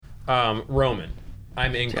Roman,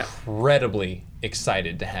 I'm incredibly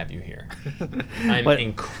excited to have you here. I'm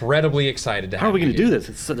incredibly excited to have you. How are we going to do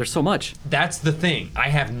this? There's so much. That's the thing. I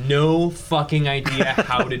have no fucking idea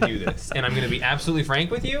how to do this. And I'm going to be absolutely frank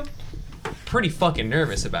with you. Pretty fucking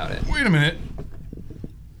nervous about it. Wait a minute.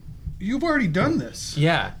 You've already done this.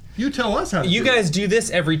 Yeah. You tell us how to do it. You guys do this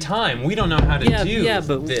every time. We don't know how to do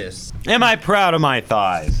this. Am I proud of my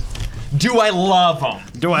thighs? Do I love them?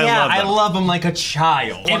 Do I love them? I love them like a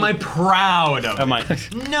child. Am I proud of them?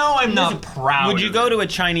 No, I'm not proud. Would you go to a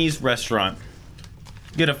Chinese restaurant,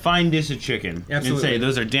 get a fine dish of chicken, and say,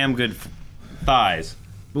 those are damn good thighs?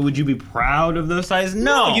 But would you be proud of those thighs?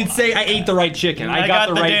 No. You'd say, I ate the right chicken. I got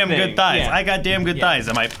the right damn thing. good thighs. Yeah. I got damn good thighs.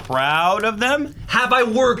 Am I proud of them? Have I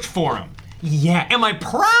worked for them? Yeah. Am I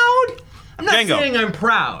proud? I'm not Django. saying I'm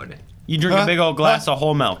proud. You drink a big old glass of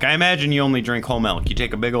whole milk. I imagine you only drink whole milk. You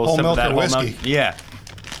take a big old sip of that whole milk. Yeah.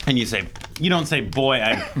 And you don't say, boy,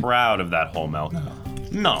 I'm proud of that whole milk.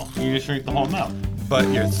 No, you just drink the whole milk. But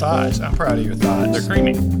your thighs, I'm proud of your thighs. They're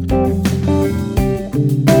creamy.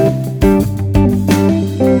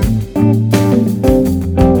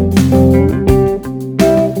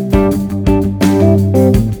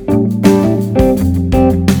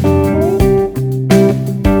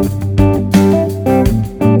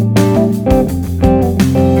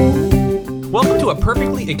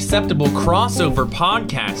 Acceptable crossover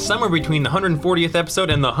podcast, somewhere between the 140th episode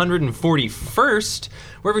and the 141st,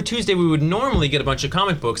 where every Tuesday we would normally get a bunch of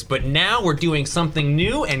comic books, but now we're doing something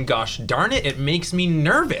new, and gosh darn it, it makes me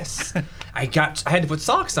nervous. I had to put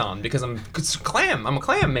socks on because I'm a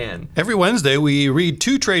clam man. Every Wednesday we read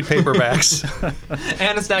 2 trade paperbacks.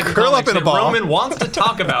 And a stack of curl comics up in a that ball. Roman wants to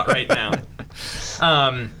talk about right now.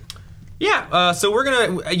 So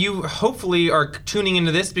you hopefully are tuning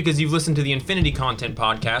into this because you've listened to the Infinity Content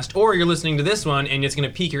Podcast, or you're listening to this one and it's going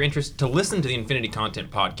to pique your interest to listen to the Infinity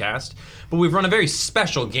Content Podcast. But we've run a very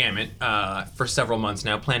special gamut for several months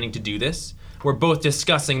now planning to do this. We're both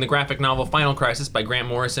discussing the graphic novel Final Crisis by Grant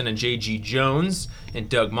Morrison and J.G. Jones and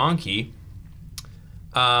Doug Mahnke.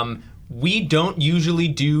 We don't usually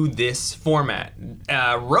do this format.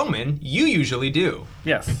 Roman, you usually do.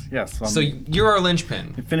 Yes. So you're our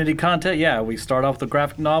linchpin. Infinity Content, yeah. We start off with a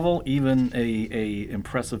graphic novel, even a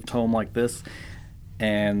impressive tome like this,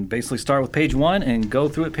 and basically start with page 1 and go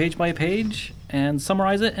through it page by page and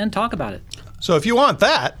summarize it and talk about it. So if you want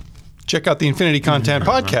that, check out the Infinity Content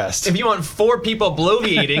Podcast. If you want 4 people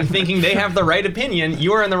bloviating thinking they have the right opinion,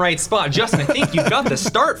 you are in the right spot. Justin, I think you've got the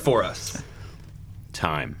start for us.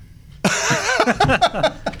 Time.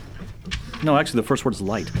 No, actually, the first word is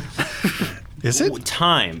light. Is it?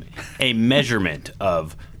 Time, a measurement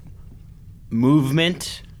of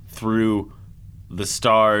movement through the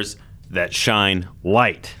stars that shine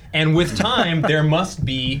light. And with time, there must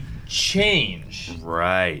be change.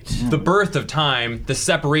 Right. The birth of time, the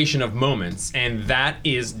separation of moments, and that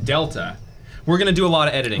is delta. We're going to do a lot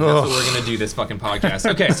of editing. That's what we're going to do this fucking podcast.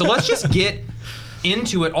 Okay, so let's just get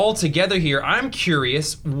into it all together here. I'm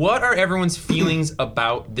curious, what are everyone's feelings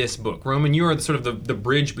about this book? Roman, you are sort of the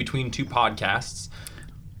bridge between 2 podcasts.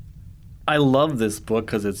 I love this book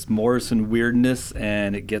because it's Morrison weirdness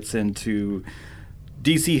and it gets into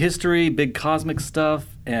DC history, big cosmic stuff,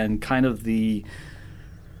 and kind of in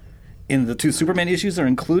the 2 Superman issues are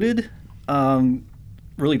included,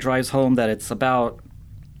 really drives home that it's about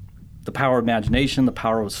the power of imagination, the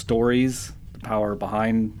power of stories, the power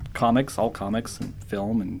behind comics, all comics and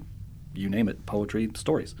film and you name it, poetry,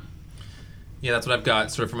 stories. Yeah, that's what I've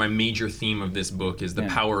got sort of for my major theme of this book is the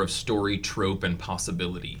power of story, trope, and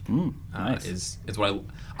possibility. Nice. Is what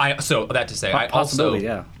I so that to say, I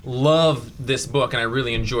also love this book and I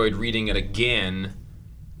really enjoyed reading it again.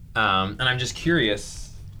 And I'm just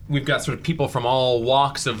curious, we've got sort of people from all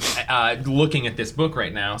walks of looking at this book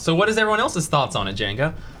right now. So what is everyone else's thoughts on it,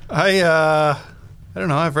 Django? I don't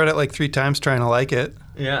know. I've read it like 3 times trying to like it.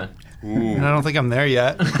 Yeah. And I don't think I'm there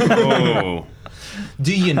yet. Oh.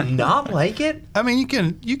 Do you not like it? I mean,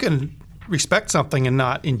 you can respect something and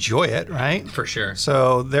not enjoy it, right? For sure.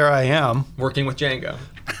 So there I am. Working with Django.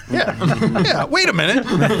 Yeah. Yeah. Wait a minute.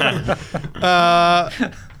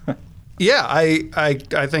 Yeah,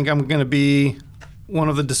 I think I'm going to be one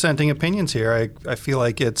of the dissenting opinions here. I feel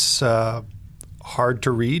like it's hard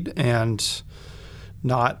to read and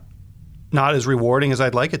not as rewarding as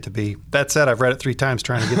I'd like it to be. That said, I've read it 3 times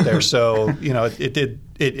trying to get there, so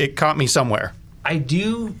it caught me somewhere. I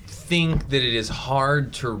do think that it is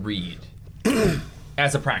hard to read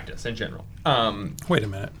as a practice in general. Wait a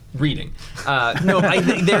minute. Reading. No, I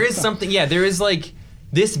think there is something. Yeah, there is like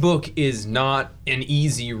this book is not an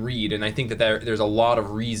easy read, and I think that there's a lot of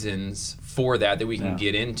reasons for that we can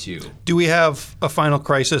get into. Do we have a Final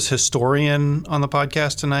Crisis historian on the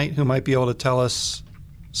podcast tonight who might be able to tell us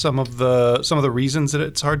some of the reasons that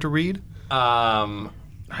it's hard to read? I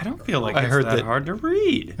don't feel like it's that hard to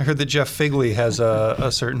read. I heard that Jeff Figley has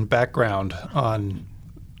a certain background on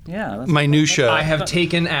that's minutia. I have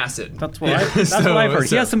taken acid. That's what I've heard.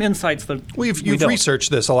 He has some insights that you've researched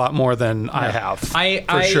this a lot more than I have.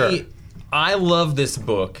 For sure. I love this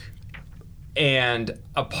book, and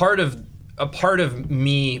a part of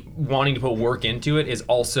me wanting to put work into it is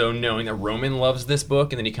also knowing that Roman loves this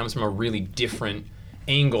book, and that he comes from a really different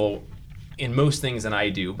angle in most things than I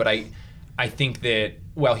do. But I think that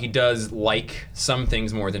while he does like some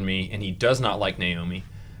things more than me, and he does not like Naomi.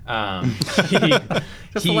 The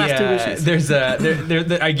last two issues.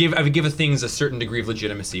 I give things a certain degree of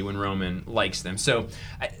legitimacy when Roman likes them. So,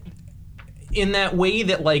 in that way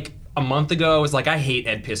that like a month ago I was like, I hate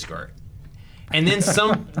Ed Piskart, and then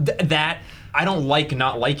that I don't like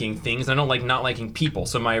not liking things. I don't like not liking people.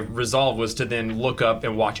 So my resolve was to then look up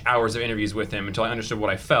and watch hours of interviews with him until I understood what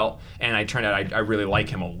I felt, and I turned out I really like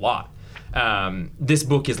him a lot. This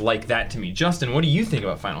book is like that to me. Justin, what do you think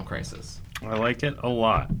about Final Crisis? I like it a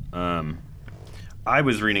lot. I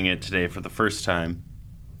was reading it today for the first time.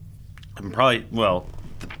 I'm probably,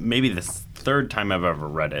 maybe the third time I've ever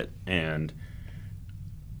read it, and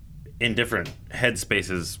in different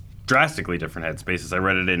headspaces, drastically different headspaces. I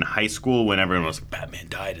read it in high school when everyone was like, Batman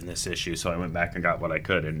died in this issue, so I went back and got what I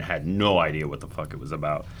could and had no idea what the fuck it was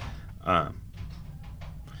about.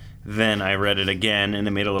 Then I read it again, and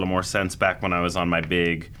it made a little more sense back when I was on my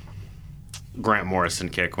big Grant Morrison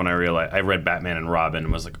kick, when I realized I read Batman and Robin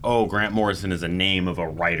and was like, oh, Grant Morrison is a name of a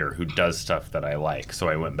writer who does stuff that I like. So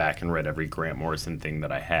I went back and read every Grant Morrison thing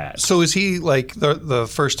that I had. So is he like the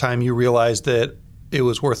first time you realized that it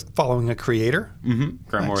was worth following a creator? Mm-hmm.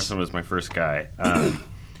 Grant Morrison was my first guy.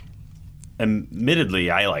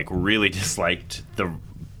 Admittedly, I really disliked the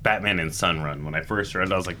Batman and Sun run. When I first read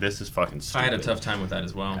it, I was like, this is fucking stupid. I had a tough time with that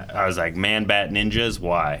as well. I was like, Man Bat Ninjas,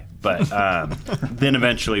 why? But then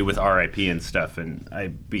eventually with R.I.P. and stuff, and I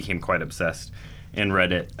became quite obsessed and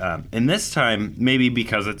read it. And this time, maybe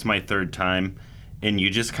because it's my third time, and you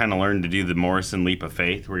just kind of learn to do the Morrison leap of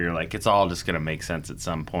faith, where you're like, it's all just going to make sense at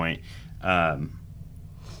some point. I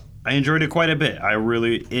enjoyed it quite a bit.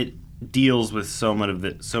 It deals with so many of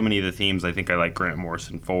the themes I think I like Grant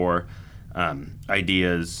Morrison for.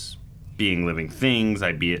 Ideas being living things,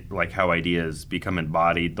 like how ideas become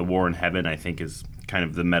embodied. The War in Heaven, I think, is kind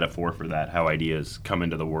of the metaphor for that, how ideas come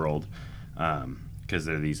into the world, because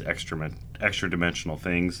they're these extra dimensional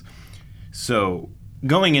things. So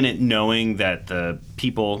going in it knowing that the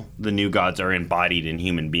new gods are embodied in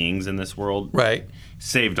human beings in this world, right,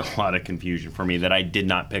 saved a lot of confusion for me that I did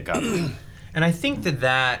not pick up. And I think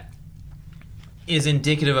that is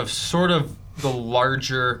indicative of sort of the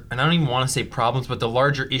larger, and I don't even want to say problems, but the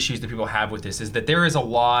larger issues that people have with this is that there is a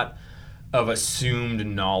lot of assumed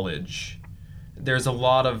knowledge. There's a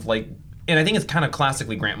lot of and I think it's kind of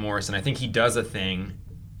classically Grant Morrison. I think he does a thing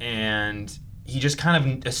and he just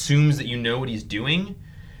kind of assumes that you know what he's doing,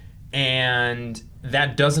 and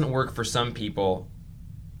that doesn't work for some people.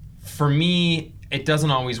 For me, it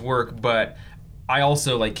doesn't always work, but I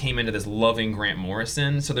also came into this loving Grant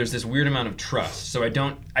Morrison, so there's this weird amount of trust. So I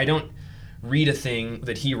don't read a thing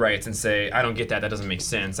that he writes and say, I don't get that doesn't make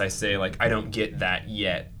sense. I say I don't get that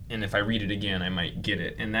yet, and if I read it again I might get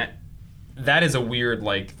it. And that is a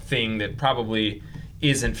weird thing that probably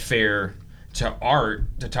isn't fair to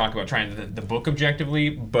art to talk about trying the book objectively,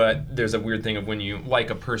 but there's a weird thing of when you like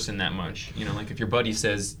a person that much, if your buddy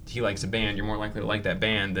says he likes a band, you're more likely to like that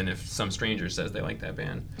band than if some stranger says they like that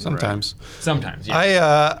band. Sometimes. Right. Sometimes,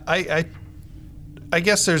 yeah. I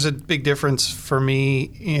guess there's a big difference for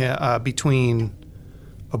me between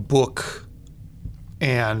a book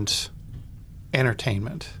and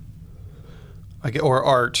entertainment, or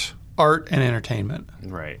art and entertainment.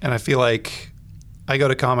 Right. And I feel like I go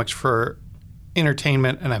to comics for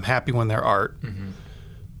entertainment, and I'm happy when they're art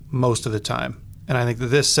most of the time. And I think that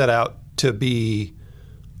this set out to be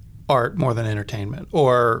art more than entertainment,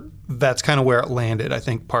 or that's kind of where it landed. I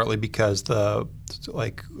think partly because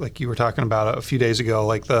like you were talking about a few days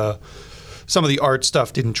ago, some of the art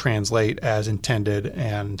stuff didn't translate as intended,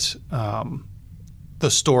 and the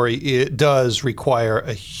story, it does require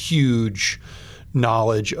a huge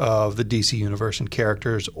knowledge of the DC universe and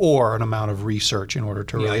characters, or an amount of research in order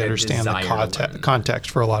to really understand the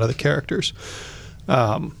context for a lot of the characters.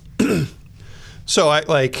 So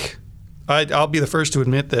I'll be the first to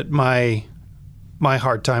admit that my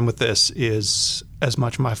hard time with this is as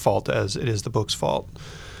much my fault as it is the book's fault,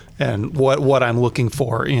 and what I'm looking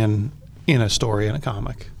for in in a story in a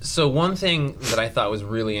comic. So one thing that I thought was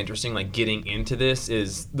really interesting, like getting into this,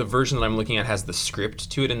 is the version that I'm looking at has the script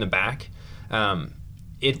to it in the back.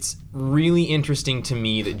 It's really interesting to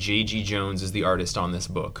me that J.G. Jones is the artist on this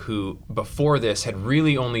book, who before this had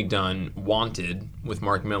really only done Wanted with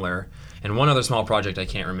Mark Miller and one other small project I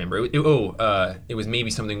can't remember. It was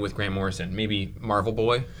maybe something with Grant Morrison, maybe Marvel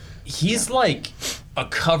Boy. He's like a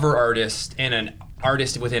cover artist and an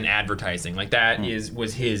artist within advertising. Like that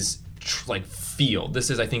was his like field.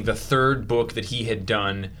 This is, I think, the third book that he had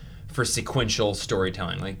done for sequential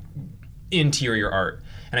storytelling, like interior art.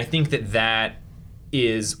 And I think that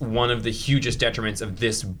is one of the hugest detriments of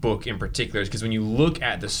this book in particular, because when you look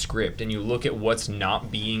at the script and you look at what's not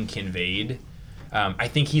being conveyed, I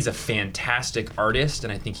think he's a fantastic artist,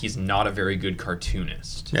 and I think he's not a very good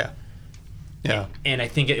cartoonist. Yeah. And I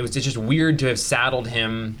think it's just weird to have saddled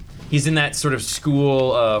him. He's in that sort of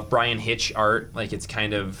school of Brian Hitch art, like it's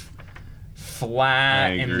kind of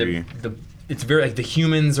flat, and it's very like the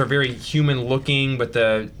humans are very human looking, but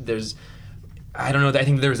there's I don't know. I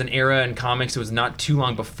think there was an era in comics. It was not too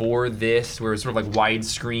long before this, where it was sort of like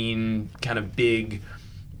widescreen, kind of big,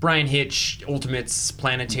 Brian Hitch, Ultimates,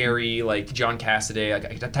 Planetary, like John Cassaday,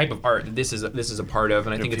 like that type of art. This is a part of,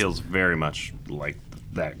 and I think it feels very much like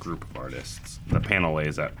that group of artists. The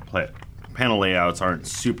panel layouts aren't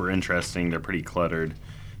super interesting. They're pretty cluttered.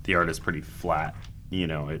 The art is pretty flat. You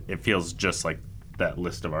know, it feels just like that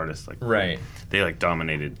list of artists. Like right. They like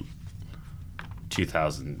dominated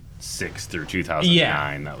 2006 through 2009.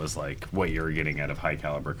 Yeah. That was like what you were getting out of high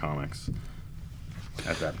caliber comics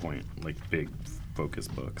at that point, like big focus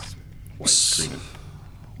books, widescreen.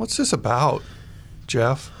 What's this about,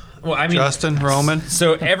 Jeff? Well, I mean, Justin, Roman.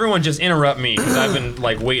 So everyone just interrupt me, because I've been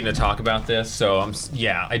like waiting to talk about this. So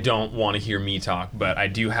I don't want to hear me talk, but I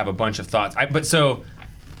do have a bunch of thoughts. I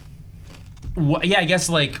guess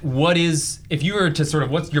like what is, if you were to sort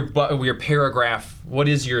of, what's your paragraph? What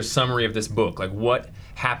is your summary of this book? Like what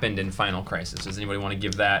happened in Final Crisis? Does anybody want to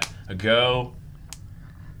give that a go?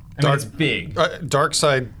 I mean, it's big.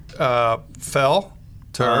 Darkseid fell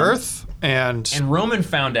to Earth, and Roman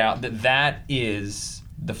found out that is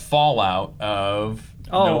the fallout of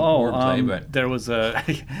wordplay, but there was a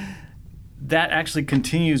that actually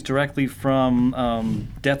continues directly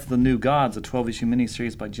from Death of the New Gods, a 12-issue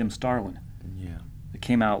miniseries by Jim Starlin. Yeah, it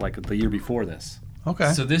came out like the year before this.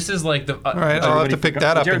 Okay. So this is like the all right. I'll have to pick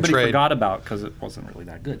that up and trade. Everybody forgot about because it wasn't really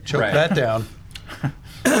that good. Choke that down.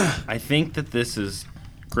 I think that this is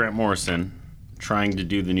Grant Morrison trying to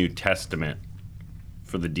do the New Testament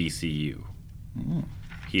for the DCU.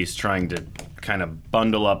 He's trying to kind of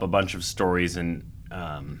bundle up a bunch of stories and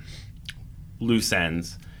loose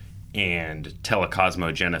ends and tell a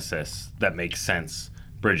cosmogenesis that makes sense,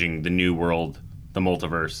 bridging the new world, the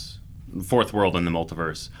multiverse, fourth world and the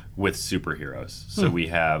multiverse with superheroes. So we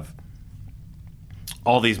have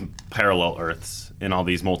all these parallel Earths and all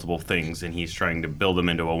these multiple things, and he's trying to build them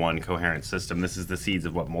into a one coherent system. This is the seeds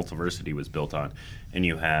of what Multiversity was built on. And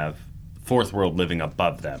you have fourth world living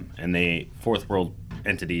above them, and fourth world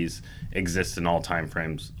entities exist in all time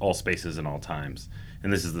frames, all spaces, and all times.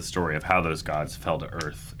 And this is the story of how those gods fell to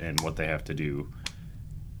Earth and what they have to do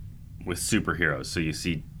with superheroes. So you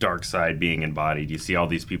see Darkseid being embodied. You see all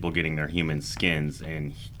these people getting their human skins,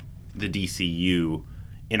 and the DCU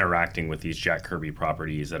interacting with these Jack Kirby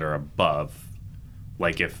properties that are above.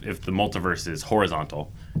 Like if the multiverse is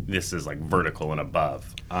horizontal, this is like vertical and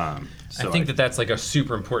above. I think that's like a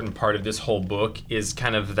super important part of this whole book is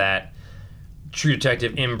kind of that True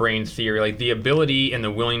Detective in-brain theory, like the ability and the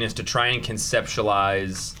willingness to try and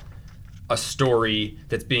conceptualize a story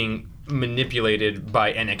that's being manipulated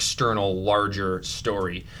by an external larger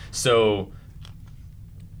story. So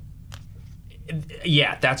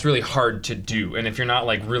yeah, that's really hard to do. And if you're not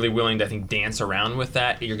like really willing to, I think, dance around with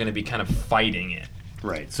that, you're going to be kind of fighting it.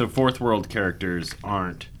 Right. So fourth world characters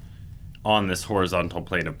aren't on this horizontal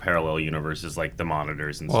plane of parallel universes like the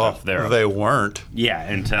Monitors and stuff. They weren't. Yeah,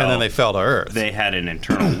 and then they fell to Earth. They had an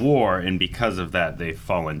internal war, and because of that, they've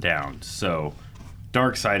fallen down. So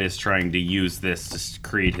Darkseid is trying to use this to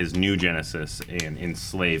create his new Genesis and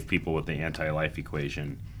enslave people with the anti-life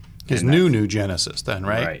equation. His new Genesis, then,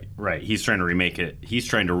 right? Right. He's trying to remake it. He's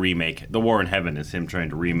trying to remake The War in Heaven is him trying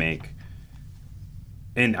to remake.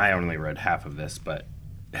 And I only read half of this, but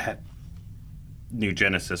New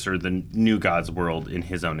Genesis, or the new God's world in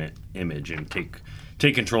his own image, and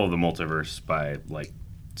take control of the multiverse by like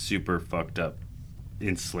super fucked up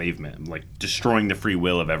enslavement, like destroying the free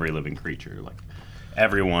will of every living creature. Like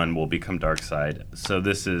everyone will become Darkseid. So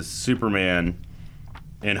this is Superman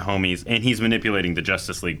and homies, and he's manipulating the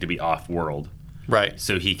Justice League to be off-world, right?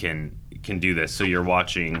 So he can can do this. So you're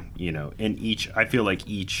watching, in I feel like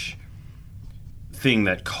each thing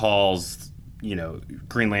that calls,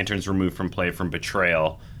 Green Lantern's removed from play from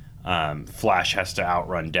betrayal, Flash has to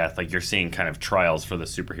outrun death. Like, you're seeing kind of trials for the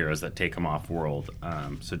superheroes that take him off world.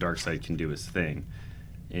 So Darkseid can do his thing.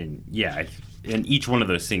 And and each one of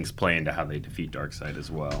those things play into how they defeat Darkseid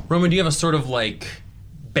as well. Roman, do you have a sort of like,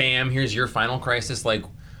 bam, here's your final crisis? Like,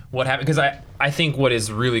 what happened? Because I think what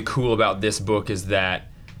is really cool about this book is that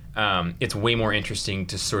it's way more interesting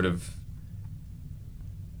to sort of,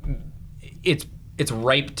 it's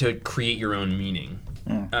ripe to create your own meaning.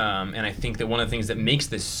 And I think that one of the things that makes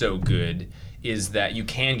this so good is that you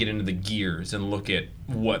can get into the gears and look at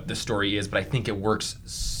what the story is, but I think it works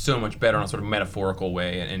so much better in a sort of metaphorical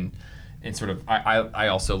way, and sort of I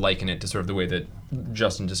also liken it to sort of the way that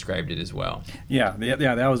Justin described it as well. Yeah,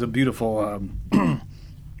 that was a beautiful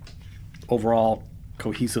overall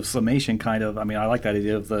cohesive summation, kind of. I mean, I like that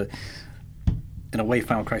idea of in a way,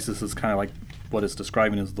 Final Crisis is kind of like what it's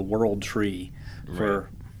describing as the world tree for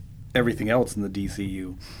everything else in the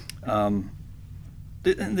DCU.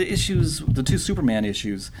 The issues, the two Superman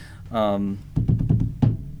issues, when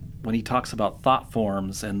he talks about thought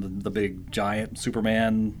forms and the big giant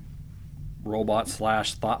Superman robot /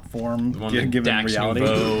 thought form, the one that Dax reality.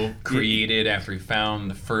 Nouveau created after he found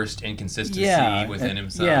the first inconsistency within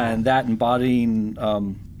himself. Yeah, and that embodying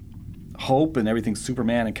hope and everything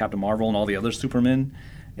Superman and Captain Marvel and all the other Supermen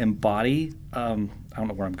embody. I don't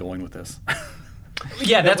know where I'm going with this.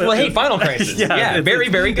 Yeah, that's Final Crisis. Very,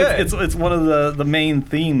 very good. It's one of the main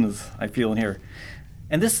themes I feel in here.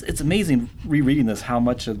 And it's amazing rereading this, how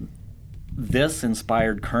much of this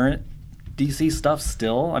inspired current DC stuff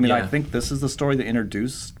still. I mean, I think this is the story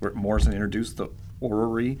that where Morrison introduced the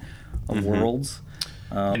orrery of worlds.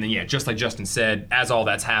 And then, just like Justin said, as all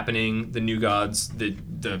that's happening, the New Gods,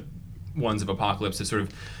 the ones of Apocalypse, have sort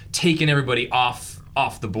of taken everybody off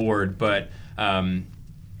the board, but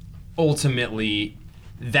ultimately,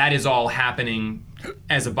 that is all happening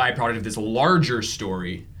as a byproduct of this larger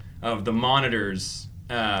story of the Monitors.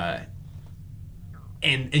 I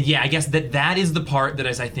guess that is the part that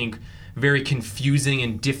is, I think, very confusing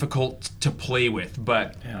and difficult to play with,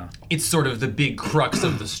 but it's sort of the big crux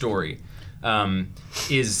of the story.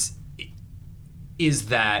 Is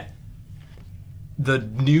that the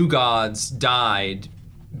New Gods died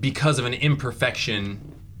because of an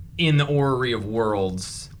imperfection in the orrery of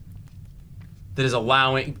worlds that is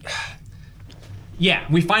allowing...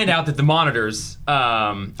 we find out that the Monitors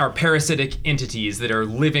are parasitic entities that are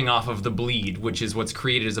living off of the bleed, which is what's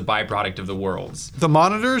created as a byproduct of the worlds. The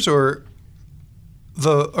Monitors, or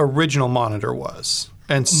the original Monitor was?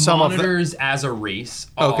 And some Monitors as a race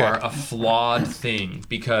are a flawed thing,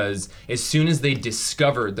 because as soon as they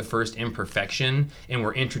discovered the first imperfection and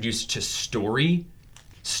were introduced to story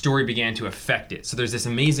began to affect it. So there's this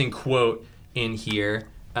amazing quote in here.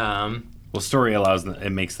 Story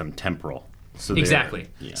it makes them temporal. So exactly.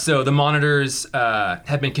 So the Monitors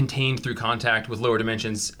have been contained through contact with lower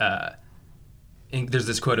dimensions. And there's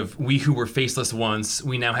this quote of, "We who were faceless once,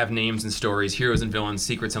 we now have names and stories, heroes and villains,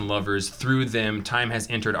 secrets and lovers. Through them, time has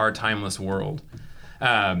entered our timeless world."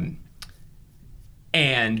 And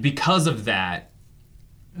because of that,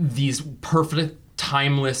 these perfect,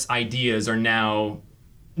 timeless ideas are now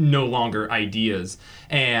no longer ideas.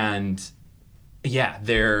 And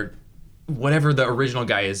they're... whatever the original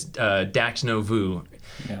guy is, Dax Nouveau,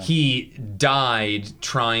 he died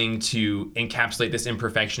trying to encapsulate this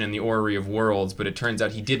imperfection in the orrery of worlds, but it turns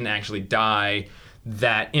out he didn't actually die.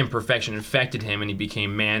 That imperfection infected him, and he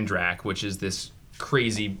became Mandrake, which is this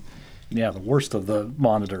crazy... the worst of the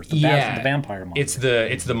Monitors, the vampire Monitor.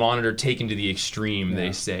 It's the Monitor taken to the extreme,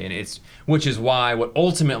 they say, and which is why what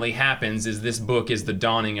ultimately happens is this book is the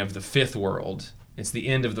dawning of the fifth world. It's the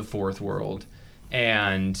end of the fourth world.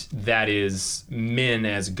 And that is men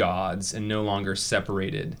as gods and no longer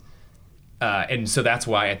separated. And so that's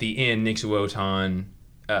why at the end, Nixuotan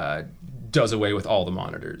does away with all the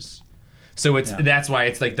Monitors. So that's why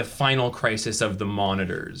it's like the final crisis of the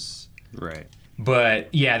Monitors. Right.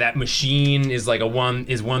 But that machine is like one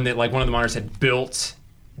that like one of the Monitors had built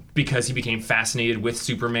because he became fascinated with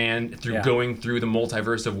Superman through going through the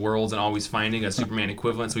multiverse of worlds and always finding a Superman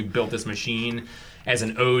equivalent. So he built this machine as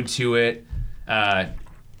an ode to it. God,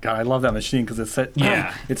 I love that machine because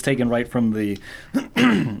it's taken right from the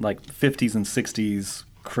like 50s and 60s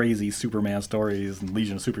crazy Superman stories and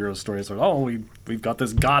Legion of Superheroes stories. So, we've got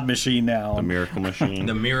this God machine now. The Miracle Machine.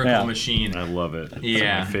 The Miracle Machine. I love it. It's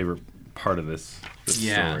my favorite part of this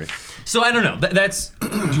story. So I don't know. That's.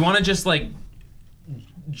 Do you want to just like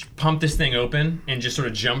pump this thing open and just sort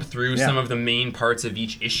of jump through some of the main parts of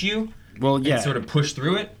each issue? Well, and sort of push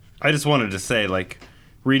through it. I just wanted to say, like,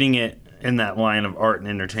 reading it in that line of art and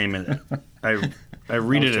entertainment, I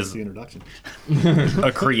read it as the introduction.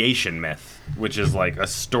 a creation myth, which is like a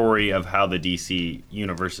story of how the DC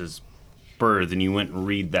universe is birthed, and you wouldn't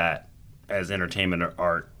read that as entertainment or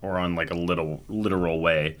art or on like a literal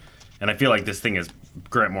way. And I feel like this thing is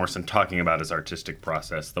Grant Morrison talking about his artistic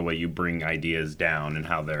process, the way you bring ideas down and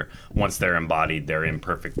how once they're embodied, they're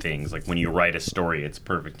imperfect things. Like when you write a story, it's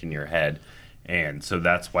perfect in your head. And so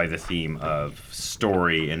that's why the theme of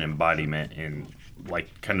story and embodiment and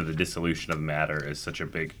like kind of the dissolution of matter is such a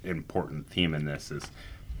big important theme in this. Is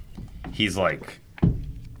he's like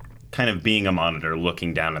kind of being a monitor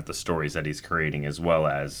looking down at the stories that he's creating, as well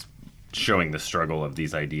as showing the struggle of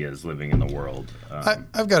these ideas living in the world.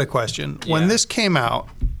 I've got a question. When this came out,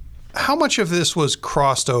 how much of this was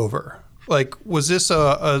crossed over? Like, was this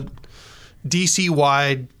a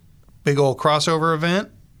DC-wide big old crossover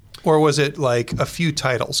event? Or was it like a few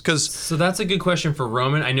titles? So that's a good question for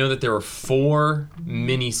Roman. I know that there were 4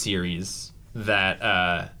 miniseries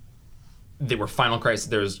that were Final Crisis.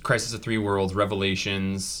 There was Crisis of 3 Worlds,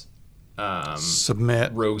 Revelations,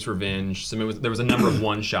 Submit, Rogue's Revenge. There was a number of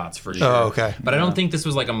one-shots for sure. Oh, okay. But I don't think this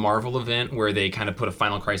was like a Marvel event where they kind of put a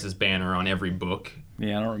Final Crisis banner on every book.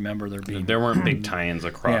 Yeah, I don't remember there weren't big tie-ins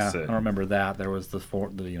across it. I don't remember that. There was the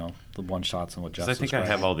one-shots and what Justice. I think I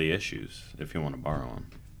have all the issues if you want to borrow them.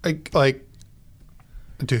 Like,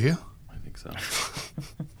 do you? I think so.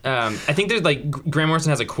 I think there's like Grant Morrison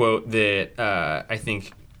has a quote that I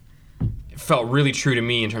think felt really true to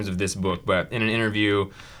me in terms of this book. But in an interview,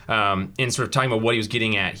 in sort of talking about what he was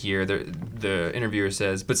getting at here, the interviewer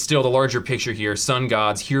says, "But still, the larger picture here: sun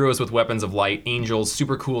gods, heroes with weapons of light, angels,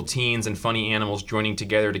 super cool teens, and funny animals joining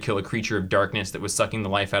together to kill a creature of darkness that was sucking the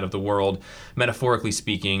life out of the world. Metaphorically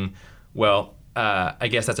speaking, well." I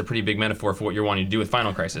guess that's a pretty big metaphor for what you're wanting to do with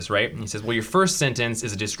Final Crisis, right? And he says, well, your first sentence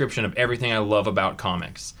is a description of everything I love about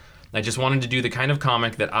comics. I just wanted to do the kind of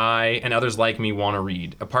comic that I and others like me want to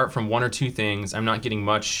read. Apart from 1 or 2 things, I'm not getting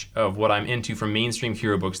much of what I'm into from mainstream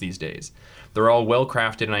hero books these days. They're all well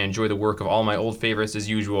crafted and I enjoy the work of all my old favorites as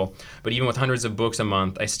usual, but even with hundreds of books a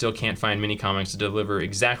month, I still can't find many comics to deliver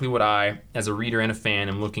exactly what I, as a reader and a fan,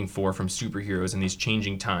 am looking for from superheroes in these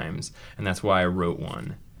changing times, and that's why I wrote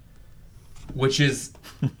one. Which is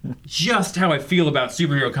just how I feel about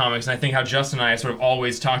superhero comics, and I think how Justin and I sort of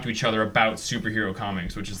always talk to each other about superhero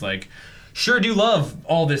comics, which is like, sure do love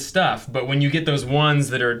all this stuff, but when you get those ones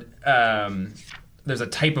that are, there's a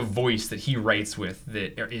type of voice that he writes with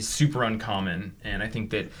that is super uncommon, and I think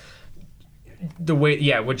that the way,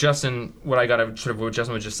 what Justin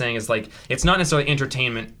was just saying is like, it's not necessarily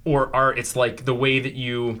entertainment or art, it's like the way that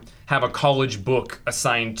you have a college book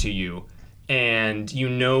assigned to you, and you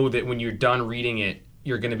know that when you're done reading it,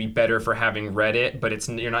 you're going to be better for having read it, but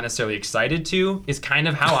you're not necessarily excited to, is kind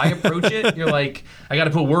of how I approach it. You're like, I got to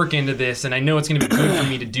put work into this, and I know it's going to be good for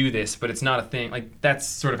me to do this, but it's not a thing. Like, that's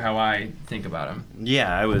sort of how I think about him.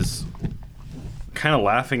 Yeah, I was kind of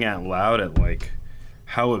laughing out loud at, like,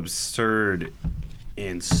 how absurd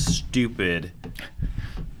and stupid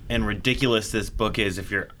and ridiculous this book is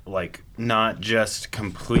if you're like not just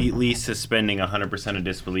completely suspending 100% of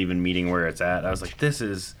disbelief and meeting where it's at. I was like, this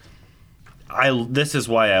is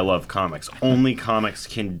why I love comics. Only comics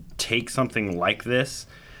can take something like this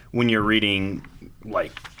when you're reading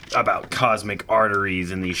like about cosmic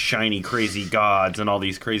arteries and these shiny crazy gods and all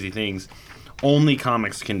these crazy things. Only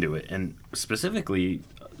comics can do it, and specifically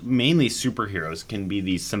mainly superheroes can be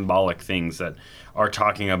these symbolic things that are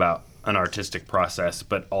talking about an artistic process,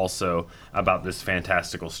 but also about this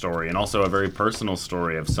fantastical story, and also a very personal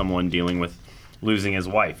story of someone dealing with losing his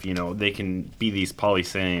wife. You know, they can be these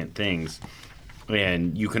polysalient things,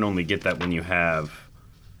 and you can only get that when you have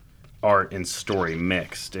art and story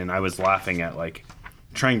mixed. And I was laughing at, like,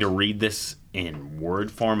 trying to read this in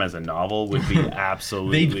word form as a novel would be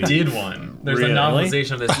absolutely... They did one. There's really? A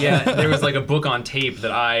novelization of this. Yeah, there was like a book on tape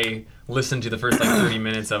that I listened to the first like 30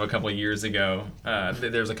 minutes of a couple of years ago.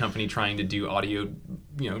 There's a company trying to do audio,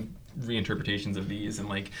 reinterpretations of these, and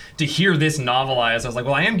like to hear this novelized, I was like,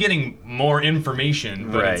 well, I am getting more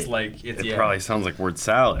information, but it's like it probably sounds like word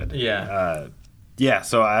salad. Yeah.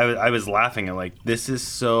 So I was laughing at like, this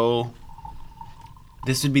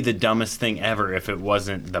would be the dumbest thing ever if it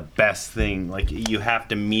wasn't the best thing. Like, you have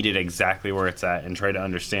to meet it exactly where it's at and try to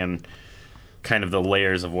understand kind of the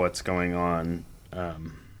layers of what's going on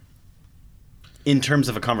in terms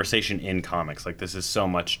of a conversation in comics. Like, this is so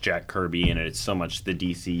much Jack Kirby and it's so much the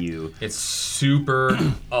DCU. It's super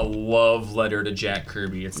a love letter to Jack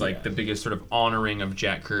Kirby. It's like the biggest sort of honoring of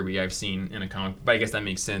Jack Kirby I've seen in a comic. But I guess that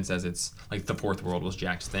makes sense, as it's like the Fourth World was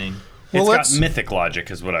Jack's thing. Well, got mythic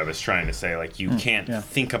logic, is what I was trying to say. Like, you can't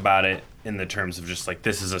think about it in the terms of just like,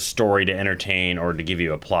 this is a story to entertain or to give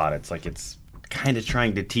you a plot. It's like, it's kind of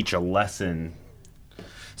trying to teach a lesson.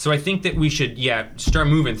 So I think that we should, start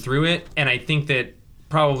moving through it. And I think that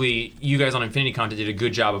probably you guys on Infinity Content did a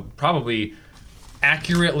good job of probably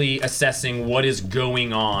accurately assessing what is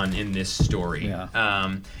going on in this story. Yeah.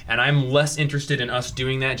 And I'm less interested in us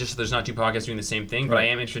doing that, just so there's not two podcasts doing the same thing, but I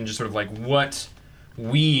am interested in just sort of like what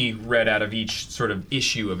we read out of each sort of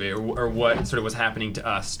issue of it, or what sort of was happening to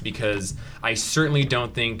us, because I certainly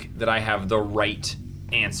don't think that I have the right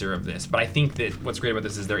answer of this. But I think that what's great about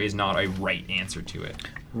this is there is not a right answer to it.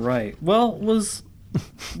 Right. Well, was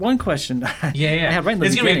one question. Yeah. I had right in the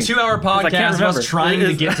it's going to be a 2-hour podcast of us trying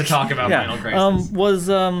to get to talk about Final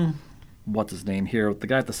Crisis. What's his name here? The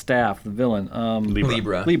guy at the staff, the villain.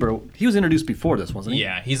 Libra. He was introduced before this, wasn't he?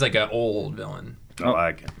 Yeah, he's like an old villain. I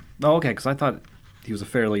like it. Oh, okay, because I thought he was a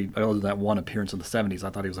fairly, other than that one appearance in the 70s,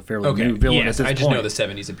 I thought he was a fairly new villain at this point. I just know the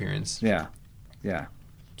 70s appearance. Yeah.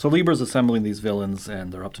 So Libra's assembling these villains,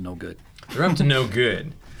 and they're up to no good. They're up to no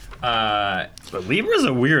good. But Libra's a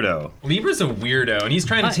weirdo. And he's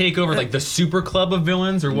trying to take over like the super club of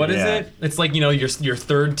villains, or what is it? It's like, your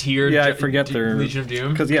third tier. Yeah, I forget their Legion of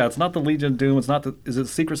Doom. Because it's not the Legion of Doom. It's not is it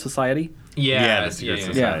Secret Society? Yeah, the Secret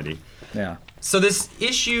Society. Yeah. So this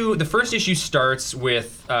issue, the first issue starts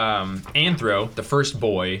with Anthro, the first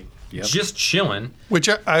boy, just chilling. Which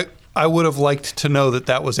I would have liked to know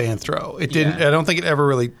that was Anthro. It didn't. I don't think it ever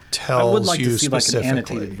really tells you I would like to see specifically. like an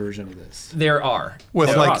annotated version of this. There are. With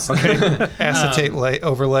acetate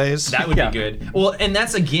overlays. That would be good. Well, and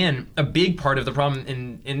that's again a big part of the problem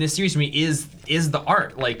in this series for me is the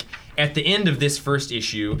art. Like at the end of this first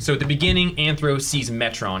issue, so at the beginning, Anthro sees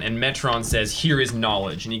Metron, and Metron says, "Here is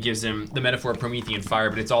knowledge," and he gives him the metaphor of Promethean fire,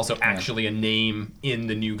 but it's also actually a name in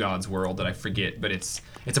the New Gods world that I forget, but it's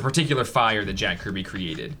a particular fire that Jack Kirby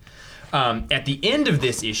created. At the end of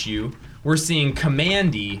this issue, we're seeing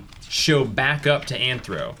Kamandi show back up to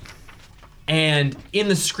Anthro. And in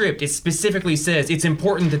the script, it specifically says it's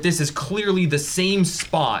important that this is clearly the same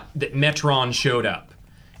spot that Metron showed up.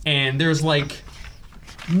 And there's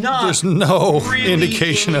there's no really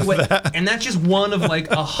indication of that. And that's just one of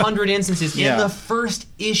 100 instances in the first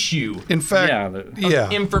issue. In fact,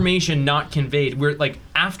 information not conveyed. We're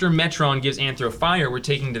after Metron gives Anthro fire, we're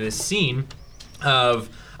taking to this scene of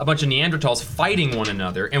a bunch of Neanderthals fighting one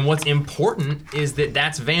another, and what's important is that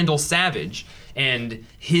that's Vandal Savage, and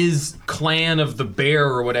his clan of the bear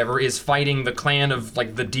or whatever is fighting the clan of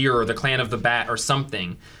the deer or the clan of the bat or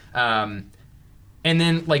something. And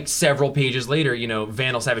then several pages later,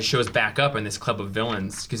 Vandal Savage shows back up in this club of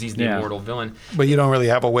villains because he's the immortal villain. But you don't really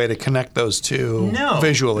have a way to connect those two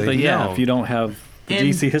visually. But if you don't have the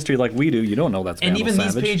DC history like we do, you don't know that's Vandal Savage. And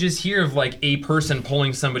even these pages here of a person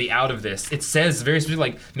pulling somebody out of this, it says very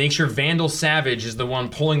specifically make sure Vandal Savage is the one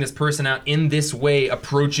pulling this person out in this way,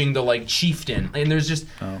 approaching the chieftain. And there's just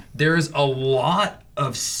there's a lot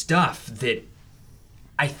of stuff that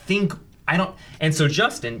I think I don't. And so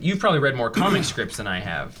Justin, you've probably read more comic scripts than I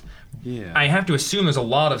have. Yeah. I have to assume there's a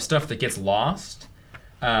lot of stuff that gets lost.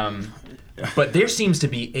 But there seems to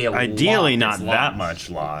be a ideally lot not that much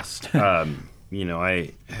lost.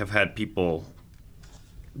 I have had people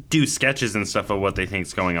do sketches and stuff of what they think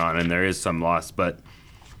is going on, and there is some loss, but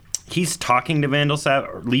he's talking to Vandal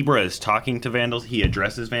Savage. Libra is talking to Vandal. He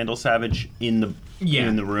addresses Vandal Savage in the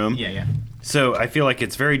room. Yeah. So I feel like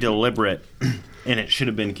it's very deliberate, and it should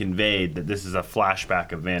have been conveyed that this is a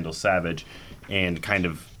flashback of Vandal Savage and kind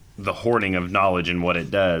of the hoarding of knowledge and what it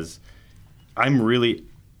does.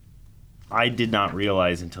 I did not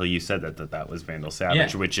realize until you said that was Vandal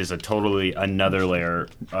Savage, which is totally another layer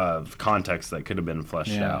of context that could have been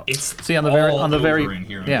fleshed out. It's on the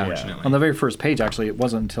very first page, actually, it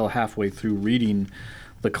wasn't until halfway through reading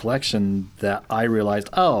the collection that I realized,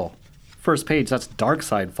 first page, that's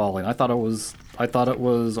Darkseid falling. I thought it was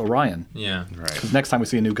Orion. Yeah, right. Because next time we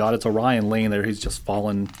see a new god, it's Orion laying there. He's just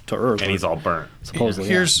fallen to Earth, and he's all burnt. Supposedly.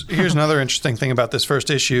 Here's another interesting thing about this first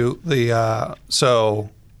issue. So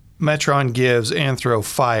Metron gives Anthro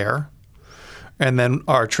fire, and then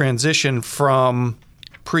our transition from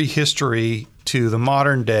prehistory to the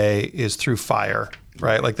modern day is through fire,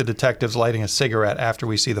 right? Like the detective's lighting a cigarette after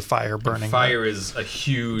we see the fire burning. Fire is a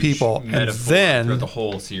huge people, metaphor throughout the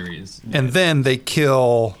whole series. And then they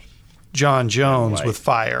kill John Jones with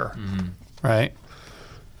fire, right?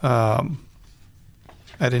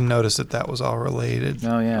 I didn't notice that was all related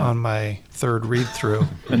on my third read through.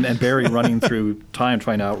 and Barry running through time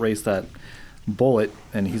trying to outrace that bullet,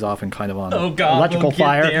 and he's often kind of on electrical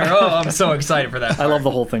fire. Oh, I'm so excited for that part. I love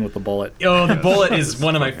the whole thing with the bullet. Oh, the bullet is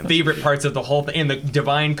one of my favorite parts of the whole thing, and the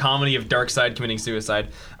divine comedy of Darkseid committing suicide.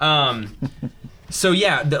 So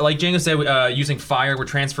yeah, like Django said, using fire, we're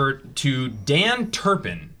transferred to Dan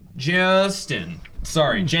Turpin.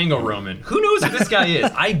 Django Roman. Who knows who this guy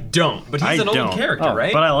is? I don't, but he's an old character,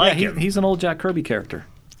 right? But I like him. He's an old Jack Kirby character.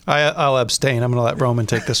 I'll abstain. I'm going to let Roman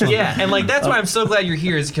take this one. Yeah, and like that's why I'm so glad you're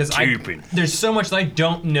here, is because there's so much that I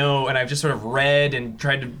don't know, and I've just sort of read and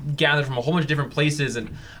tried to gather from a whole bunch of different places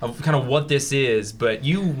and of kind of what this is. But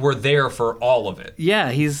you were there for all of it. Yeah,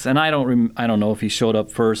 and I don't know if he showed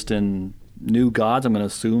up first in New Gods. I'm going to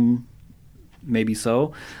assume maybe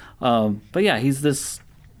so. But yeah, he's this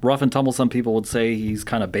rough and tumble. Some people would say he's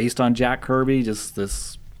kind of based on Jack Kirby, just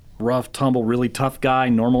this rough, tumble, really tough guy,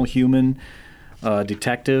 normal human.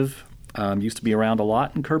 Detective, used to be around a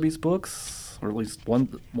lot in Kirby's books, or at least one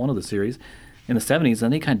of the series, in the 70s,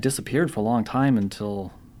 and they kind of disappeared for a long time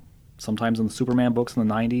until sometimes in the Superman books in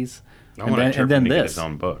the 90s. And then this. His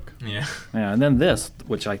own book. Yeah, and then this,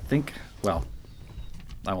 which I think, well,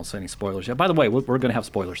 I won't say any spoilers yet. By the way, we're going to have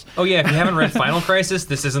spoilers. Oh yeah, if you haven't read Final Crisis,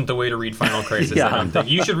 this isn't the way to read Final Crisis. Yeah. I don't think.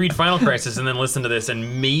 You should read Final Crisis and then listen to this,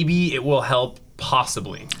 and maybe it will help.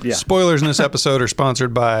 Possibly. Yeah. Spoilers in this episode are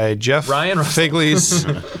sponsored by Jeff Ryan Russell. Figley's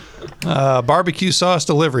barbecue sauce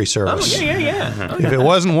delivery Oh service. yeah. Oh, If it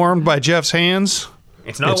wasn't warmed by Jeff's hands,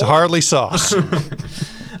 it's not. it's hardly sauce.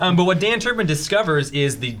 But what Dan Turpin discovers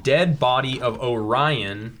is the dead body of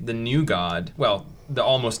Orion, the new god. Well, the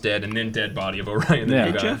almost dead and then dead body of Orion, the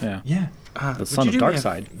new god. Yeah. The son of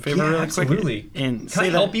Darkseid. Favor really absolutely. Quick and can I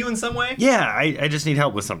help you in some way? Yeah, I just need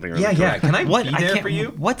help with something. Really quick. Yeah. Can I be there for you?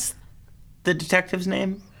 What's the detective's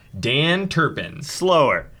name? Dan Turpin.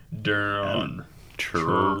 Slower. Dan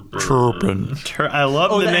Turpin. I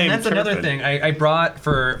love the name. And that's Turpin. another thing I brought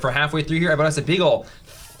for halfway through here. I brought us a big old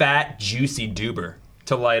fat juicy doober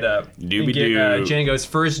to light up. Doobie-doo. Django's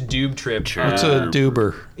first doob trip. What's a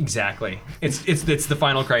doober? Exactly. It's the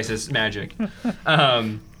Final Crisis magic.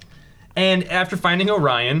 And after finding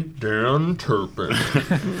Orion, Dan Turpin.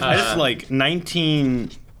 I just like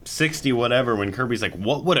 1960 whatever when Kirby's like,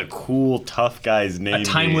 what would a cool tough guy's name A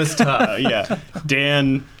timeless be? tough. Yeah.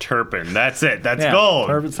 Dan Turpin. That's it. That's Yeah. gold.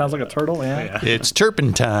 Turpin sounds like a turtle. Yeah. It's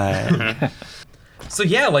turpentine. So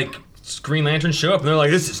yeah, like Green Lanterns show up and they're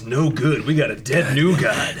like, this is no good. We got a dead new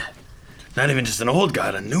god. Not even just an old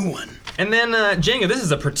god, a new one. And then Django, this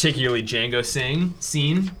is a particularly Django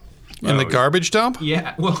scene. In the garbage dump?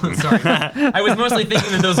 Yeah, well, sorry. I was mostly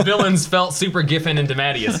thinking that those villains felt super Giffen and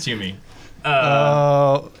DeMatteis to me.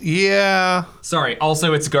 Yeah. Sorry,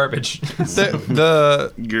 also it's garbage.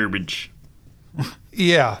 The Garbage.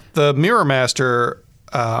 Yeah, the Mirror Master,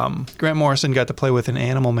 Grant Morrison got to play with in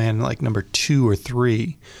Animal Man like number 2 or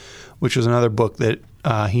 3, which was another book that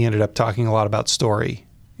he ended up talking a lot about story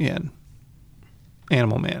in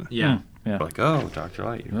Animal Man. Yeah. Yeah. Like, oh, Dr.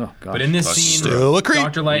 Light. Oh, gosh. But in this scene, Still a creep.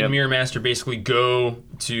 Dr. Light Yep. and Mirror Master basically go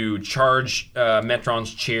to charge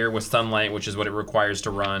Metron's chair with sunlight, which is what it requires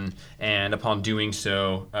to run. And upon doing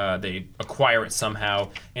so, they acquire it somehow.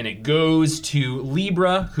 And it goes to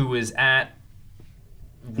Libra, who is at...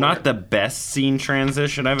 Not the best scene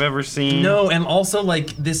transition I've ever seen. No, and also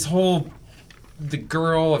like this whole... The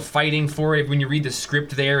girl fighting for it, when you read the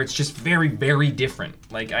script there, it's just very, very different.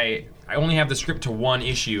 Like, I only have the script to one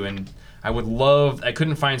issue, and I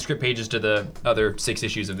couldn't find script pages to the other 6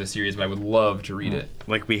 issues of this series, but I would love to read it.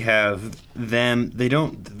 Like we have them,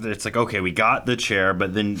 it's like, okay, we got the chair,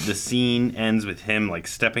 but then the scene ends with him like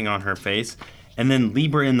stepping on her face, and then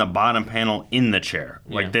Libra in the bottom panel in the chair.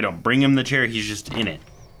 Like Yeah. they don't bring him the chair, he's just in it.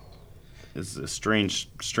 It's a strange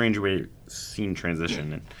way scene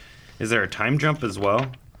transition. And is there a time jump as well?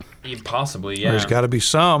 Possibly, yeah. There's got to be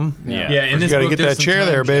some. Yeah, in You this got to book, get there's that some chair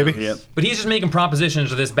time there, jump. baby. Yep. But he's just making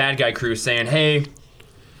propositions to this bad guy crew saying, hey,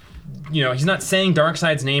 he's not saying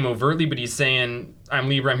Darkseid's name overtly, but he's saying, I'm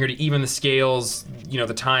Libra, I'm here to even the scales.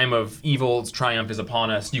 The time of evil's triumph is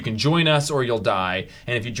upon us. You can join us or you'll die.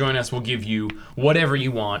 And if you join us, we'll give you whatever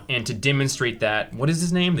you want. And to demonstrate that, what is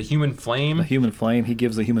his name? The Human Flame? The Human Flame. He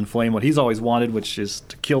gives the Human Flame what he's always wanted, which is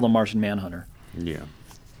to kill the Martian Manhunter Yeah.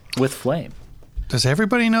 with flame. Does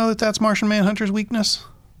everybody know that that's Martian Manhunter's weakness?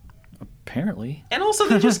 Apparently. And also,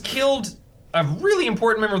 they just killed a really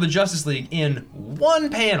important member of the Justice League in one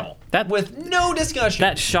panel with no discussion.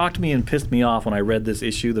 That shocked me and pissed me off when I read this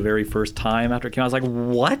issue the very first time after it came out. I was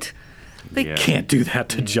like, what? They can't do that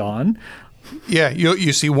to John. Yeah,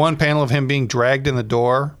 you see one panel of him being dragged in the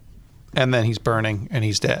door, and then he's burning and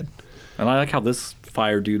he's dead. And I like how this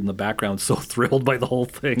fire dude in the background is so thrilled by the whole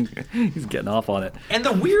thing. He's getting off on it. And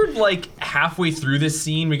the weird, like, halfway through this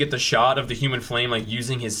scene, we get the shot of the human flame, like,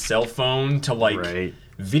 using his cell phone to, like,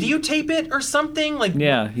 videotape it or something. Like,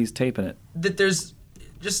 yeah, he's taping it. That there's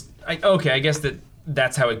just, okay, I guess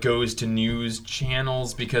that's how it goes to news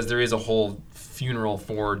channels, because there is a whole funeral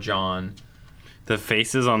for John. The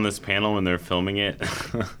faces on this panel when they're filming it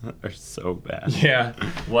are so bad. Yeah.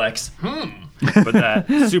 Lex. But that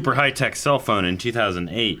super high-tech cell phone in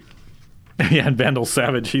 2008. Yeah, and Vandal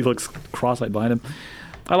Savage, he looks cross-eyed behind him.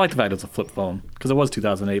 I like the fact it's a flip phone, because it was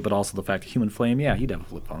 2008, but also the fact Human Flame, yeah, he'd have a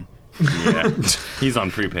flip phone. Yeah, he's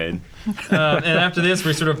on prepaid. And after this,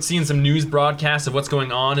 we're sort of seeing some news broadcasts of what's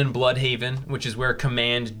going on in Bloodhaven, which is where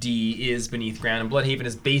Command D is beneath ground. And Bloodhaven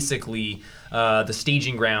is basically the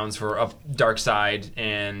staging grounds for Darkseid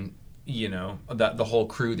and, you know, the whole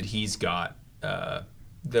crew that he's got.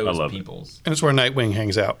 Those peoples. And it's where Nightwing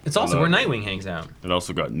hangs out. It's also where Nightwing hangs out. It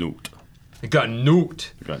also got nuked. It got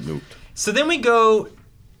nuked. So then we go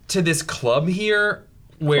to this club here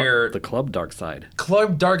where... The Club Darkseid.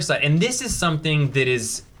 Club Darkseid. And this is something that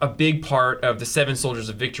is a big part of the Seven Soldiers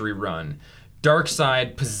of Victory run.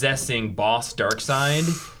 Darkseid possessing Boss Darkseid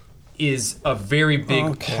is a very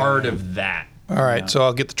big part of that. All right, so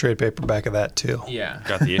I'll get the trade paperback of that, too. Yeah.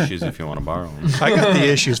 Got the issues if you want to borrow them. I got the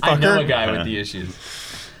issues, fucker. I know a guy with the issues.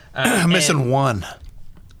 I'm missing one.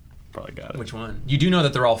 Probably got it. Which one? You do know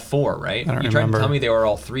that they're all 4, right? I don't You tried remember. to tell me they were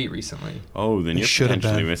all 3 recently. Oh, then you're should have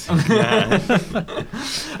potentially been. missing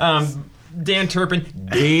that. Dan Turpin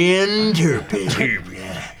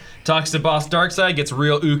talks to Boss Darkseid, gets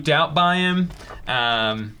real ooked out by him.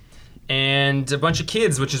 And a bunch of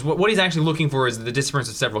kids, which is what he's actually looking for, is the disappearance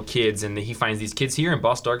of several kids, and he finds these kids here, and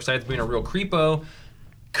Boss Darkseid's being a real creepo.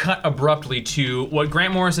 Cut abruptly to what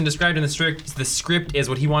Grant Morrison described in the script as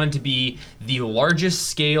what he wanted to be the largest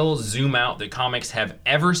scale zoom out that comics have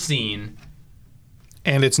ever seen.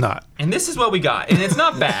 And it's not. And this is what we got, and it's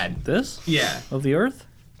not bad. This? Yeah. Of the Earth?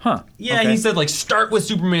 Huh. Yeah, Okay. he said, like, start with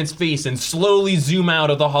Superman's face and slowly zoom out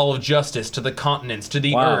of the Hall of Justice to the continents, to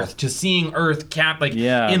the Wow. Earth, to seeing Earth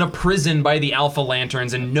Yeah. in a prison by the Alpha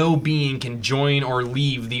Lanterns, and no being can join or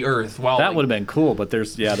leave the Earth. While That would have been cool, but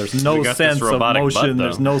there's no We got this sense of robotic motion. butt, though.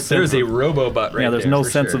 There's no sense. there's a robo-butt right yeah, there's there, no for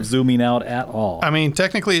sense sure. of zooming out at all. I mean,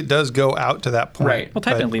 technically, it does go out to that point. Right. Well,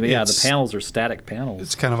 technically, but yeah, the it's- panels are static panels.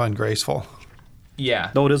 It's kind of ungraceful. Yeah.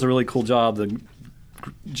 Though it is a really cool job. The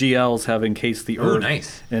GLs have encased the Ooh, Earth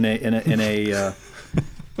nice. in a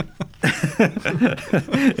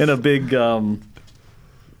in a big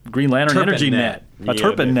Green Lantern Turpin energy net. net, a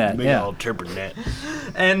Turpin net. Big Yeah. old Turpin net.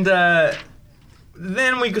 And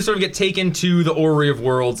then we sort of get taken to the Orrery of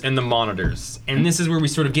Worlds and the Monitors. And this is where we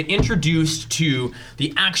sort of get introduced to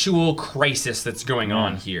the actual crisis that's going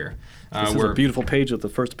on here. This is a beautiful page of the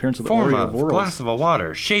first appearance of the Form Orrery of of Worlds. glass of a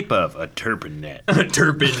water, shape of a Turpin net.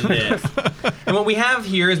 Turpin net. And what we have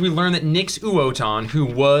here is we learn that Nix Uotan, who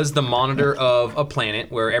was the monitor of a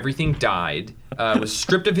planet where everything died, was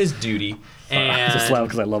stripped of his duty. I just laugh And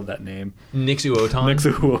because I love that name. Nix Uotan. Nix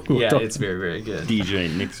Uotan. Yeah, it's very, very good. DJ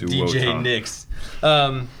Nixu DJ Nix.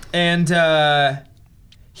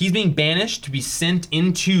 He's being banished to be sent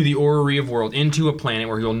into the Orrery of World, into a planet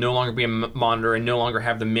where he will no longer be a monitor and no longer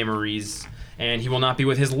have the memories, and he will not be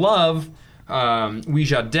with his love,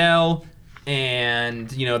 Ouija Del,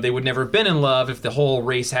 and you know they would never have been in love if the whole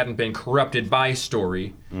race hadn't been corrupted by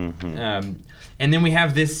Story. And then we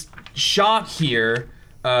have this shot here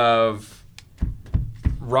of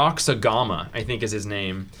Roxagama, I think is his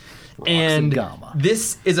name. And Roxagama.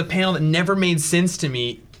 this is a panel that never made sense to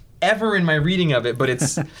me ever in my reading of it, but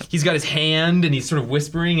it's he's got his hand and he's sort of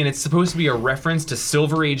whispering, and it's supposed to be a reference to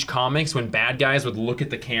Silver Age comics when bad guys would look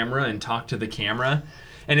at the camera and talk to the camera,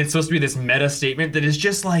 and it's supposed to be this meta statement that is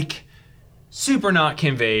just like super not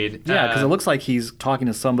conveyed. Yeah, because it looks like he's talking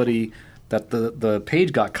to somebody that the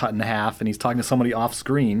page got cut in half, and he's talking to somebody off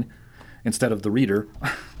screen instead of the reader.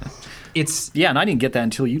 It's Yeah, and I didn't get that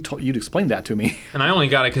until you'd explained that to me. and I only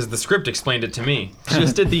got it because the script explained it to me.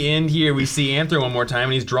 Just at the end here, we see Anthro one more time,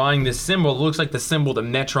 and he's drawing this symbol. It looks like the symbol that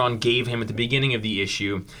Metron gave him at the beginning of the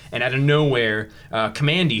issue. And out of nowhere,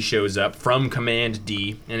 Commandy shows up from Command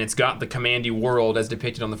D, and it's got the Commandy world as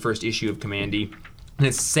depicted on the first issue of Commandy. And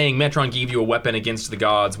it's saying, Metron gave you a weapon against the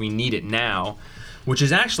gods. We need it now. Which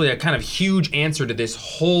is actually a kind of huge answer to this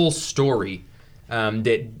whole story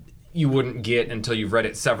that you wouldn't get until you've read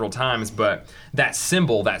it several times, but that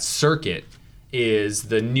symbol, that circuit, is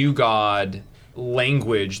the New God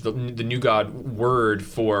language, the New God word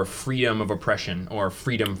for freedom of oppression or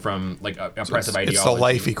freedom from like oppressive ideology. It's the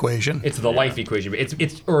life equation. It's the life equation. It's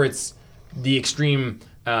the extreme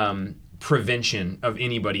prevention of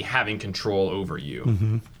anybody having control over you.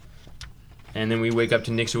 Mm-hmm. And then we wake up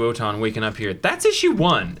to Nixuotan waking up here. That's issue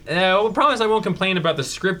 1. I promise I won't complain about the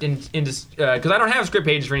script because I don't have script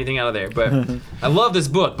pages for anything out of there. But I love this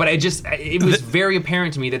book. But it was very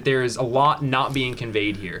apparent to me that there is a lot not being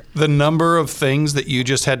conveyed here. The number of things that you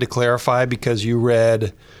just had to clarify because you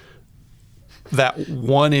read that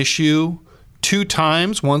one issue 2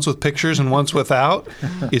 times, once with pictures and once without,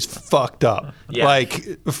 is fucked up. Yeah.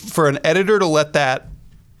 Like, for an editor to let that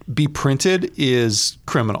be printed is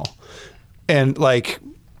criminal. And like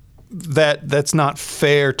that's not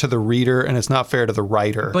fair to the reader, and it's not fair to the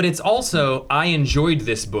writer. But it's also, I enjoyed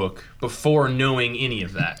this book before knowing any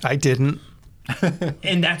of that. I didn't.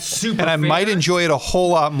 And that's super And I fair. might enjoy it a whole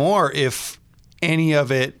lot more if any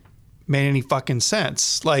of it made any fucking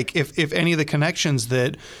sense. Like if any of the connections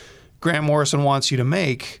that Grant Morrison wants you to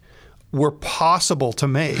make were possible to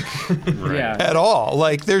make Yeah. at all.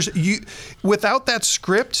 Like without that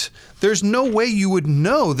script, there's no way you would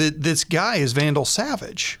know that this guy is Vandal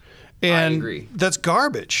Savage. And agree. That's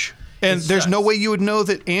garbage. And there's no way you would know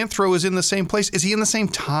that Anthro is in the same place. Is he in the same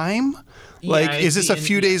time? Like, is this a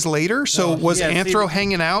few days later? So was Anthro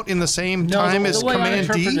hanging out in the same time as the way I Command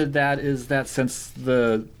D? interpreted that is that since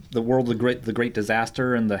the world of the great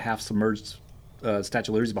disaster and the half submerged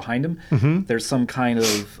Statue of Liberty behind him, there's some kind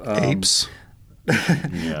of Apes.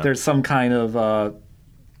 there's some kind of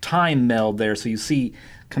time meld there. So you see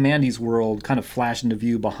Commandy's world kind of flash into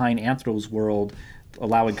view behind Anthro's world,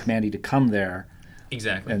 allowing Commandy to come there.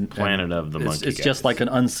 Exactly. And Planet of the Monkey It's Guys. just like an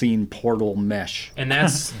unseen portal mesh. And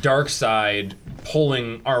that's Darkseid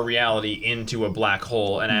pulling our reality into a black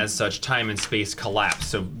hole, and as such, time and space collapse.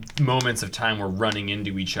 So moments of time were running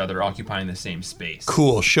into each other, occupying the same space.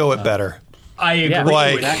 Cool. Show it better. I agree. Yeah,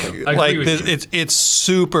 Like, exactly. I agree with you. it's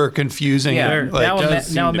super confusing. Yeah. and, like, Now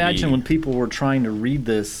to imagine be- when people were trying to read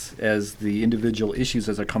this as the individual issues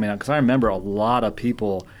as they're coming out. Because I remember a lot of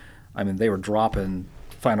people, I mean, they were dropping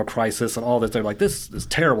Final Crisis and all this. They're like, this is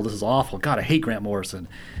terrible. This is awful. God, I hate Grant Morrison.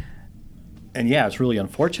 And yeah, it's really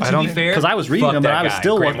unfortunate. I don't- To be fair, because I was reading fuck them, but that I was guy,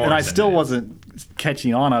 still Grant and I Morrison, still man. wasn't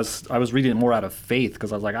catching on. I was reading it more out of faith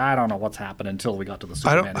because I was like, I don't know what's happening until we got to the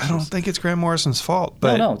Superman I don't issues. think it's Grant Morrison's fault.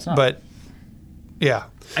 But, no, it's not. But yeah.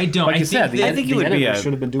 I don't. Like I you think said, that- I think it would be editor a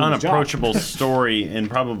should have been doing his job. unapproachable story and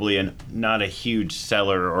probably not a huge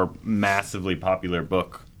seller or massively popular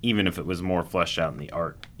book, even if it was more fleshed out in the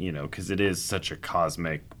art, because it is such a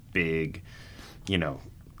cosmic, big,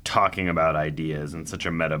 talking about ideas and such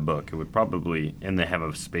a meta book. It would probably, and they have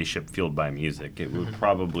a spaceship fueled by music, it would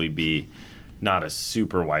probably be not a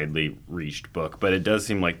super widely reached book, but it does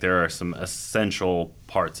seem like there are some essential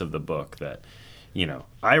parts of the book that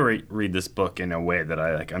I read this book in a way that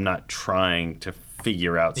I'm not trying to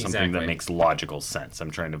figure out something Exactly. that makes logical sense.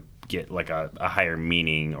 I'm trying to get like a higher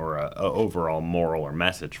meaning or a overall moral or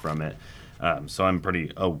message from it. So I'm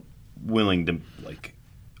pretty willing to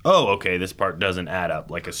okay, this part doesn't add up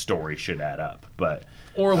like a story should add up. But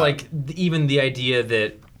Or even the idea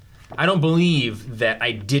that I don't believe that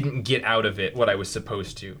I didn't get out of it what I was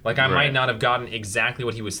supposed to. Like, I might not have gotten exactly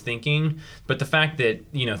what he was thinking, but the fact that,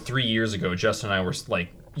 3 years ago, Justin and I were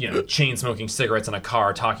chain smoking cigarettes in a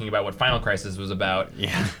car talking about what Final Crisis was about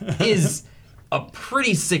is a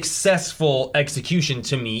pretty successful execution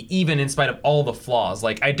to me, even in spite of all the flaws.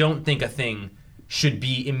 Like, I don't think a thing should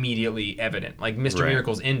be immediately evident. Like Mr. Right.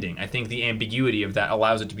 Miracle's ending. I think the ambiguity of that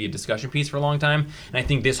allows it to be a discussion piece for a long time, and I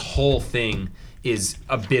think this whole thing is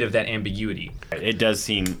a bit of that ambiguity. it does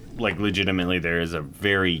seem like legitimately there is a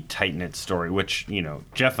very tight-knit story, which,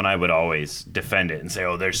 Jeff and I would always defend it and say,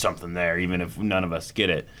 oh, there's something there, even if none of us get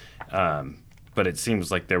it. But it seems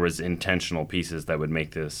like there was intentional pieces that would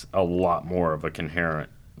make this a lot more of a coherent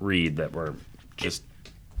read that were just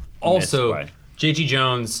Also, missed by- J.G.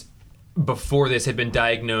 Jones, before this, had been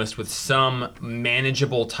diagnosed with some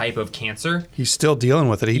manageable type of cancer. He's still dealing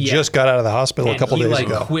with it. He Yeah. just got out of the hospital a And couple he days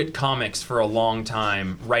ago. quit comics for a long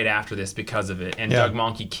time right after this because of it. And Yeah. Doug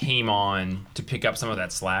Mahnke came on to pick up some of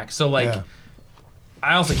that slack. So Yeah.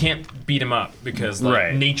 I also can't beat him up because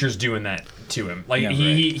Right. nature's doing that to him. Like Yeah,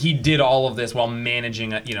 he did all of this while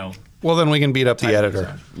managing Well, then we can beat up the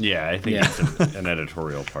editor. Yeah, I think Yeah. it's an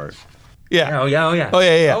editorial part. Yeah. Oh yeah, oh yeah. Oh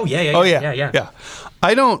yeah. Oh yeah, yeah, Oh yeah, yeah. yeah.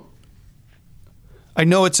 I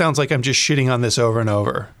know it sounds like I'm just shitting on this over and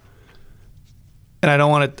over, and I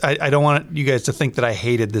don't want you guys to think that I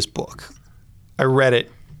hated this book. I read it.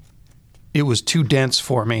 It was too dense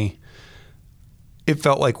for me. It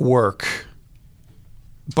felt like work.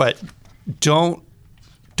 But don't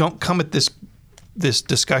come at this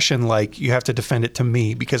discussion like you have to defend it to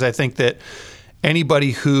me, because I think that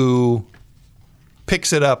anybody who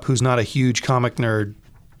picks it up who's not a huge comic nerd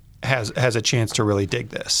has a chance to really dig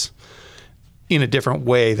this in a different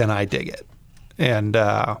way than I dig it. And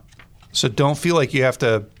so don't feel like you have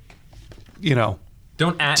to,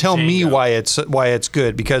 don't tell Django. me why it's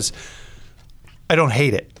good, because I don't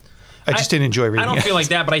hate it. I just didn't enjoy reading it. I don't feel like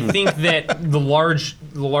that, but I think that the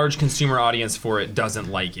large consumer audience for it doesn't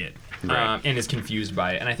like it. Right. And is confused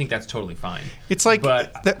by it, and I think that's totally fine. It's like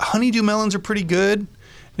But- the honeydew melons are pretty good.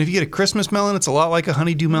 And if you get a Christmas melon, it's a lot like a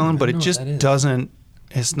honeydew melon, but it just doesn't.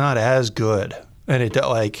 It's not as good, and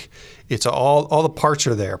it's all the parts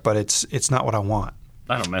are there, but it's not what I want.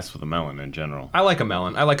 I don't mess with a melon in general. I like a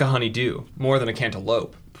melon. I like a honeydew more than a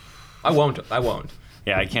cantaloupe. I won't.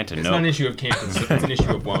 Yeah, I can't It's not an issue of can't. It's an issue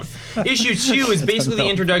of won't. Issue 2 is basically the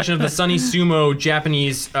introduction of the Sunny Sumo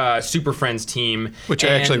Japanese Super Friends team, Which I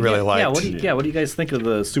actually really liked. What do you guys think of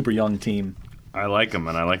the Super Young team? I like them,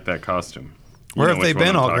 and I like that costume. Where have they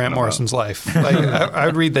been all Grant Morrison's life? I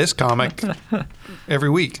would read this comic every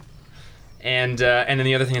week. And then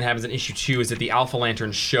the other thing that happens in issue 2 is that the Alpha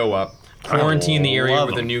Lanterns show up, quarantine the area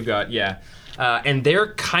with a new god. Yeah. And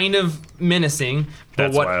they're kind of menacing.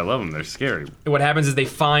 But That's why I love them. They're scary. What happens is they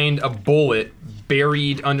find a bullet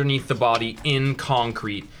buried underneath the body in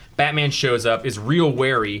concrete. Batman shows up, is real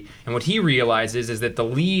wary, and what he realizes is that the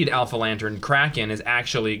lead Alpha Lantern, Kraken, is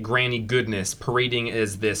actually Granny Goodness, parading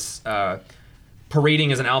as an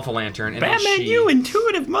Alpha Lantern. And Batman, you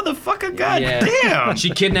intuitive motherfucker! God damn! She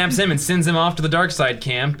kidnaps him and sends him off to the Darkseid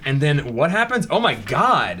camp, and then what happens? Oh my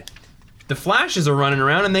god! The Flashes are running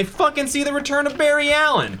around and they fucking see the return of Barry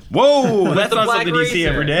Allen. Whoa, that's The not Black something you see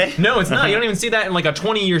Racer. every day. No, it's not. You don't even see that in like a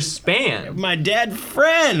 20-year span. My dead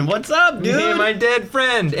friend, what's up, dude? Me and my dead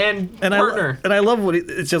friend and partner. I love what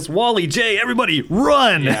it's just Wally J. Everybody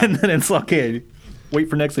run, Yeah. and then it's okay. Wait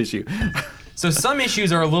for next issue. So some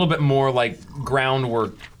issues are a little bit more like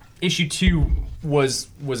groundwork. Issue 2 was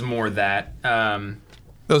more that.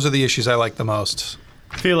 Those are the issues I like the most.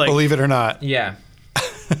 I feel like Believe it or not. Yeah.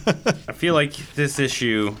 I feel like this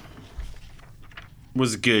issue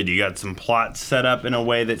was good. You got some plot set up in a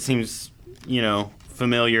way that seems,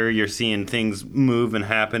 familiar. You're seeing things move and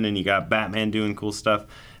happen, and you got Batman doing cool stuff.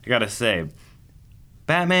 I gotta say,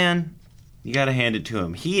 Batman, you gotta hand it to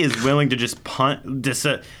him. He is willing to just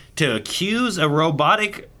to accuse a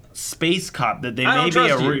robotic space cop that they I may don't be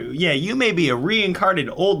trust you. you may be a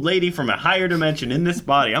reincarnated old lady from a higher dimension in this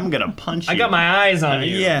body. I'm gonna punch you. I got my eyes on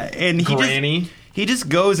you. Yeah, and Granny. He just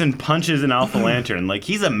goes and punches an Alpha Lantern. Like,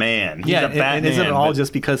 he's a man. He's a Batman. And is it all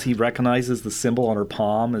just because he recognizes the symbol on her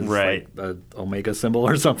palm as Right. like the Omega symbol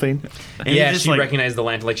or something? And Yeah, he just, she recognized the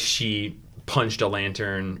lantern, like she punched a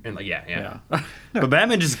lantern, and But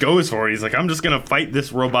Batman just goes for it. He's like, I'm just going to fight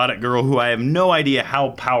this robotic girl who I have no idea how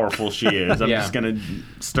powerful she is. I'm Yeah. just going to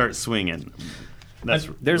start swinging.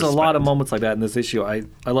 There's a lot of moments like that in this issue. I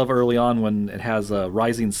love early on when it has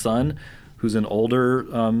Rising Sun, who's an older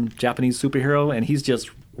Japanese superhero, and he's just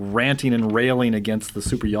ranting and railing against the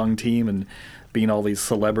Super Young team and being all these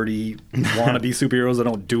celebrity wannabe superheroes that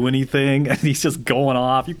don't do anything, and he's just going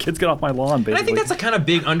off. You kids get off my lawn, basically. And I think that's a kind of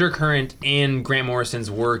big undercurrent in Grant Morrison's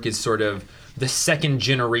work is sort of the second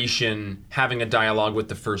generation having a dialogue with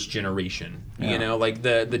the first generation. Yeah. Like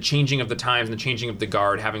the changing of the times and the changing of the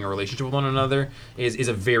guard having a relationship with one another is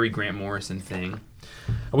a very Grant Morrison thing.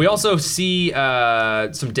 We also see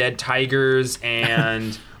some dead tigers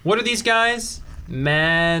and what are these guys? These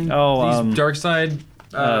Darkseid.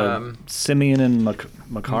 Simeon and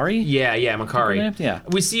Makari? Yeah, Makari. Yeah.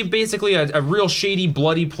 We see basically a real shady,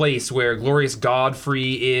 bloody place where Glorious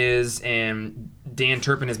Godfrey is, and Dan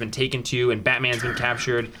Turpin has been taken to, and Batman's been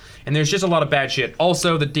captured, and there's just a lot of bad shit.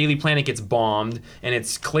 Also, the Daily Planet gets bombed, and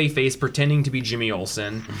it's Clayface pretending to be Jimmy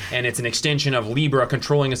Olsen, and it's an extension of Libra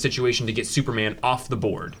controlling a situation to get Superman off the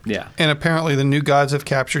board. Yeah. And apparently the new gods have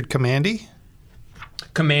captured Commandy.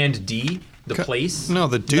 Command D, the place. No,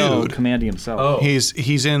 the dude. No, Commandy himself. Oh.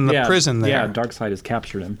 He's in the prison there. Yeah, Darkseid has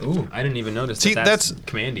captured him. Ooh, I didn't even notice. See, that's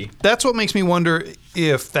Commandy. That's what makes me wonder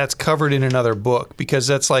if that's covered in another book, because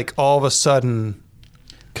that's like all of a sudden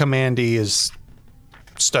Commandy is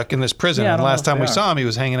stuck in this prison. Yeah, I and don't last know if time we they saw him, he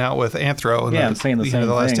was hanging out with Anthro. In I'm saying the end same of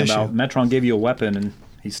the last thing issue. about Metron gave you a weapon, and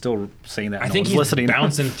he's still saying that. I no think one's he's listening.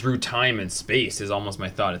 bouncing through time and space is almost my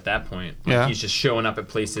thought at that point. Like Yeah. He's just showing up at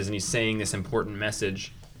places and he's saying this important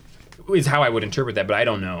message is how I would interpret that, but I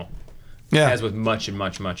don't know. Yeah. As with much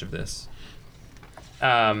of this.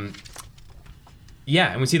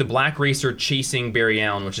 Yeah, and we see the Black Racer chasing Barry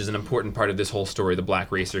Allen, which is an important part of this whole story, the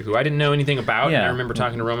Black Racer, who I didn't know anything about, and Yeah. I remember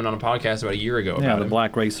talking to Roman on a podcast about a year ago Yeah, about the him.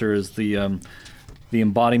 Black Racer is the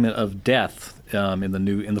embodiment of death in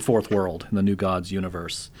the fourth world, in the New Gods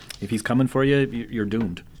universe. If he's coming for you, you're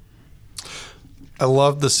doomed. I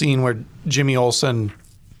love the scene where Jimmy Olsen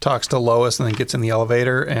talks to Lois and then gets in the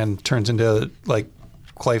elevator and turns into like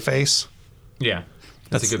Clayface. Yeah.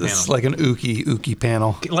 That's a good panel. It's like an ooky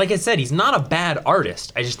panel. Like I said, he's not a bad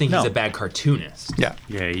artist. I just think he's a bad cartoonist. Yeah.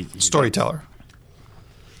 Yeah, he's Storyteller.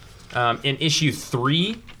 In issue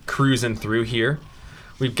 3, cruising through here,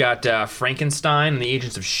 we've got Frankenstein and the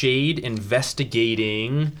Agents of S.H.I.E.L.D.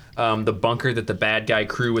 investigating the bunker that the bad guy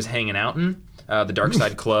crew was hanging out in, the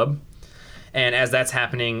Darkside Club. And as that's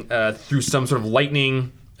happening, through some sort of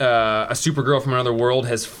lightning, a Supergirl from another world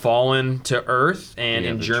has fallen to Earth, and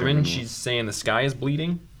in German, she's saying the sky is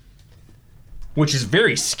bleeding, which is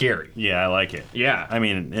very scary. Yeah, I like it. Yeah. I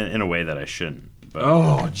mean, in a way that I shouldn't. But.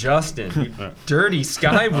 Oh, Justin, you dirty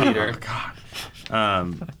sky bleeder.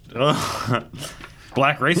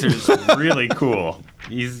 Black Racer's really cool.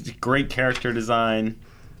 He's great character design.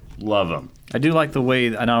 Love him. I do like the way,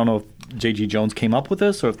 and I don't know if J.G. Jones came up with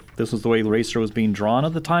this or if this was the way Racer was being drawn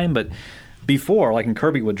at the time, but before, like in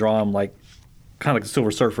Kirby would draw him like kind of like a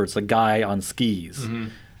Silver Surfer. It's a guy on skis. Mm-hmm.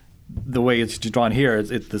 The way it's drawn here,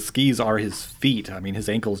 the skis are his feet. I mean, his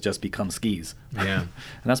ankles just become skis. Yeah. And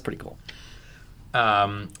that's pretty cool.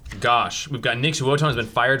 Gosh, we've got Nick Wotan has been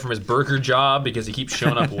fired from his burger job because he keeps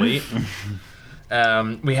showing up late.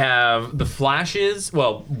 We have the Flashes,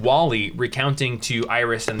 Wally recounting to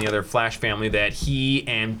Iris and the other Flash family that he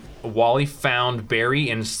and Wally found Barry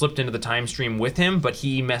and slipped into the time stream with him, but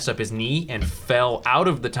he messed up his knee and fell out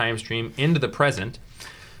of the time stream into the present.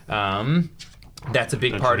 That's a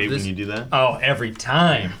big part of this. When you do that? Oh, every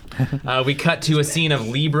time. We cut to a scene of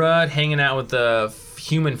Libra hanging out with the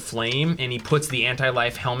Human Flame, and he puts the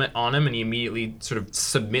anti-life helmet on him, and he immediately sort of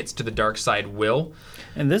submits to the dark side will.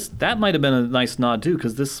 And that might have been a nice nod too,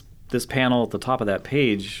 because this panel at the top of that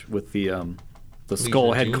page with the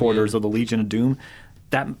skull headquarters of the Legion of Doom,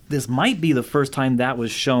 this might be the first time that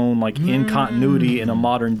was shown like in continuity in a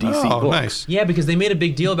modern DC book. Nice. Yeah, because they made a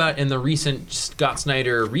big deal about it in the recent Scott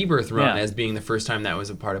Snyder Rebirth run as being the first time that was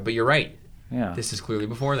a part of it. But you're right. Yeah. This is clearly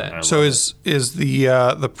before that. So is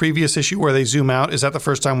the previous issue where they zoom out, is that the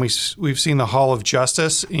first time we've seen the Hall of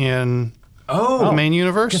Justice in the main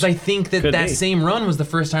universe? Because I think that Could be. same run was the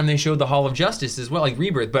first time they showed the Hall of Justice as well, like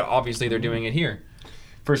Rebirth, but obviously they're doing it here.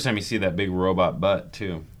 First time you see that big robot butt,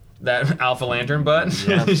 too. That Alpha Lantern butt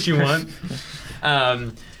she won.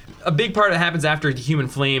 A big part that happens after the Human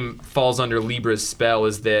Flame falls under Libra's spell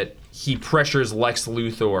is that he pressures Lex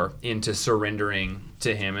Luthor into surrendering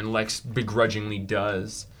to him, and Lex begrudgingly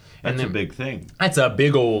does. That's a big thing. That's a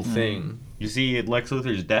big old thing. You see at Lex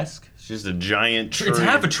Luthor's desk? It's just a giant tree. It's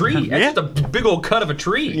half a tree. That's just a big old cut of a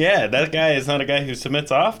tree. Yeah, that guy is not a guy who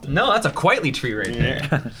submits often. No, that's a quietly tree right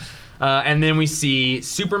there. And then we see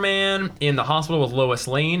Superman in the hospital with Lois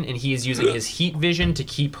Lane, and he is using his heat vision to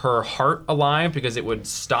keep her heart alive because it would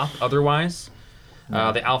stop otherwise.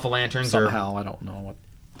 The Alpha Lanterns Somehow, I don't know what.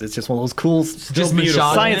 It's just one of those cool, just beautiful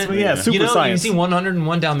science. Yeah, super science. You see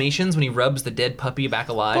 101 Dalmatians when he rubs the dead puppy back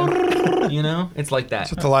alive. You know, it's like that.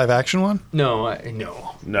 Is it the live action one? No.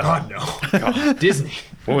 God, no. God, Disney.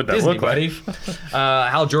 What would that Disney, look buddy?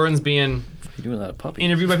 Hal Jordan's being You're doing that a puppy.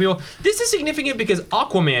 interviewed by people. This is significant because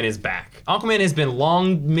Aquaman is back. Aquaman has been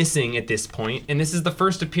long missing at this point, and this is the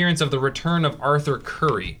first appearance of the return of Arthur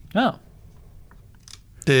Curry. Oh.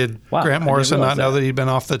 Did Grant Morrison not know that he'd been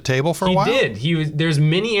off the table for a while? He did. There's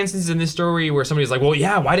many instances in this story where somebody's like, well,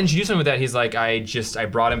 yeah, why didn't you do something with that? He's like, I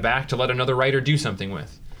brought him back to let another writer do something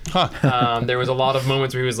with. Huh. There was a lot of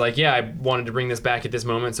moments where he was like, yeah, I wanted to bring this back at this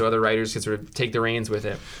moment so other writers could sort of take the reins with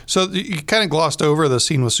it. So you kind of glossed over the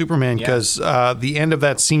scene with Superman because the end of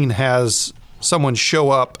that scene has someone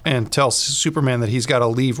show up and tell Superman that he's got to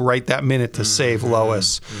leave right that minute to save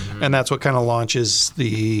Lois. Mm-hmm. And that's what kind of launches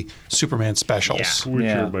the Superman specials. Which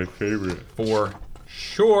are my favorite. For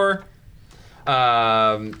sure.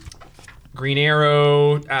 Green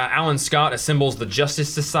Arrow, Alan Scott assembles the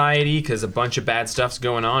Justice Society because a bunch of bad stuff's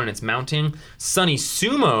going on and it's mounting. Sonny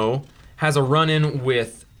Sumo has a run-in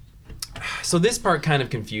with... So this part kind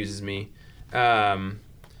of confuses me.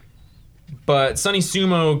 But Sonny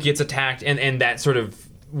Sumo gets attacked, and that sort of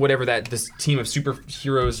this team of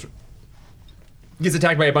superheroes gets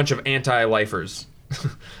attacked by a bunch of anti-lifers,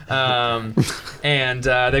 and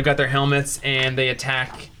they've got their helmets and they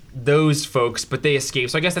attack those folks, but they escape.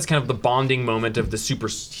 So I guess that's kind of the bonding moment of the super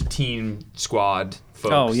team squad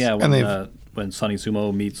folks. Oh yeah, when Sonny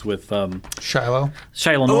Sumo meets with Shiloh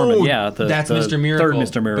Norman. That's Mr. Miracle. Third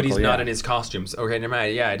Mr. Miracle, but he's not in his costumes. Okay, never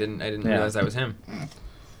mind. Yeah, I didn't realize that was him.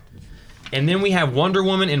 And then we have Wonder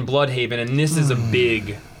Woman in Bloodhaven, and this is a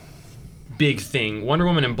big thing. Wonder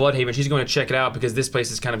Woman in Bloodhaven, she's going to check it out because this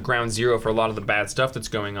place is kind of ground zero for a lot of the bad stuff that's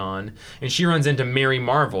going on. And she runs into Mary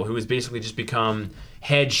Marvel, who has basically just become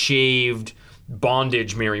head-shaved,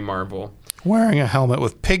 bondage Mary Marvel. Wearing a helmet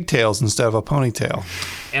with pigtails instead of a ponytail.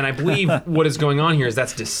 And I believe what is going on here is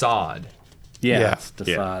that's Desaad. Yeah. It's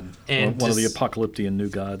Desaad. And one of the Apocalyptian new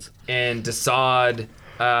gods. And Desaad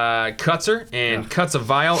cuts her and cuts a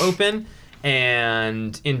vial open.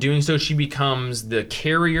 And in doing so, she becomes the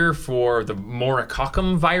carrier for the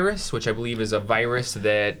Morikakam virus, which I believe is a virus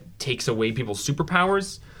that takes away people's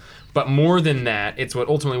superpowers. But more than that, it's what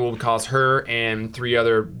ultimately will cause her and 3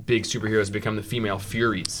 other big superheroes to become the female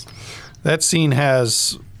Furies. That scene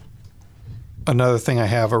has another thing I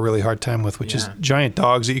have a really hard time with, which is giant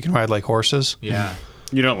dogs that you can ride like horses. Yeah.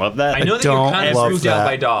 You don't love that? I know that you're kind of spooked out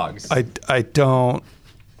by dogs. I don't.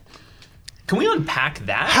 Can we unpack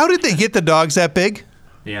that? How did they get the dogs that big?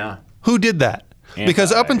 Yeah. Who did that?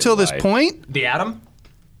 Because up until this point, The Atom?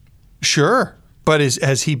 sure. But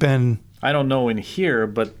has he been... I don't know in here,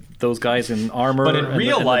 but those guys in armor But in and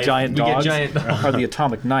real the life, giant we get dogs giant dogs. are the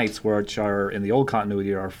Atomic Knights, which are in the old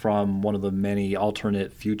continuity are from one of the many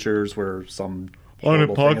alternate futures where some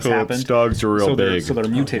horrible thing has happened. dogs are So they're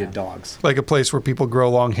mutated dogs. Like a place where people grow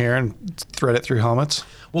long hair and thread it through helmets?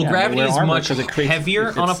 Well, Yeah, gravity they wear is armor much 'cause it creates- heavier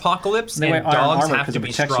it's- on Apocalypse, They wear and iron dogs armor have because to it be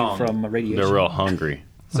protects strong. you from radiation. They're real hungry.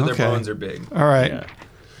 So Okay. their bones are big. All right. Yeah.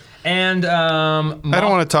 And I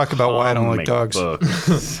don't want to talk about why I don't like Comic dogs.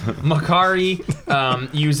 books.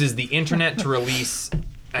 Makari uses the internet to release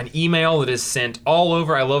an email that is sent all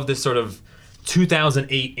over. I love this sort of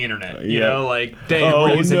 2008 internet. You Yeah. know, like they Oh,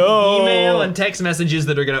 were using no. email and text messages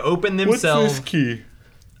that are going to open themselves. key?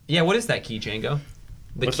 Yeah, what is that key, Django?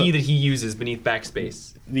 The What's key that? that he uses beneath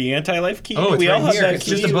backspace. The anti-life key? Oh, it's we all right have here. that It's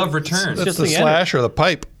key. just above return. That's just the the slash or the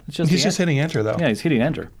pipe. just He's the just hitting enter, though. Yeah, he's hitting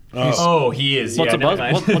enter. Oh, he is. What's yeah, a never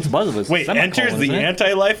buzz? mind. What's buzz of this? Wait, enters the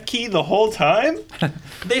anti-life key the whole time?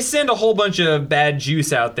 They send a whole bunch of bad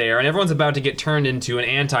juice out there, and everyone's about to get turned into an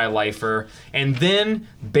anti-lifer. And then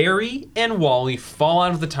Barry and Wally fall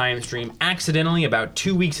out of the time stream accidentally about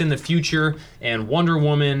 2 weeks in the future, and Wonder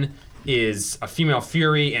Woman is a female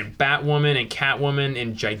Fury, and Batwoman and Catwoman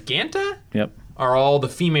and Giganta Yep. are all the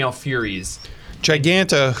female Furies.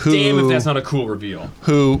 Giganta, Damn if who that's not a cool reveal.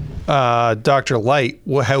 Dr. Light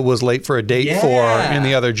was late for a date for Yeah. in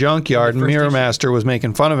the other junkyard, and first Mirror issue. Master was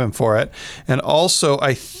making fun of him for it. And also,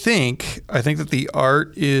 I think that the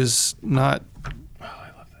art is not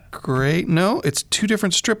great. No, it's 2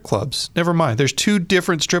 different strip clubs. Never mind. There's 2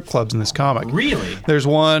 different strip clubs in this comic. Really? There's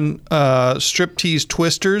one, Striptease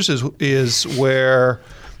Twisters is where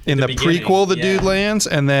in the beginning, prequel the yeah. dude lands,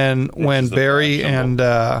 and then when is the Barry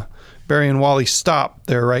flash and Wally stop,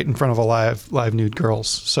 they're right in front of a live nude girls.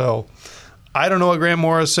 So I don't know what Grant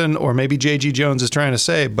Morrison or maybe J.G. Jones is trying to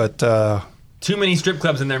say, but Too many strip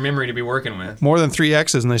clubs in their memory to be working with. more than 3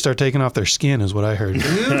 X's and they start taking off their skin is what I heard.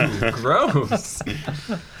 Ooh, gross.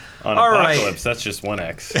 On All right. Apocalypse, that's just 1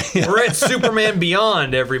 X. We're at Superman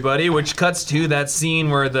Beyond, everybody, which cuts to that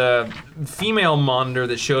scene where the female monitor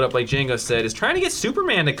that showed up, like Django said, is trying to get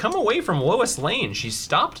Superman to come away from Lois Lane. She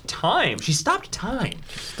stopped time. She stopped time.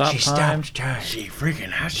 Stop time. time. She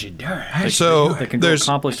freaking, how's she doing? How's So They can go there's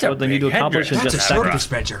accomplish what they need to accomplish in That's just a a second.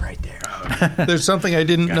 dispenser right there. there's something I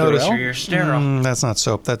didn't notice. sure you're sterile. That's not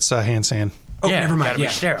soap. That's hand sand. Oh, Yeah, never mind. gotta be Yeah.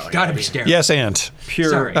 sterile, Gotta gotta be be- sterile. Yes, and Pure.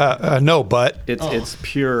 Sorry. no, but It's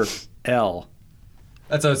pure L.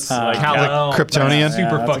 That's a Like Kryptonian? Super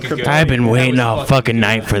Yeah, that's a fucking good. Kryptonian. I've been That waiting was all fucking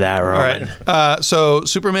night for that, all Roman. right. So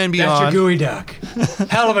Superman That's your Beyond. gooey duck.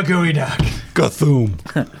 Hell of a gooey duck. Gathum.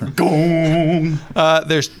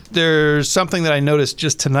 There's something that I noticed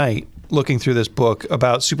just tonight looking through this book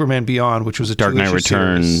about Superman Beyond, which was a Dark Knight 2-issue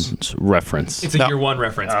series. Returns reference. It's a No. year 1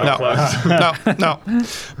 reference. but close. No.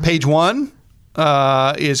 Page 1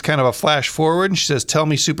 is kind of a flash forward, and she says, "Tell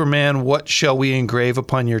me, Superman, what shall we engrave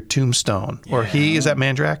upon your tombstone?" Or he, is that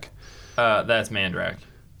Mandrake? That's Mandrake.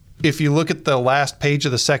 If you look at the last page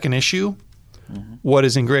of the second issue, what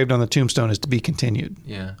is engraved on the tombstone is to be continued.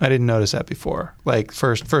 Yeah. I didn't notice that before. Like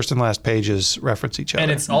first and last pages reference each other. And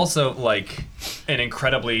it's also like an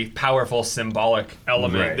incredibly powerful symbolic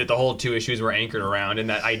element Right. that the whole 2 issues were anchored around, and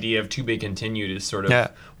that idea of to be continued is sort of Yeah.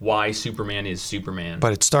 why Superman is Superman.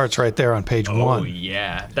 But it starts right there on page Oh 1.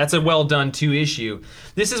 yeah, that's a well done 2 issue.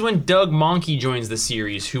 This is when Doug Mahnke joins the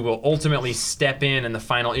series, who will ultimately step in the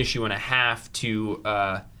final issue and a half to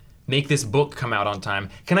make this book come out on time.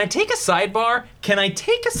 Can I take a sidebar? Take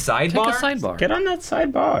a sidebar. Get on that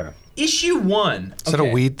sidebar. Issue 1. Is that a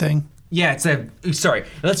weed thing? Yeah, it's a. Sorry,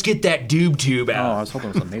 let's get that doob tube Oh, I out. was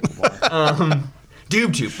hoping it was a maple bar.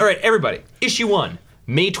 Doob tube. All right, everybody. Issue 1,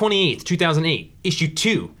 May 28th, 2008. Issue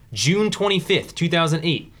 2, June 25th,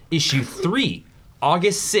 2008. Issue 3,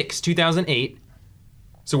 August 6th, 2008.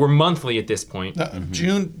 So we're monthly at this point.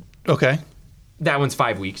 June. Okay. That one's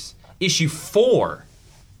 5 weeks. Issue 4,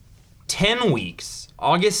 10 weeks,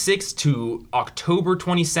 August 6th to October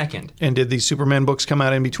 22nd. And did these Superman books come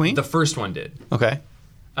out in between? The first one did. Okay.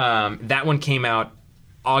 That one came out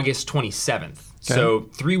August 27th. So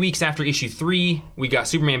 3 weeks after issue 3, we got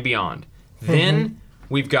Superman Beyond. Then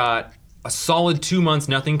we've got a solid 2 months,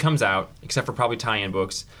 nothing comes out, except for probably tie-in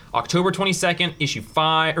books. October 22nd, issue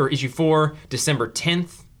 4, December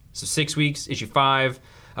 10th, so 6 weeks, issue 5,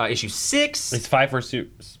 issue 6. It's 5 where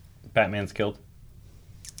Batman's killed.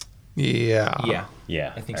 Yeah.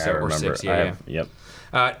 Yeah, I think so, or 6, Yep.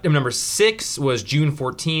 Number 6 was June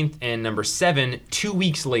 14th, and number 7, 2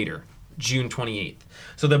 weeks later, June 28th.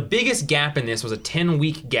 So the biggest gap in this was a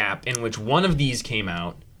 10-week gap in which one of these came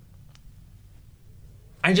out.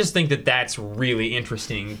 I just think that that's really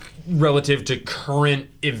interesting relative to current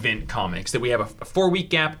event comics, that we have a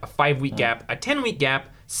 4-week gap, a 5-week gap, a 10-week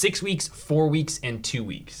gap, 6 weeks, 4 weeks, and 2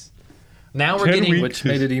 weeks. Now we're getting... Which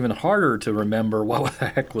made it even harder to remember what the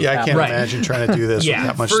heck was Yeah, I happening. can't imagine trying to do this with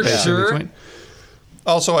that much for space sure. in between.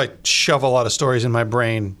 Also, I shove a lot of stories in my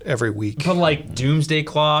brain every week. But like Doomsday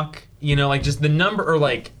Clock, you know, like just the number, or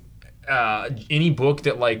like any book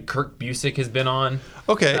that like Kurt Busiek has been on.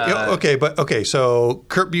 Okay, so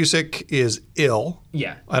Kurt Busiek is ill.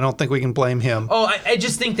 Yeah. I don't think we can blame him. Oh, I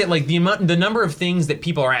just think that like the number of things that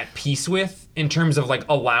people are at peace with in terms of like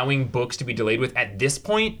allowing books to be delayed with at this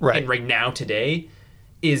point, Right. and right now today,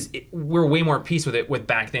 we're way more at peace with it with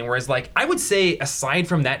back then. Whereas like I would say aside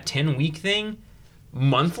from that 10-week thing,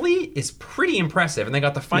 monthly is pretty impressive, and they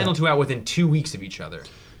got the final 2 out within 2 weeks of each other.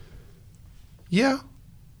 Yeah.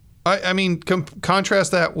 I mean,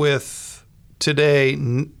 contrast that with today,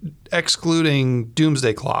 excluding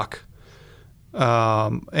Doomsday Clock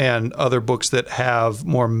and other books that have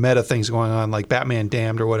more meta things going on, like Batman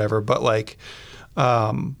Damned or whatever, but like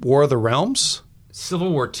War of the Realms.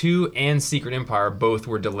 Civil War II and Secret Empire both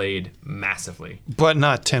were delayed massively. But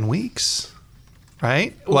not 10 weeks,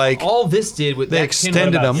 right? Like all this did with they that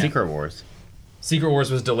extended them. Secret Wars. Secret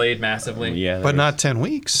Wars was delayed massively. Yeah. But not 10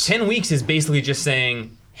 weeks. 10 weeks is basically just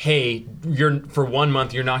saying, hey, for 1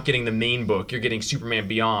 month you're not getting the main book, you're getting Superman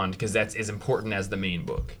Beyond because that's as important as the main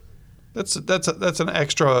book. That's an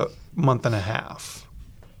extra month and a half.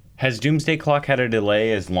 Has Doomsday Clock had a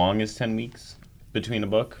delay as long as 10 weeks between a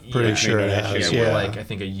book? Pretty sure it has. We're like I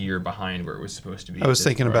think a year behind where it was supposed to be. I was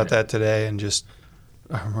thinking about that today and just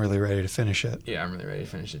I'm really ready to finish it. Yeah, I'm really ready to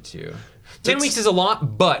finish it too. 10 weeks is a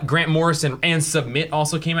lot, but Grant Morrison and Submit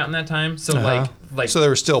also came out in that time. So like so there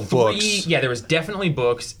were still books. Yeah, there was definitely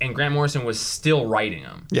books, and Grant Morrison was still writing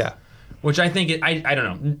them. Yeah. Which I think I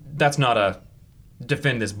don't know. That's not a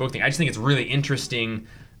defend this book thing. I just think it's really interesting.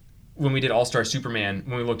 When we did All-Star Superman,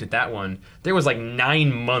 when we looked at that one, there was like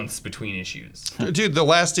 9 months between issues. Dude, the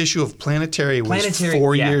last issue of Planetary was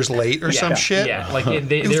 4 years late or some shit. Yeah, like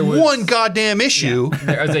there was one goddamn issue. Yeah,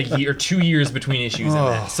 there was a year, 2 years between issues in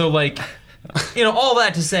that. So like, all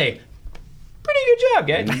that to say, pretty good job,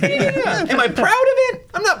 guys. Pretty good job. Am I proud of it?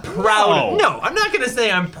 I'm not proud. No, I'm not gonna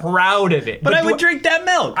say I'm proud of it. But I would drink that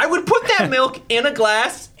milk. I would put that milk in a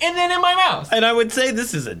glass and then in my mouth. And I would say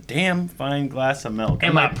this is a damn fine glass of milk.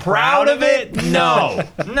 Am I proud of it? No.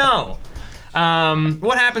 No.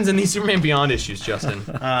 What happens in these Superman Beyond issues, Justin?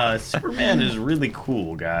 Superman is really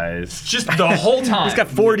cool, guys. Just the whole time. He's got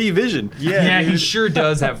 4D vision. Yeah, he sure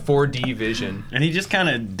does have 4D vision. And he just kind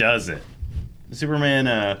of does it. Superman,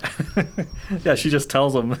 Yeah, she just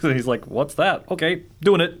tells him. He's like, "What's that?" Okay,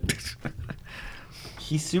 doing it.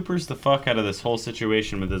 he supers the fuck out of this whole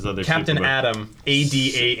situation with his other Captain Superman. Adam,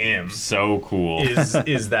 ADAM, So cool.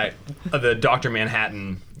 is that the Dr.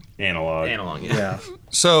 Manhattan analog. Yeah.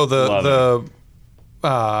 So the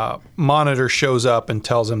monitor shows up and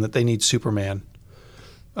tells him that they need Superman.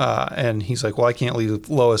 And he's like, well, I can't leave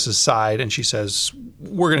Lois's side. And she says,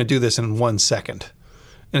 we're going to do this in 1 second.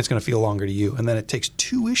 And it's going to feel longer to you. And then it takes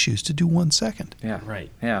 2 issues to do 1 second. Yeah. Right.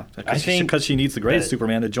 Yeah. I think because she needs the greatest that-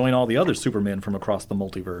 Superman to join all the other Supermen from across the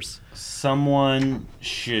multiverse. Someone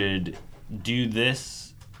should do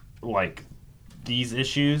this, like these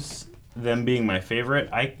issues, them being my favorite.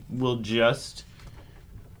 I will just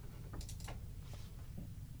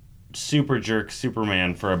super jerk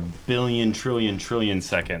Superman for a billion, trillion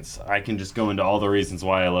seconds. I can just go into all the reasons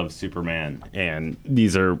why I love Superman. And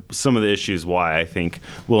these are some of the issues why I think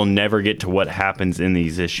we'll never get to what happens in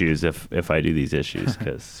these issues if I do these issues,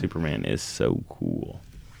 because Superman is so cool.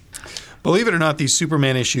 Believe it or not, these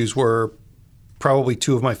Superman issues were probably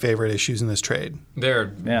 2 of my favorite issues in this trade.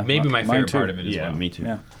 They're Yeah, maybe my mine favorite too. part of it as Yeah, well. me too.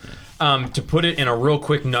 Yeah. To put it in a real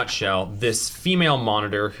quick nutshell, this female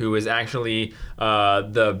monitor, who is actually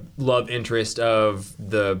the love interest of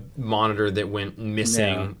the monitor that went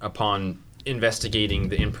missing upon investigating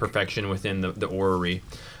the imperfection within the orrery.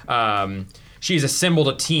 She's assembled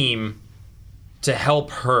a team to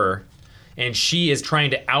help her, and she is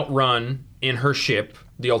trying to outrun in her ship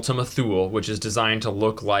the Ultima Thule, which is designed to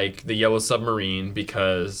look like the Yellow Submarine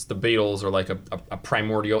because the Beatles are like a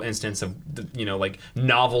primordial instance of like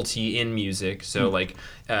novelty in music. So like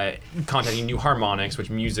contacting new harmonics,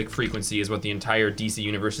 which music frequency is what the entire DC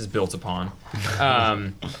universe is built upon.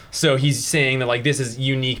 So he's saying that like this is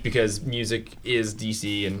unique because music is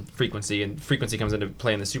DC and frequency comes into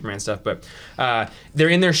play in the Superman stuff. But they're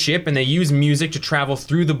in their ship and they use music to travel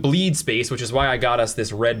through the bleed space, which is why I got us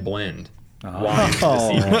this red blend. Wine this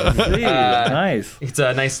evening. Nice. It's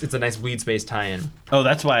a nice bleed space tie-in. Oh,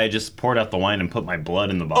 that's why I just poured out the wine and put my blood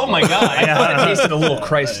in the bottle. Oh my god! I thought it tasted a little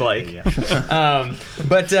Christ-like.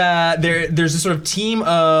 But there's a sort of team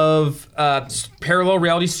of parallel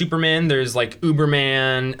reality Supermen. There's like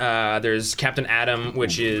Uberman. There's Captain Atom,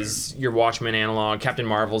 which is your Watchmen analog. Captain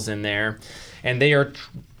Marvel's in there, and they are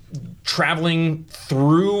traveling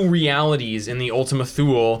through realities in the Ultima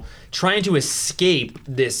Thule, trying to escape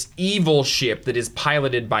this evil ship that is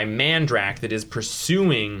piloted by Mandrak that is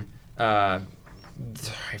pursuing I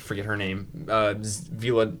forget her name.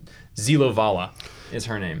 Zilovala is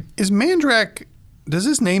her name. Is Mandrak, does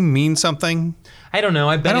his name mean something? I don't know.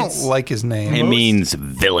 I don't like his name. It means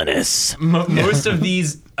villainous. Most of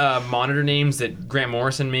these monitor names that Grant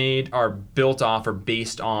Morrison made are built off or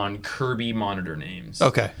based on Kirby monitor names.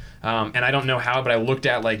 Okay. And I don't know how, but I looked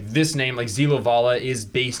at like this name, like Zilovala is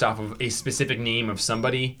based off of a specific name of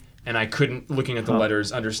somebody, and I couldn't, looking at the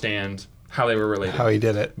letters, understand how they were related. How he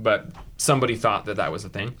did it. But somebody thought that was a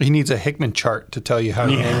thing. He needs a Hickman chart to tell you how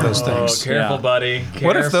to name those things. Oh, careful, buddy. Careful.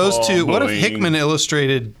 What if those two, what if Hickman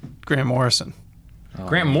illustrated Grant Morrison?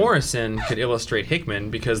 Grant Morrison could illustrate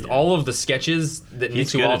Hickman because all of the sketches that Nick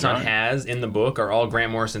Walton has in the book are all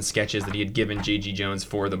Grant Morrison sketches that he had given J.G. Jones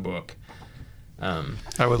for the book.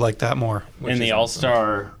 I would like that more. In the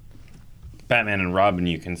All-Star Batman and Robin,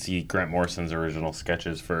 you can see Grant Morrison's original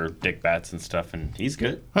sketches for Dick Bats and stuff, and he's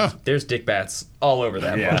good. There's Dick Bats all over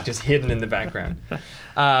that book, just hidden in the background.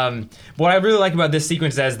 What I really like about this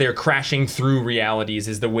sequence as they're crashing through realities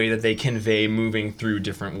is the way that they convey moving through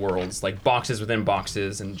different worlds, like boxes within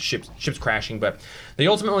boxes and ships crashing, but they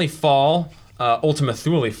ultimately fall. Ultima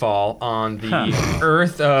Thule fall on the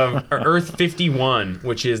Earth 51,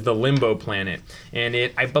 which is the Limbo planet, and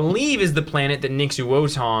it, I believe, is the planet that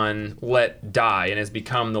Nixuotan let die and has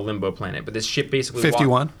become the Limbo planet. But this ship basically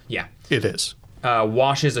 51. Yeah, it is.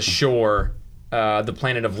 Washes ashore the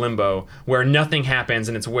planet of Limbo, where nothing happens,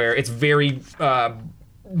 and it's where it's very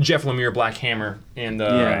Jeff Lemire Black Hammer and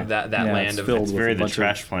that land of it's very the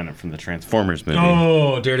trash planet from the Transformers movie.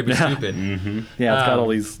 Oh, Dare to Be Stupid. Mm-hmm. Yeah, it's got all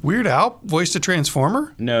these. Weird Al voiced a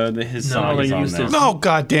Transformer? No, his song is on there. No,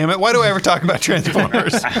 god damn it! Why do I ever talk about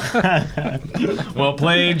Transformers? Well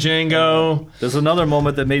played, Django. There's another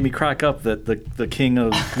moment that made me crack up that the king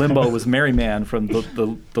of Limbo was Merryman from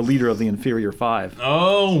the leader of the Inferior Five.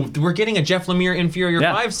 Oh, we're getting a Jeff Lemire Inferior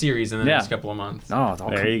 5 series in the next couple of months. Oh, it's all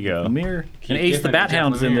there you go. Lemire. And Ace the Bat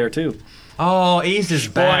Hound's in there too. Oh, Ace is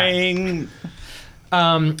back. Boing.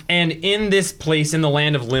 And in this place, in the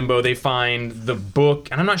land of Limbo, they find the book,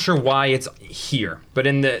 and I'm not sure why it's here, but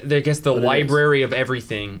in the library of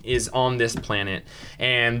everything is on this planet,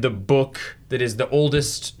 and the book that is the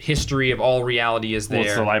oldest history of all reality is there. Well,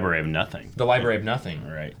 it's the library of nothing. The library of nothing.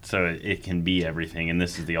 Right. So it can be everything, and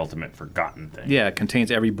this is the ultimate forgotten thing. Yeah, it contains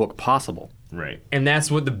every book possible. Right. And that's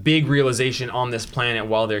what the big realization on this planet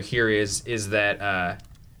while they're here is that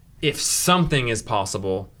if something is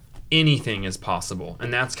possible, anything is possible.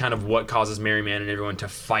 And that's kind of what causes Merryman and everyone to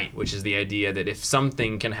fight, which is the idea that if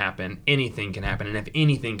something can happen, anything can happen. And if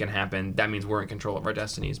anything can happen, that means we're in control of our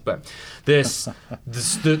destinies. But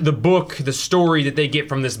the book, the story that they get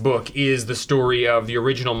from this book is the story of the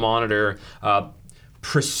original Monitor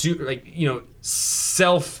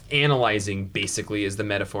self-analyzing, basically, is the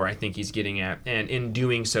metaphor I think he's getting at. And in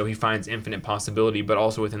doing so, he finds infinite possibility, but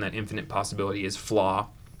also within that infinite possibility is flaw.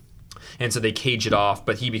 And so they cage it off,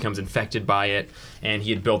 but he becomes infected by it, and he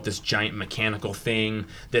had built this giant mechanical thing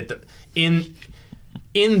that in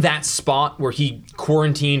that spot where he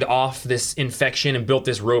quarantined off this infection and built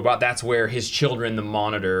this robot, that's where his children, the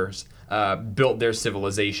Monitors, built their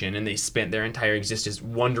civilization, and they spent their entire existence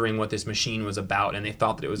wondering what this machine was about, and they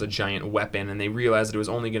thought that it was a giant weapon, and they realized that it was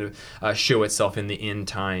only going to show itself in the end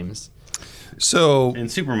times. So,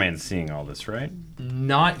 and Superman's seeing all this, right?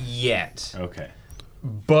 Not yet. Okay.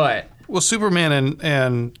 But Superman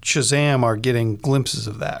and Shazam are getting glimpses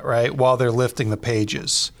of that, right? While they're lifting the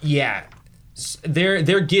pages. Yeah.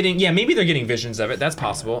 They're getting maybe they're getting visions of it. That's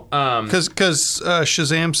possible. Because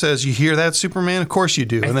Shazam says, "You hear that, Superman? Of course you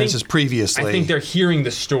do." And then it says previously. I think they're hearing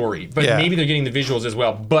the story, but maybe they're getting the visuals as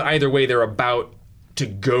well. But either way, they're about to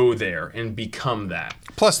go there and become that.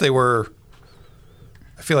 Plus, they were.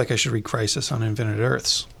 I feel like I should read Crisis on Infinite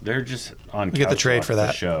Earths. They're just on. Get the trade for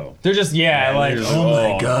that show. They're just oh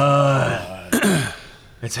my god,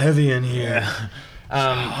 it's heavy in here.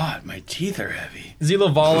 God, my teeth are heavy.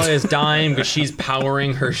 Zilovala is dying because she's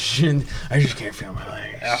powering her shin. I just can't feel my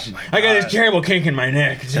legs. Oh my I got this terrible kink in my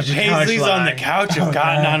neck. The paisleys on the couch have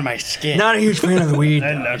gotten on my skin. Not a huge fan of the weed.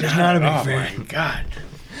 Just not a big fan. Oh my god.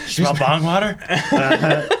 Smell bong water?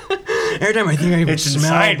 Every time I think I even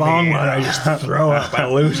smell bong water, I just throw up. I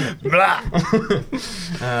lose it. Blah.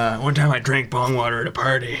 One time I drank bong water at a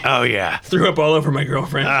party. Oh, yeah. Threw up all over my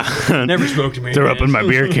girlfriend. Never spoke to me Threw again. up in my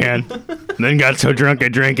beer can. Then got so drunk I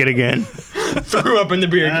drank it again. Threw up in the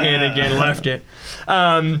beer can again. Left it.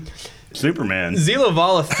 Superman.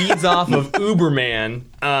 Zilovala feeds off of Uberman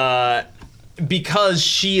because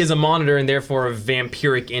she is a monitor and therefore a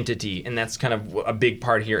vampiric entity, and that's kind of a big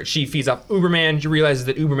part here. She feeds off Uberman. She realizes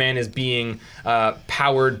that Uberman is being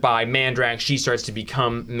powered by Mandrake. She starts to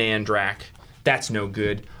become Mandrake. That's no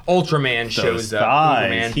good. Ultraman shows up.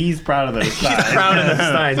 Uberman. He's proud of those thighs. He's proud of those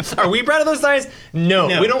thighs. Are we proud of those thighs?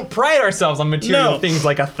 No. We don't pride ourselves on material things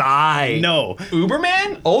like a thigh. No.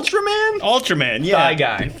 Uberman? Ultraman? Ultraman, yeah. Thigh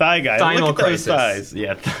guy. Thigh guy. Thynal Look at crisis. those thighs.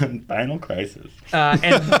 Yeah, thynal crisis.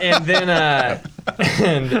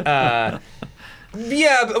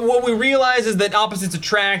 What we realize is that opposites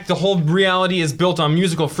attract. The whole reality is built on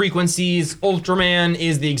musical frequencies. Ultraman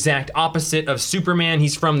is the exact opposite of Superman.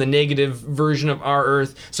 He's from the negative version of our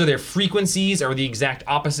Earth, so their frequencies are the exact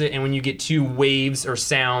opposite. And when you get two waves or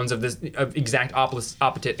sounds of exact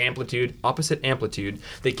opposite amplitude,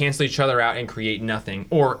 they cancel each other out and create nothing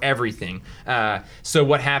or everything. So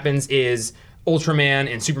what happens is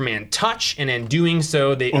Ultraman and Superman touch, and in doing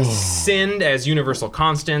so, they ascend as universal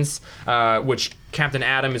constants, which Captain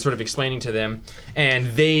Atom is sort of explaining to them.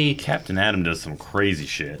 And Captain Atom does some crazy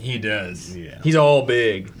shit. He does. Yeah. He's all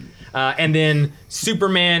big. And then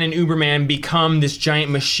Superman and Uberman become this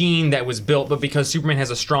giant machine that was built, but because Superman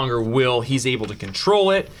has a stronger will, he's able to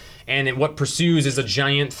control it. And then what pursues is a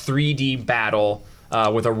giant 3D battle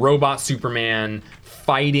with a robot Superman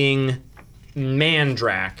fighting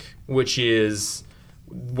Mandrake, which is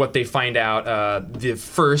what they find out, the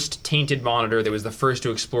first tainted monitor that was the first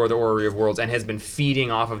to explore the Orrery of Worlds and has been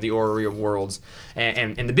feeding off of the Orrery of Worlds.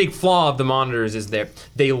 And the big flaw of the monitors is that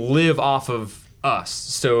they live off of us.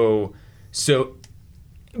 So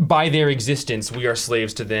by their existence, we are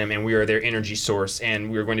slaves to them, and we are their energy source,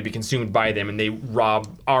 and we are going to be consumed by them, and they rob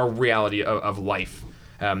our reality of life.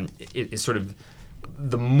 It's sort of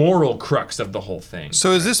the moral crux of the whole thing.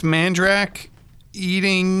 So is this Mandrake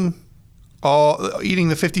eating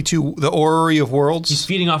the 52, the Orrery of Worlds? He's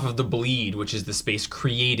feeding off of the bleed, which is the space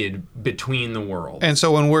created between the worlds. And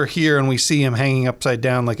so when we're here and we see him hanging upside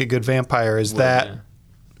down like a good vampire, is that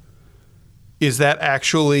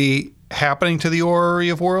actually happening to the Orrery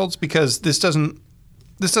of Worlds? Because this doesn't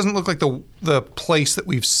look like the place that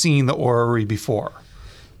we've seen the Orrery before.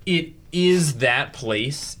 It is that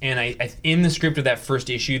place, and I in the script of that first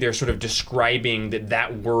issue, they're sort of describing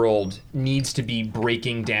that world needs to be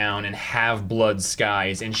breaking down and have blood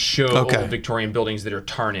skies and show old Victorian buildings that are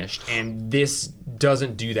tarnished, and this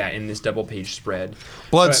doesn't do that in this double-page spread.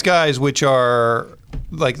 Blood skies, which are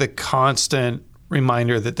like the constant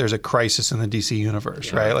reminder that there's a crisis in the DC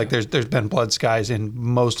universe, right? Like there's been blood skies in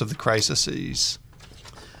most of the crises.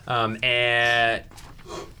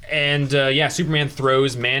 Superman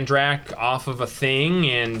throws Mandrake off of a thing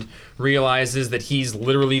and realizes that he's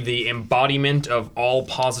literally the embodiment of all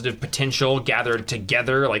positive potential gathered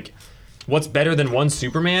together. Like, what's better than one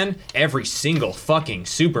Superman? Every single fucking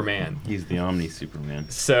Superman. He's the Omni-Superman.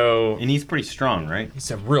 So, and he's pretty strong, right?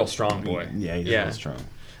 He's a real strong boy. Yeah, he's real strong.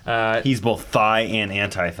 He's both thigh and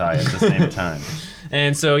anti-thigh at the same time.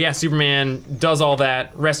 And so, Superman does all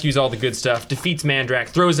that, rescues all the good stuff, defeats Mandrake,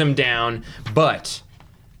 throws him down, but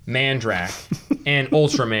Mandrake and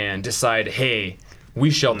Ultraman decide, hey, we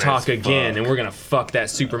shall talk again, and we're going to fuck that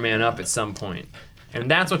Superman up at some point. And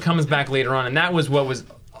that's what comes back later on, and that was what was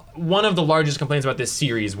one of the largest complaints about this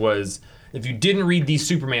series was if you didn't read these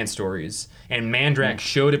Superman stories and Mandrake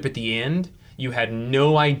showed up at the end, you had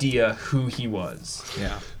no idea who he was.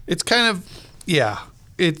 Yeah. It's kind of,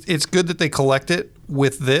 it's good that they collect it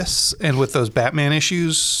with this and with those Batman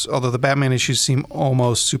issues, although the Batman issues seem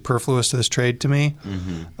almost superfluous to this trade to me.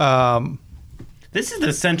 Mm-hmm. This is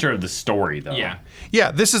the center of the story, though.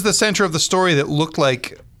 Yeah, this is the center of the story that looked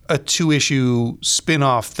like a 2-issue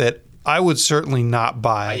spin-off that I would certainly not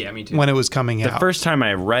buy yeah, me too. when it was coming out. The first time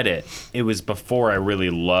I read it, it was before I really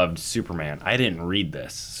loved Superman. I didn't read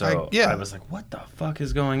this, so I was like, what the fuck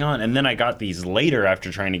is going on? And then I got these later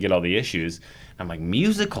after trying to get all the issues. I'm like,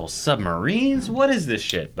 musical submarines? What is this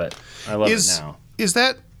shit? But I love it now. Is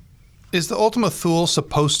the Ultima Thule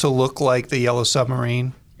supposed to look like the Yellow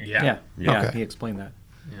Submarine? Yeah. Okay. He explained that.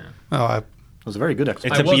 Oh, It was a very good It's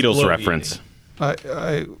explanation. a was Beatles bloviating. reference.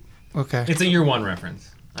 Okay. It's a year one reference.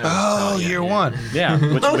 Year one. Yeah.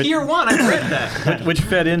 Which, Year one. I read that. which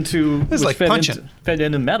fed into It's like punching. fed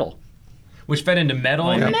into metal. Which fed into metal,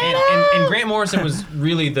 and Grant Morrison was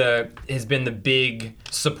really has been the big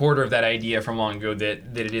supporter of that idea from long ago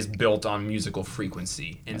that it is built on musical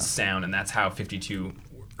frequency and sound, and that's how 52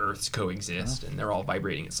 Earths coexist, and they're all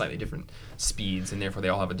vibrating at slightly different speeds, and therefore they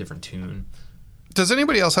all have a different tune. Does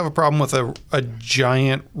anybody else have a problem with a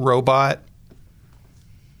giant robot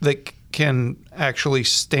that can actually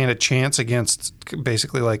stand a chance against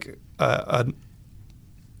basically like an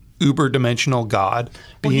uber-dimensional god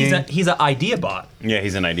being? Well, he's an idea bot. Yeah,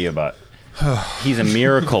 he's an idea bot. He's a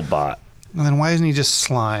miracle bot. Well, then why isn't he just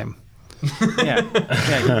slime?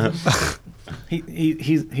 Yeah.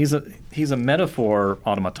 He's a metaphor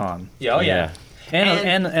automaton. Yeah, Yeah.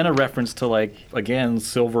 And a reference to, like, again,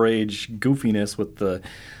 Silver Age goofiness with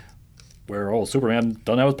Superman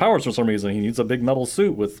doesn't have his powers for some reason. He needs a big metal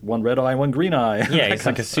suit with one red eye and one green eye. Yeah, he's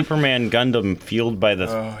like a Superman Gundam fueled by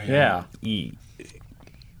the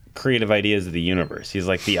creative ideas of the universe. He's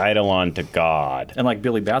like the Eidolon to God. And like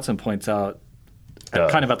Billy Batson points out,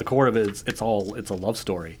 kind of at the core of it, it's a love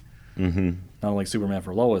story. Mm-hmm. Not only Superman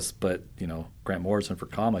for Lois, but Grant Morrison for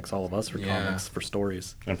comics, all of us for comics, for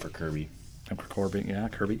stories, And for Kirby. and for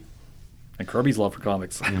Kirby, and Kirby's love for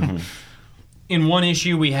comics. Mm-hmm. In one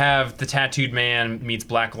issue, we have the Tattooed Man meets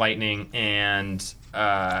Black Lightning, and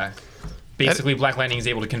basically Black Lightning is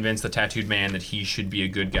able to convince the Tattooed Man that he should be a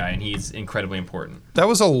good guy, and he's incredibly important. That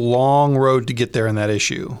was a long road to get there in that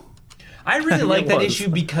issue. I really like that was. issue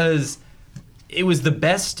because it was the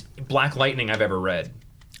best Black Lightning I've ever read.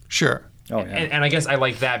 Sure. Oh yeah. And I guess I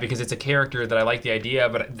like that because it's a character that I like the idea,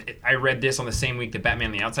 but I read this on the same week that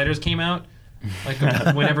Batman the Outsiders came out, like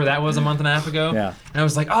whenever that was, a month and a half ago. Yeah. And I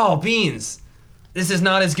was like, oh, beans. This is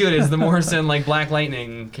not as good as the Morrison Black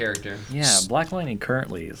Lightning character. Yeah, Black Lightning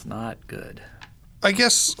currently is not good. I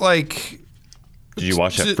guess, like, Did you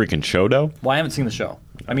watch that freaking Shodo? Well, I haven't seen the show.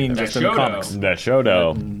 I mean, just in the Shodo. comics. That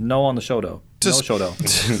Shodo. No on the Shodo. Just- No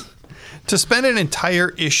Shodo. to spend an entire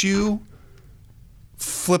issue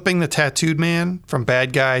flipping the Tattooed Man from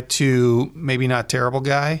bad guy to maybe not terrible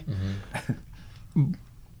guy,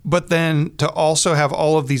 but then to also have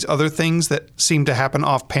all of these other things that seem to happen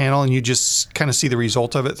off panel and you just kind of see the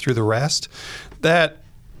result of it through the rest, that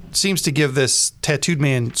seems to give this Tattooed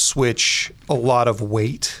Man switch a lot of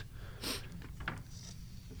weight.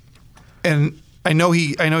 And I know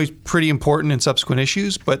he's pretty important in subsequent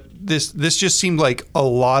issues, but this just seemed like a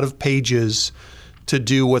lot of pages to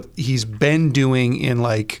do what he's been doing in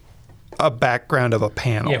like a background of a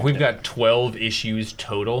panel. Yeah, if we've got 12 issues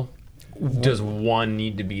total, does one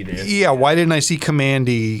need to be this? Yeah, why didn't I see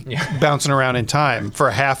Commandy bouncing around in time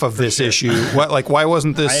for half of this issue? Why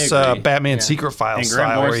wasn't this I agree. Batman Secret Files And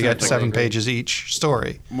Grant style where you Morrison, got 7 pages each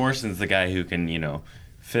story? Morrison's the guy who can,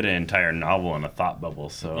 fit an entire novel in a thought bubble.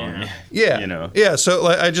 So Yeah, yeah. So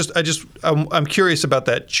like, I'm curious about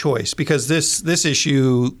that choice because this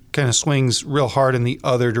issue kind of swings real hard in the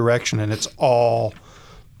other direction, and it's all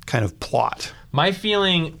kind of plot. My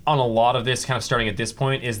feeling on a lot of this, kind of starting at this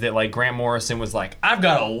point, is that Grant Morrison was like, I've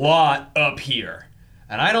got a lot up here,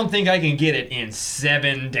 and I don't think I can get it in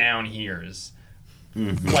 7 down heres.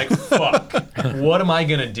 Fuck. What am I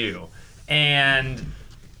gonna do? And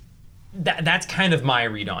that's kind of my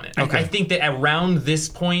read on it. Okay. I think that around this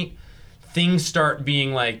point, things start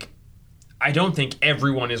being like, I don't think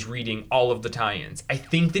everyone is reading all of the tie-ins. I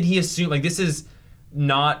think that he assumed, this is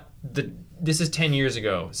 10 years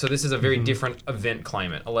ago, so this is a very different event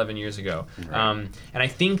climate, 11 years ago. Right. And I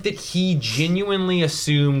think that he genuinely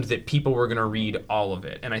assumed that people were going to read all of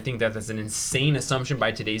it. And I think that that's an insane assumption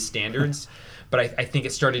by today's standards. But I think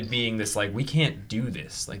it started being this, we can't do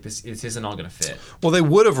this. This isn't all going to fit. Well, they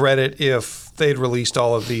would have read it if they'd released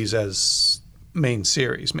all of these as main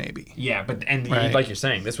series, maybe. Yeah, Right. like you're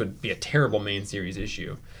saying, this would be a terrible main series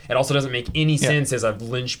issue. It also doesn't make any sense as a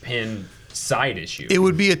linchpin side issue. It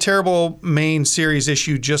would be a terrible main series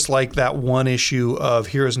issue, just like that one issue of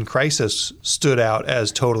Heroes in Crisis stood out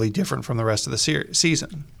as totally different from the rest of the series. Issue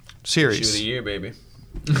of the year, baby.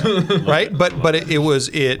 Right? But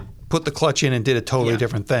it put the clutch in and did a totally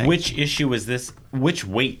different thing. Which issue was this? Which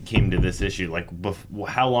weight came to this issue? Like,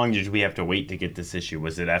 how long did we have to wait to get this issue?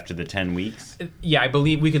 Was it after the 10 weeks? Yeah, I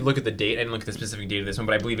believe we could look at the date. I didn't look at the specific date of this one,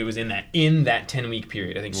 but I believe it was in that 10-week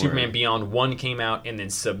period. I think Superman Beyond 1 came out, and then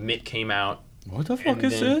Submit came out. What the fuck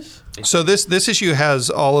is this? So this issue has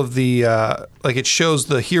all of the it shows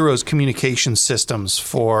the heroes' communication systems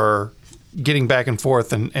for getting back and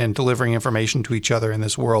forth and delivering information to each other in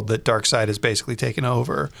this world that Darkseid has basically taken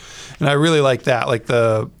over. And I really like that. Like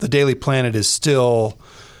the Daily Planet is still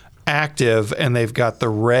active, and they've got the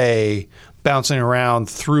Ray bouncing around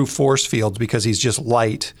through force fields because he's just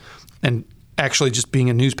light and actually just being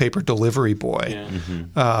a newspaper delivery boy. Yeah.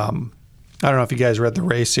 Mm-hmm. I don't know if you guys read the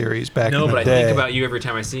Ray series back in the day. No, but I think about you every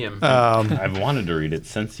time I see him. I've wanted to read it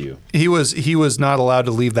since you. He was not allowed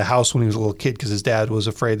to leave the house when he was a little kid because his dad was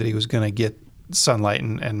afraid that he was going to get sunlight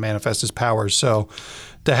and manifest his powers. So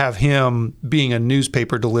to have him being a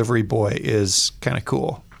newspaper delivery boy is kind of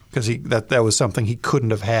cool because that was something he couldn't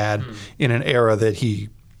have had in an era that he,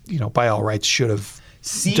 by all rights should have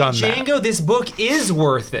done Django, this book is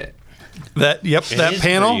worth it. That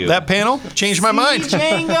panel changed my mind.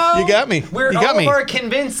 Django, You got me. Where You got all me. of our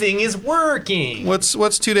convincing is working.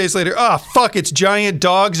 What's 2 days later? Oh, fuck, it's giant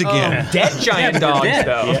dogs again. Dead giant dogs,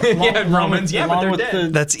 though. Yeah, Romans. Yeah, but they're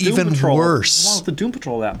dead. That's Doom even Patrol, worse. Along with the Doom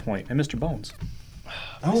Patrol at that point, and Mr. Bones.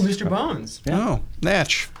 Oh, Mr. Bones. Oh,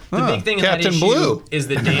 Natch. The big thing in Captain that issue Blue. is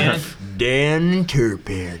that Dan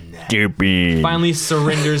Stupid. finally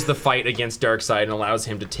surrenders the fight against Darkseid and allows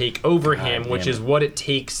him to take over him, which is what it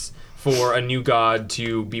takes for a new god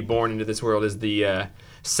to be born into this world, is the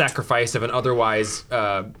sacrifice of an otherwise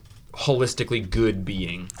holistically good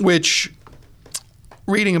being. Which,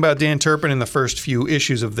 reading about Dan Turpin in the first few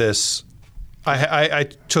issues of this, I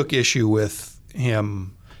took issue with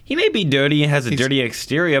him. He may be dirty and has a dirty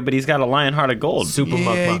exterior, but he's got a lion heart of gold. Super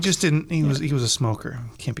Yeah, he just didn't. He was a smoker.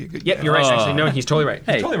 Can't be a good. Yep, guy. you're right. Actually, no, he's totally right.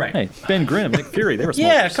 He's totally right. Hey, Ben Grimm, Nick Fury, they were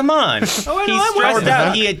smokers. Yeah, come on. He's I know, I'm stressed with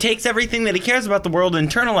out. you. He takes everything that he cares about the world,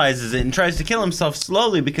 internalizes it, and tries to kill himself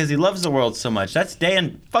slowly because he loves the world so much. That's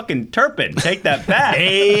Dan fucking Turpin. Take that back.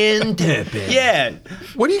 Dan Turpin. Yeah.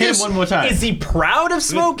 What do you Hit guys? him one more time. Is he proud of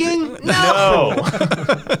smoking? No.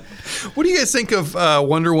 What do you guys think of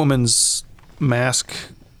Wonder Woman's mask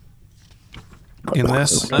in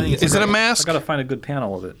this? I think it's Is it a great. mask? I gotta find a good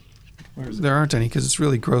panel of it. There aren't any because it's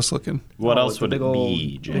really gross looking. What Oh, else with would the it big old-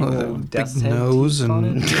 be, Jake? Big death's head nose teeth on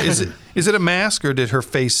and it? is it a mask or did her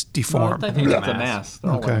face deform? I think it's a mask. mask.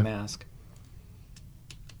 They're all Okay. wearing a mask.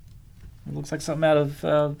 It looks like something out of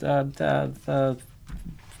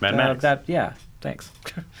Mad Max. yeah, thanks.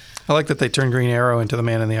 I like that they turned Green Arrow into the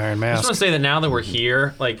Man in the Iron I just want Mask. to say that now that we're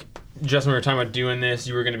here, like, just when we were talking about doing this,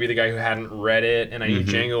 you were going to be the guy who hadn't read it, and I knew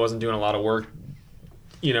Django wasn't doing a lot of work,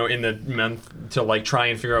 in the month to, like, try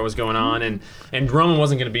and figure out what's going on, and Roman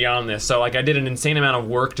wasn't going to be on this, so, like, I did an insane amount of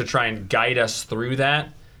work to try and guide us through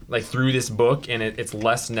that, like, through this book, and it's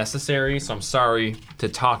less necessary, so I'm sorry to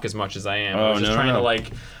talk as much as I am. I was just trying to,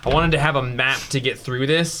 like, I wanted to have a map to get through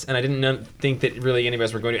this, and I didn't think that really any of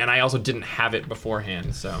us were going to, and I also didn't have it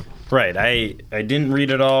beforehand, so. Right. I didn't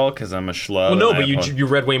read it all because I'm a schlub. Well, no, and but I- you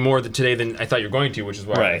read way more today than I thought you were going to, which is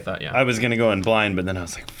why I thought, yeah. I was gonna go in blind, but then I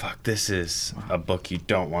was like, "Fuck, this is a book you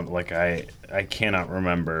don't want." Like, I cannot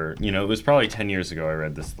remember. It was probably 10 years ago I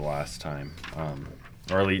read this the last time,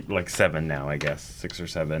 or like 7 now, I guess, 6 or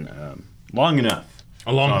 7. Long enough.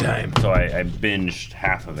 A long time. So I binged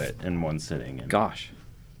half of it in one sitting. And Gosh.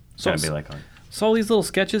 so I'd be like, So all these little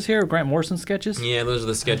sketches here, Grant Morrison sketches. Yeah, those are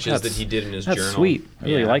the sketches that he did in his that's journal. sweet. I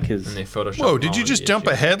really like his- And they photoshopped. Whoa, them did all you into just the jump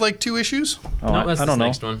issue. ahead like 2 issues? Oh, No, that's I don't know.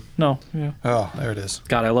 next one. No, yeah. Oh, there it is.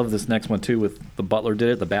 God, I love this next one too. With the Butler did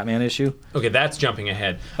it, the Batman issue. Okay, that's jumping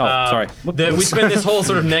ahead. Oh, sorry. We spend this whole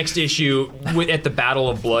sort of next issue at the Battle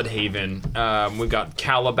of Bloodhaven. We've got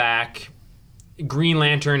Calabac. Green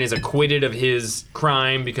Lantern is acquitted of his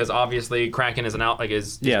crime because obviously Kraken is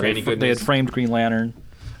his Yeah, granny they had goodness. framed Green Lantern.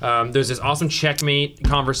 There's this awesome Checkmate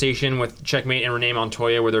conversation with Checkmate and Renee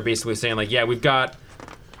Montoya where they're basically saying, like, yeah, we've got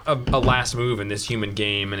a last move in this human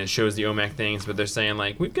game, and it shows the OMAC things, but they're saying,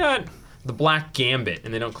 like, we've got the Black Gambit,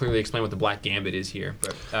 and they don't clearly explain what the Black Gambit is here.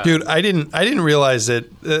 But, Dude, I didn't realize that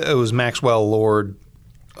it was Maxwell Lord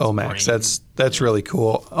Omax. Spring. That's really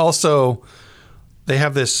cool. Also, they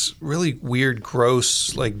have this really weird,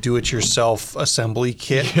 gross, like do-it-yourself assembly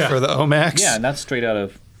kit for the Omax. Yeah, and that's straight out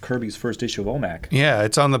of Kirby's first issue of OMAC. Yeah,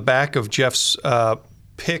 it's on the back of Jeff's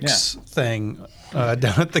Pix thing down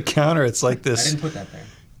at the counter. It's like this. put that there.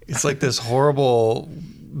 It's like this horrible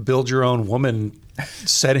build-your-own-woman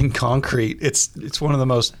set in concrete. It's one of the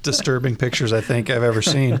most disturbing pictures I think I've ever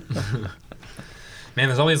seen. Man,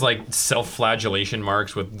 there's all these like self-flagellation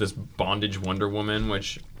marks with this bondage Wonder Woman,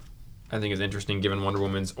 which I think is interesting given Wonder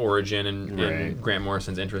Woman's origin and Grant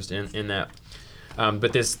Morrison's interest in that.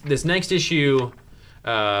 But this next issue,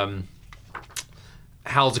 Hal's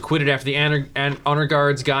acquitted after the honor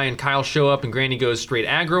guards guy and Kyle show up, and Granny goes straight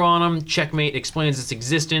aggro on him. Checkmate explains its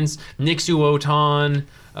existence. Nixu Otan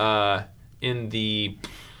in the...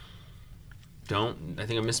 I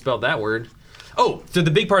think I misspelled that word. Oh, so the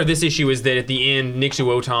big part of this issue is that at the end, Nixu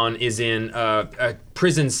Otan is in a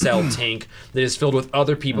prison cell tank that is filled with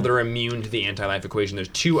other people that are immune to the anti-life equation. There's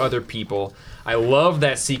 2 other people. I love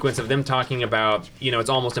that sequence of them talking about, it's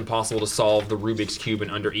almost impossible to solve the Rubik's Cube in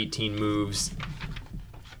under 18 moves.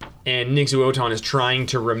 And Nixu Otan is trying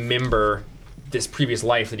to remember this previous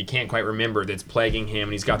life that he can't quite remember that's plaguing him.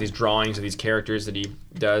 And he's got these drawings of these characters that he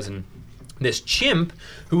does. And this chimp,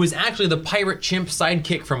 who is actually the pirate chimp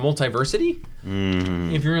sidekick from Multiversity.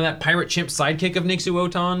 Mm-hmm. If you remember that pirate chimp sidekick of Nixu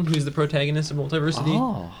Otan, who's the protagonist of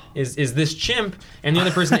Multiversity, is this chimp, and the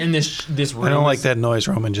other person in this room. I don't like that noise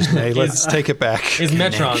Roman just made. Let's take it back. Is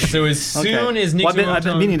Metron. So as soon as Nixu Otan... I've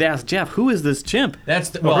been meaning to ask Jeff, who is this chimp? That's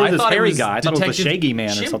the, well, I this thought hairy it was guy. I thought it was the Shaggy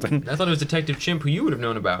Man Chimp. or something. I thought it was Detective Chimp, who you would have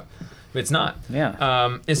known about. But it's not.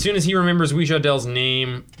 Yeah. As soon as he remembers Wisha Del's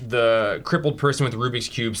name, the crippled person with the Rubik's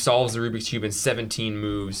Cube solves the Rubik's Cube in 17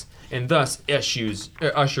 moves, and thus ushers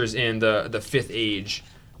in the 5th age.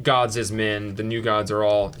 Gods as men, the new gods are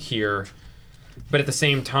all here. But at the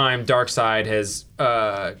same time, Darkseid is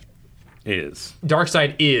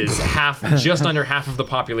just under half of the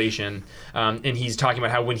population, and he's talking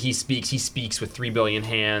about how when he speaks with 3 billion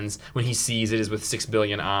hands. When he sees, it is with 6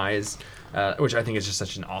 billion eyes, which I think is just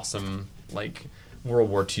such an awesome, like, World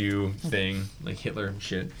War II thing, like Hitler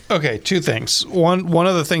shit. Okay, 2 things. One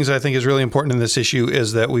of the things I think is really important in this issue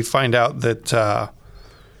is that we find out that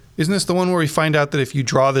isn't this the one where we find out that if you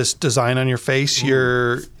draw this design on your face,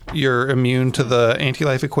 you're immune to the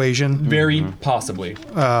anti-life equation? Very possibly.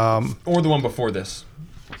 Or the one before this.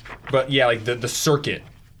 But yeah, like the circuit.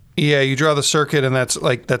 Yeah, you draw the circuit, and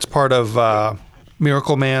that's part of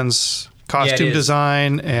Miracle Man's costume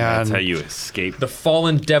design, and that's how you escape. The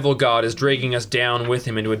fallen devil god is dragging us down with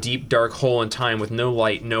him into a deep, dark hole in time with no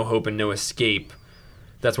light, no hope, and no escape.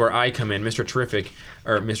 That's where I come in, Mr. Terrific.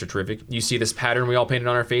 You see this pattern we all painted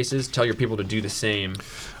on our faces? Tell your people to do the same.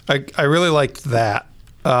 I really liked that.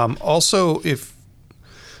 Also, if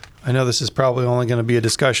I know this is probably only going to be a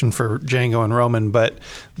discussion for Django and Roman, but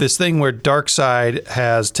this thing where Darkseid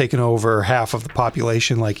has taken over half of the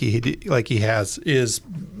population, like he has, is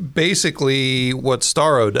basically what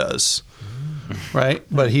Starro does, right?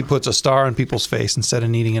 But he puts a star on people's face instead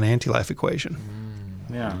of needing an anti-life equation.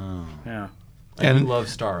 Yeah. I love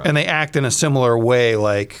Starro. And they act in a similar way,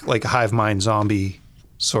 like hive mind zombie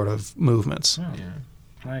sort of movements. Oh. Yeah.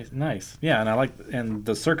 Nice. Yeah, and I like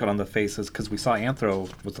the circuit on the faces because we saw Anthro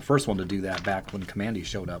was the first one to do that back when Commandy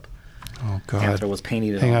showed up. Oh God! After was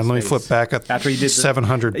painting it. Hang on, let me face. flip back at after he did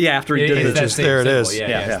 700. Yeah, after he did it. Just there it is.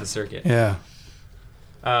 Yeah, it's the circuit. Yeah.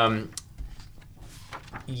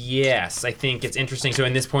 Yes, I think it's interesting. So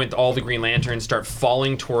in this point, all the Green Lanterns start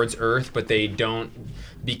falling towards Earth, but they don't,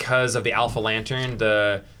 because of the Alpha Lantern.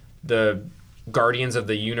 The Guardians of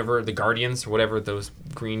the Universe, the Guardians, or whatever those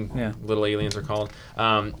green little aliens are called.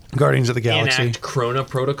 Guardians of the Galaxy. Enact Krona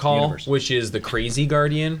Protocol, which is the crazy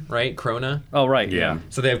Guardian, right? Krona. Oh, right. Yeah.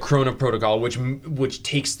 So they have Krona Protocol, which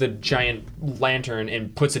takes the giant lantern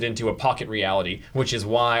and puts it into a pocket reality, which is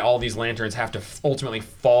why all these lanterns have to ultimately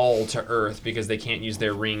fall to Earth because they can't use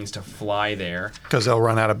their rings to fly there. Because they'll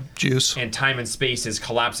run out of juice. And time and space is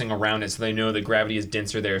collapsing around it, so they know that gravity is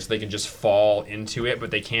denser there, so they can just fall into it,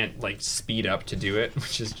 but they can't like speed up to do it,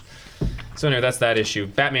 which is... So anyway, that's that issue.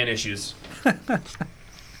 Batman issues.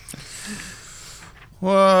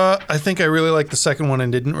 Well, I think I really liked the second one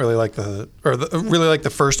and didn't really like really liked the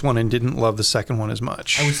first one and didn't love the second one as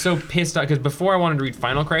much. I was so pissed off because before I wanted to read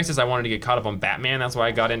Final Crisis, I wanted to get caught up on Batman. That's why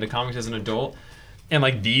I got into comics as an adult. And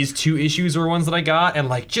like these 2 issues were ones that I got, and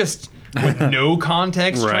like just with no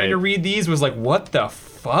context trying to read these was like, what the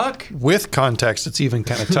fuck? With context, it's even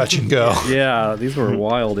kind of touch and go. Yeah, these were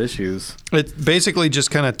wild issues. It basically just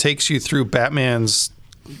kind of takes you through Batman's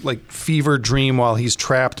like fever dream while he's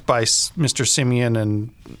trapped by Mr. Simeon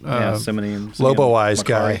and Lobo Eyes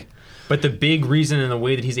guy. But the big reason and the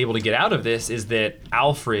way that he's able to get out of this is that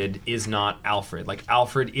Alfred is not Alfred. Like,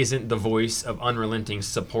 Alfred isn't the voice of unrelenting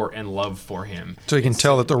support and love for him. So you can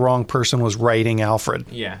tell that the wrong person was writing Alfred.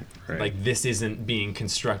 Yeah. Right. Like, this isn't being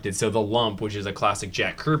constructed. So the Lump, which is a classic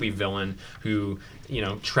Jack Kirby villain who,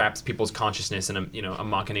 traps people's consciousness in a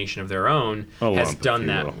machination of their own, has done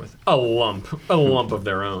that with a lump of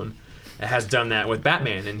their own. has done that with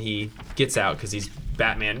Batman, and he gets out because he's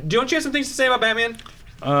Batman. Don't you have some things to say about Batman?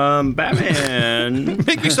 Batman.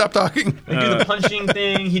 Make me stop talking. They do the punching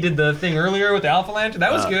thing. He did the thing earlier with the Alpha Lantern.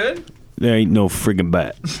 That was good. There ain't no friggin'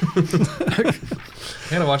 bat.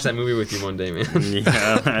 I gotta watch that movie with you one day, man.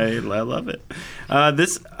 Yeah, I love it.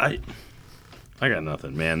 I got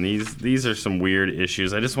nothing, man. These are some weird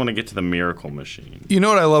issues. I just want to get to the Miracle Machine. You know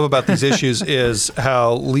what I love about these issues is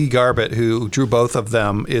how Lee Garbett, who drew both of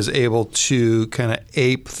them, is able to kind of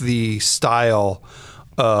ape the style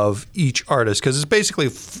of each artist, because it's basically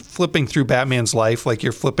flipping through Batman's life like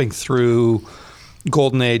you're flipping through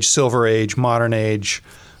Golden Age, Silver Age, Modern Age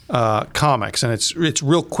comics, and it's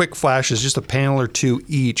real quick flashes, just a panel or two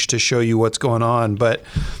each to show you what's going on. But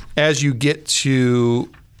as you get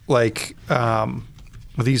to like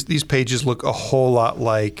these pages look a whole lot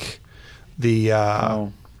like the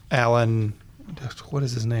Alan, what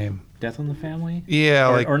is his name? Death in the Family?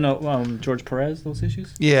 Yeah, George Perez, those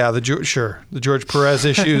issues? Yeah, the George Perez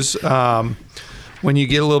issues. When you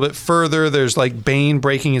get a little bit further, there's like Bane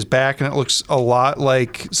breaking his back, and it looks a lot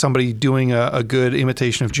like somebody doing a good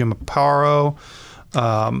imitation of Jim Aparo.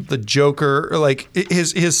 The Joker, like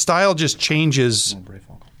his style just changes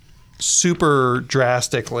super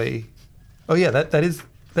drastically. Oh yeah, that is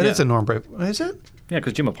a Norm Brave. Is it? Yeah,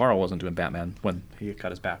 because Jim Aparo wasn't doing Batman when he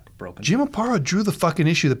got his back broken. Jim Aparo drew the fucking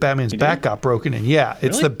issue that Batman's back got broken in. Yeah,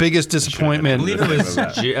 it's the biggest disappointment. I believe it was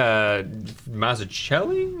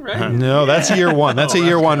Mazzucchelli, right? No, that's a year one. That's a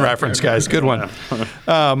year one reference, guys. Good one.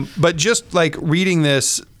 But just like reading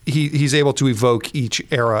this, he's able to evoke each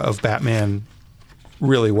era of Batman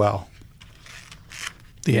really well.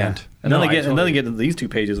 The end. And then they get to these two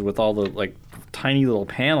pages with all the like tiny little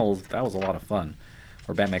panels. That was a lot of fun.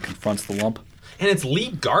 Where Batman confronts the lump. And it's Lee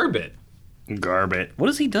Garbett. What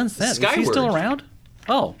has he done since? Skyward. Is he still around?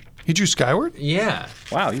 Oh. He drew Skyward? Yeah.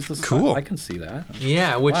 Wow, he's cool. I can see that.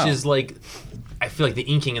 Yeah, which is like, I feel like the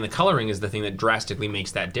inking and the coloring is the thing that drastically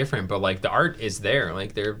makes that different. But like the art is there.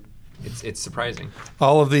 Like it's surprising.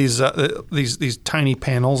 All of these tiny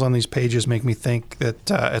panels on these pages make me think that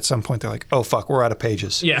at some point they're like, oh fuck, we're out of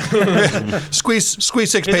pages. Yeah. squeeze 6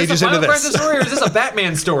 pages into this. Is this a Final Crisis story or is this a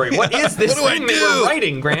Batman story? What is this thing that we're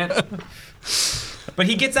writing, Grant? But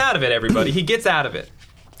he gets out of it, everybody. He gets out of it.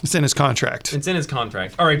 It's in his contract. It's in his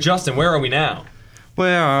contract. All right, Justin, where are we now?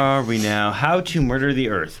 Where are we now? How to Murder the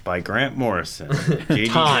Earth by Grant Morrison. J.D.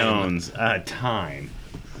 Jones. Time.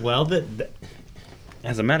 Well,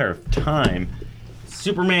 as a matter of time,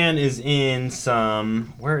 Superman is in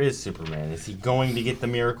some... Where is Superman? Is he going to get the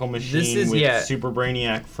Miracle Machine with Super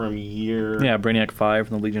Brainiac from year... Yeah, Brainiac 5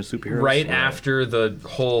 from the Legion of Superheroes. Right after the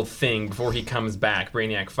whole thing, before he comes back,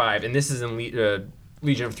 Brainiac 5. And this is in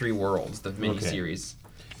Legion of Three Worlds, the miniseries.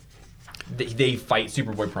 They fight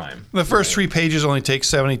Superboy Prime. The first 3 pages only take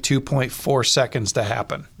 72.4 seconds to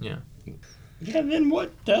happen. Yeah. Yeah, then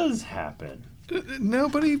what does happen?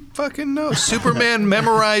 Nobody fucking knows. Superman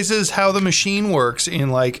memorizes how the machine works in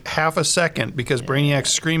like half a second because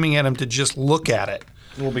Brainiac's screaming at him to just look at it.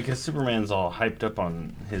 Well, because Superman's all hyped up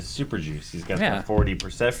on his super juice. He's got the 4D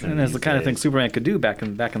perception. And that's the kind of thing Superman could do back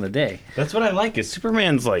in the day. That's what I like, is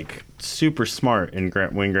Superman's like super smart when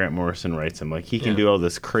Grant Morrison writes him. Like he can do all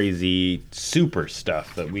this crazy super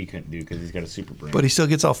stuff that we couldn't do because he's got a super brain. But he still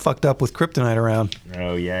gets all fucked up with kryptonite around.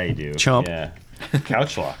 Oh, yeah, he do. Chump. Yeah.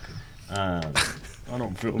 Couch lock. I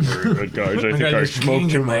don't feel very good, guys. I think I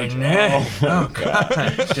smoked too much. Oh,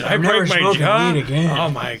 God. Did I break my jaw? Again. Oh,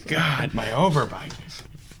 my God. My overbite.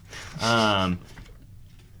 It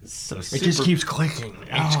just keeps clicking.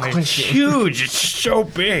 It's huge. It's so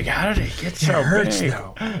big. How did it get so big?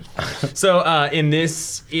 Though. So in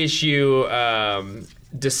this issue,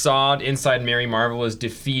 Desaad inside Mary Marvel is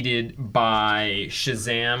defeated by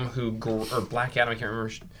Shazam, or Black Adam, I can't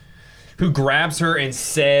remember, who grabs her and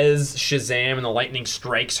says Shazam, and the lightning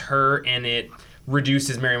strikes her, and it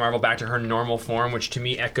reduces Mary Marvel back to her normal form, which to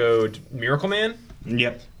me echoed Miracle Man.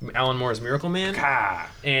 Yep. Alan Moore's Miracle Man.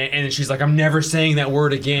 And she's like, I'm never saying that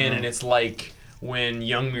word again. And it's like when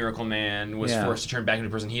young Miracle Man was forced to turn back into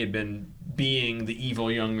a person, he had been being the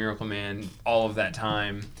evil young Miracle Man all of that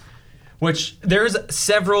time. Which there's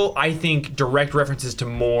several, I think, direct references to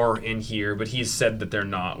Moore in here, but he's said that they're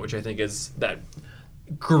not, which I think is that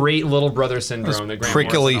great little brother syndrome that Grant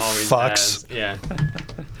prickly Morrison fucks. Has.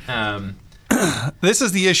 Yeah. This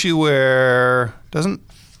is the issue where doesn't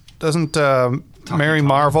Mary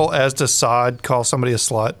Marvel as Desaad call somebody a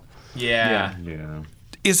slut? Yeah.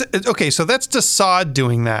 Is it okay? So that's Desaad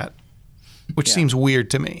doing that, which seems weird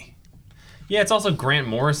to me. Yeah, it's also Grant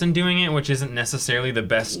Morrison doing it, which isn't necessarily the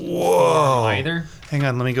best form either. Hang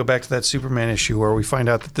on, let me go back to that Superman issue where we find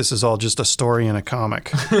out that this is all just a story in a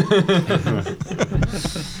comic. There's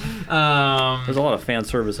a lot of fan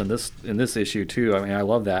service in this issue too. I mean, I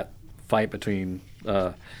love that fight between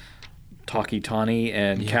Taki Tani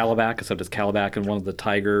and Kalibak, except it's Kalibak in one of the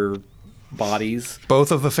tiger bodies.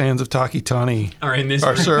 Both of the fans of Taki Tani are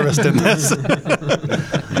serviced in this.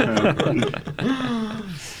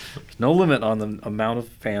 No limit on the amount of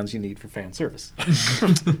fans you need for fan service.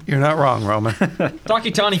 You're not wrong, Roman. Taki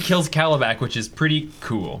Tani kills Kalibak, which is pretty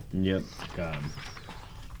cool. Yep, got him.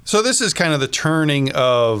 So this is kind of the turning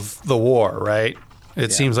of the war, right?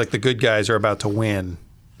 It seems like the good guys are about to win.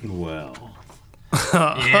 Well.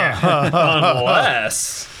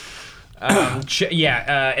 Unless... And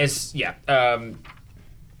it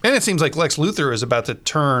seems like Lex Luthor is about to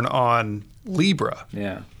turn on Libra.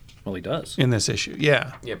 Yeah. Well, he does. In this issue,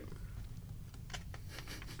 yeah. Yep.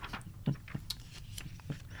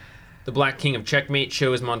 The Black King of Checkmate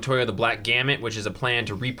shows Montoya the Black Gamut, which is a plan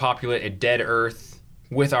to repopulate a dead Earth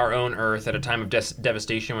with our own Earth at a time of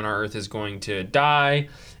devastation when our Earth is going to die.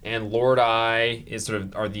 And Lord Eye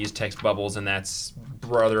are these text bubbles, and that's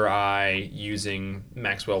Brother Eye using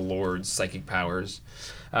Maxwell Lord's psychic powers.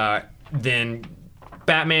 Then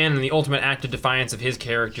Batman, in the ultimate act of defiance of his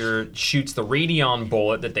character, shoots the Radion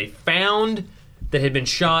bullet that they found that had been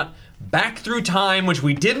shot back through time, which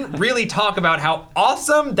we didn't really talk about how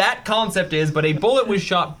awesome that concept is, but a bullet was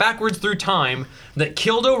shot backwards through time that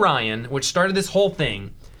killed Orion, which started this whole thing.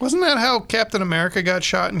 Wasn't that how Captain America got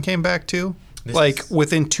shot and came back too?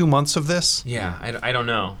 Within 2 months of this? Yeah, I don't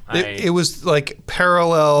know. It was like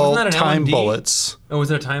parallel time bullets. Oh, was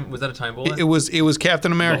that a time bullet? It was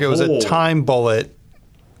Captain America. It was a time bullet.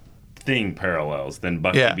 Thing parallels. Then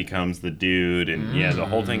Bucky becomes the dude, and the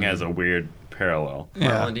whole thing has a weird parallel.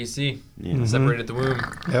 Marvel and DC. Separated the womb.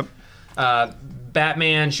 Yep.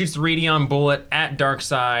 Batman shoots the Radion bullet at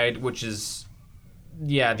Darkseid, which is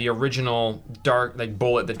the original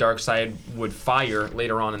bullet that Darkseid would fire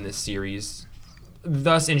later on in this series,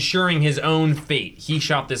 thus ensuring his own fate. He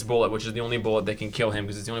shot this bullet, which is the only bullet that can kill him,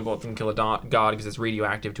 because it's the only bullet that can kill a god, because it's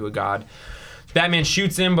radioactive to a god. Batman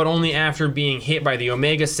shoots him, but only after being hit by the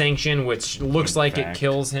Omega Sanction, which looks like it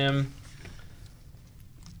kills him.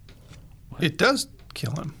 It does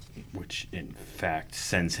kill him. Which, in fact,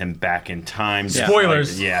 sends him back in time.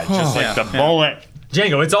 Spoilers. Just like the bullet.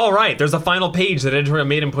 Django, it's all right. There's a final page that editor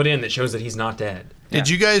made him put in that shows that he's not dead. Did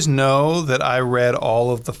you guys know that I read all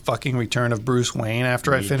of the fucking Return of Bruce Wayne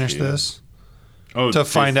after I finished this? Oh, to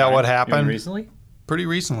find out what happened? Recently? Pretty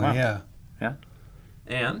recently, yeah. Yeah.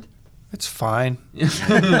 And? It's fine. Did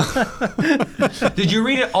you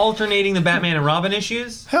read it alternating the Batman and Robin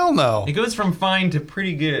issues? Hell no. It goes from fine to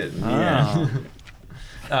pretty good. Yeah.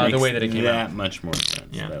 The way that it came out. That much more sense.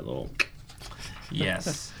 Yeah. That little...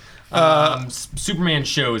 Yes. Superman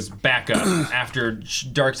shows back up after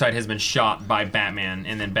Darkseid has been shot by Batman,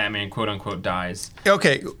 and then Batman quote-unquote dies.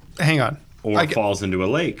 Okay, hang on. Or falls into a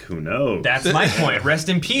lake. Who knows? That's my point. Rest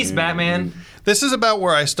in peace, Batman. This is about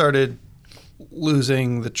where I started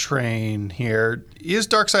losing the train here. Is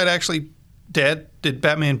Darkseid actually dead? Did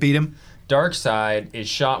Batman beat him? Darkseid is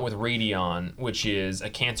shot with Radion, which is a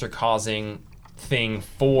cancer-causing thing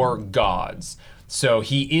for gods. So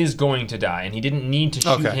he is going to die, and he didn't need to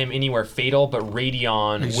shoot him anywhere fatal, but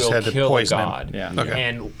Radion will kill a god. Yeah. Okay.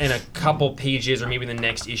 And in a couple pages, or maybe the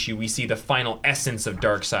next issue, we see the final essence of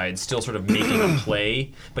Darkseid still sort of making a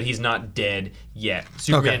play, but he's not dead yet.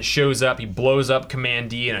 Superman shows up, he blows up Command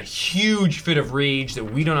D in a huge fit of rage that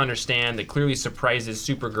we don't understand, that clearly surprises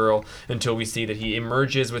Supergirl, until we see that he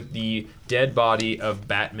emerges with the dead body of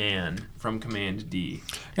Batman from Command D.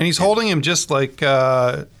 And he's holding him just like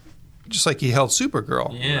he held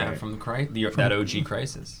Supergirl. Yeah, from that OG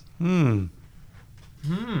Crisis. Yep,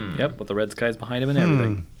 with the red skies behind him and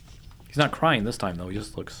everything. He's not crying this time, though. He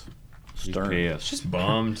just looks stern. He's just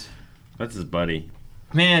bummed. That's his buddy.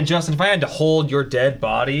 Man, Justin, if I had to hold your dead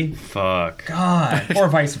body... Fuck. God. Or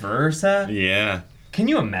vice versa. Yeah. Can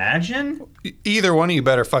you imagine? Either one of you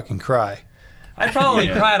better fucking cry. I'd probably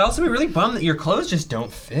cry. I'd also be really bummed that your clothes just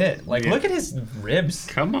don't fit. Like, look at his ribs.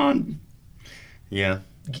 Come on. Yeah.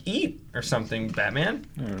 Eat or something, Batman.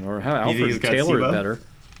 I don't know, or how Alfred Taylor is better.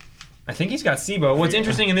 I think he's got SIBO. What's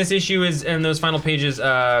interesting in this issue is, in those final pages,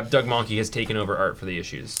 Doug Mahnke has taken over art for the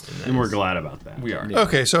issues. And we're glad about that. We are.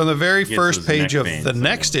 Okay, so in the very first page of the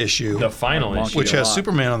next issue, the final issue, which has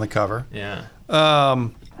Superman on the cover,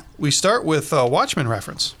 we start with a Watchmen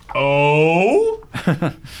reference. Oh?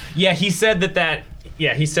 Yeah, he said that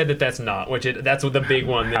Yeah, he said that that's not, that's what the big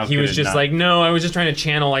one. That How he could was it just not? like, no, I was just trying to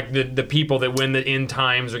channel like the people that when the end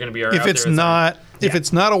times are going to be. If it's not, if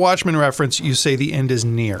it's not a Watchmen reference, you say the end is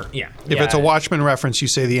near. Yeah. If Yeah. it's a Watchmen reference, you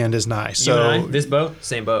say the end is nigh. You and So I, this boat,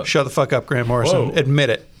 same boat. shut the fuck up, Grant Morrison. Whoa. Admit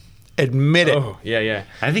it. Admit it. Oh, yeah.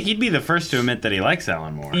 I think he'd be the first to admit that he likes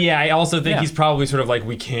Alan Moore. Yeah, I also think Yeah. he's probably sort of like,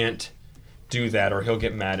 we can't do that or he'll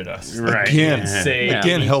get mad at us. Right. Again. Yeah. Say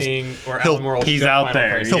Again, he'll- anything, or he'll- Alan Moore will he's shut out Final there.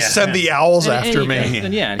 Crisis. He'll Yeah. send the owls after and me. He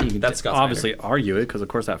can, and he can That's Scott obviously argue it because, of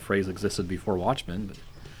course, that phrase existed before Watchmen. But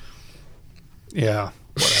Yeah,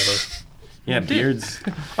 whatever. Yeah, Beard's.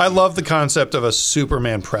 I love the concept of a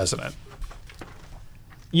Superman president.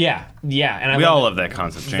 Yeah, and I We love all love that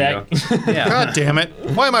concept, Django. that. yeah, God damn it.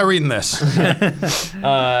 Why am I reading this?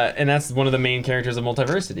 And that's one of the main characters of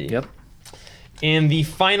Multiversity. yep. And the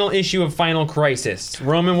final issue of Final Crisis.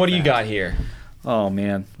 Roman, what do you got here? Oh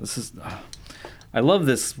man, this is. I love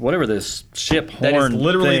this. Whatever this ship horn. That is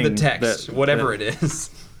literally the thing text, that- whatever that- it is.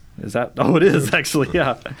 Is that? Oh, it is actually.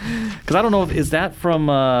 Yeah, because I don't know if is that from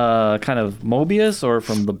kind of Mobius or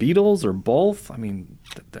from the Beatles or both. I mean,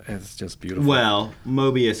 it's just beautiful. Well,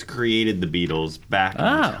 Mobius created the Beatles back in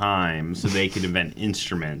Ah. time so they could invent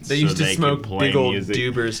instruments. They so used to they smoke could play big old music.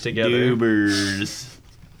 doobers together. Doobers.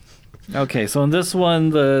 Okay, so in this one,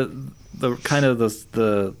 the kind of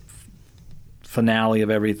the finale of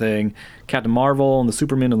everything, Captain Marvel and the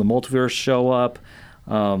Superman and the multiverse show up.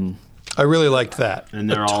 I really liked that. And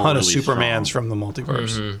they're a all ton of really Supermans strong. from the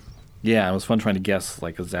multiverse. Yeah, it was fun trying to guess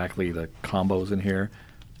like exactly the combos in here,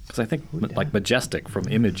 because I think like Majestic from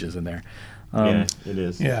Image is in there. Yeah, it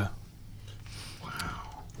is. Yeah.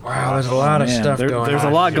 Wow, there's a lot of Man, stuff there's going on. a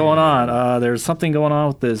lot going on. There's something going on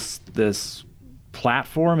with this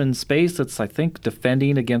platform in space that's, I think,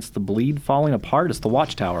 defending against the bleed falling apart. It's the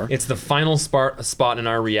Watchtower. It's the final spot in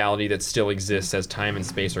our reality that still exists as time and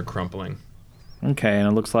space are crumpling. Okay, and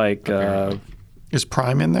it looks like Is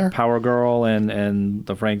Prime in there? Power Girl and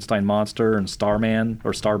the Frankenstein monster and Starman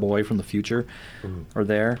or Starboy from the future are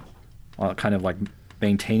there, kind of like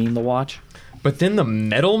maintaining the watch. But then the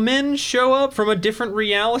Metal Men show up from a different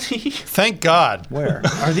reality. Thank God. Where?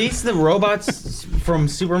 Are these the robots from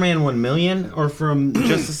Superman 1 Million or from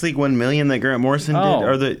Justice League 1 Million that Grant Morrison did? Oh,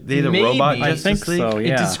 Are they the maybe. robot I Justice think League? so,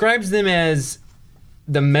 yeah. It describes them as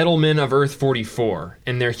the Metal Men of Earth 44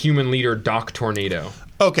 and their human leader Doc Tornado.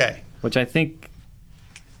 Okay. Which I think.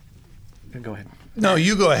 Go ahead. No,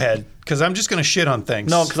 you go ahead, because I'm just going to shit on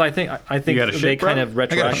things. No, because I think You got a they shit, bro? kind of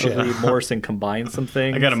got a shit. retroactively Morrison combined some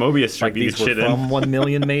things. I got a Mobius strip like you these can were shit in. from 1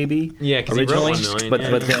 million maybe. Yeah, 'cause he wrote originally, 1 million, but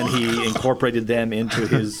yeah. but then he incorporated them into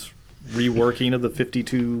his reworking of the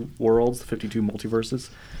 52 worlds, the 52 multiverses.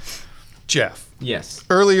 Jeff, Yes.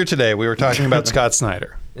 earlier today we were talking about Scott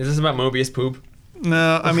Snyder. Is this about Mobius poop?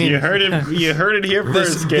 No, I mean, You heard it. You heard it here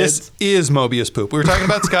this, first, kids. this is Mobius poop. We were talking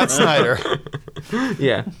about Scott Snyder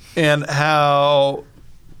Yeah. and how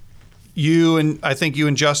I think you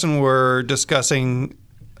and Justin were discussing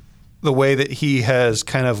the way that he has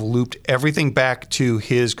kind of looped everything back to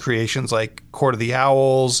his creations, like Court of the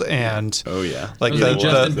Owls and Oh yeah. like Those that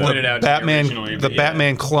Justin pointed out to me originally, Batman, but the yeah.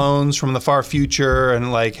 Batman clones from the far future,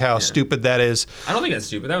 and like how stupid that is. I don't think that's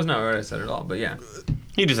stupid. That was not what I said at all, but yeah.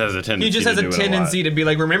 He just has a tendency. He just has to a do tendency to be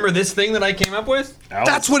like, remember this thing that I came up with?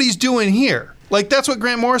 That's what he's doing here. Like that's what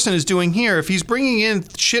Grant Morrison is doing here. If he's bringing in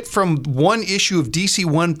shit from one issue of DC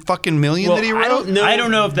 1 fucking million Well, that he wrote, I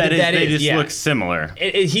don't know if that is. They just yeah. look similar.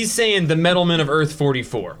 He's saying the Metal Men of Earth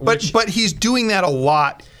 44. but he's doing that a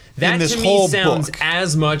lot that in this to whole me sounds book.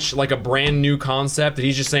 as much like a brand new concept that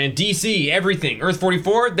he's just saying DC, everything, Earth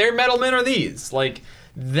 44, their Metal Men are these. Like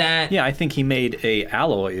that. Yeah, I think he made a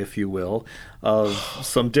alloy, if you will, of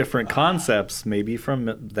some different concepts, maybe from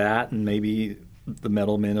that and maybe the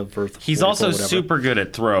Metal Men of Earth. He's 44, also whatever. super good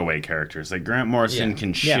at throwaway characters. Like Grant Morrison Yeah.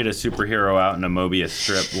 can shit a superhero out in a Mobius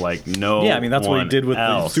strip like no. Yeah, I mean that's what he one did with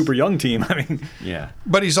else. the Super Young team. I mean, Yeah.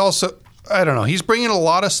 But he's also, I don't know, he's bringing a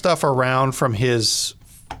lot of stuff around from his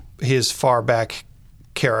far back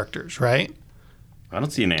characters, right? I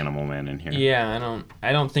don't see an Animal Man in here. Yeah,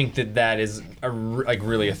 I don't think that is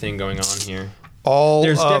really a thing going on here. There's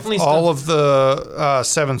There's definitely all of the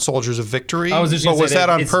Seven Soldiers of Victory. I was just but gonna was say that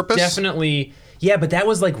on it's purpose? Definitely. Yeah, but that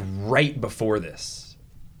was like right before this.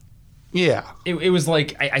 Yeah. It was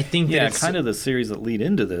like I think that yeah, it's kind of the series that lead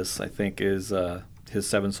into this, I think, is his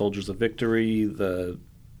Seven Soldiers of Victory, the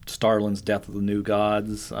Starlin's Death of the New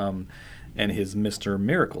Gods, and his Mr.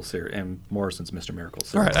 Miracle series, and Morrison's Mr. Miracle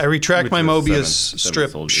series. All right, I retract Which my was Mobius seven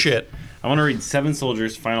strip soldiers. shit. I want to read Seven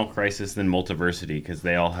Soldiers, Final Crisis, then Multiversity because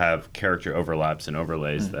they all have character overlaps and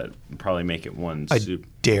overlays that probably make it one. I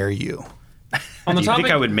dare you. On the Do you think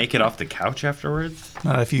topic, I would make it off the couch afterwards?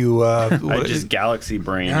 Not if you. I just galaxy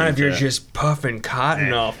brain. Not if you're into- just puffing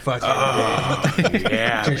cotton all fucking day.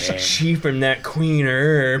 yeah, Just man. cheaping that queen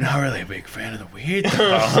herb. Not really a big fan of the weed.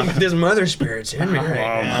 though. There's mother spirits in me right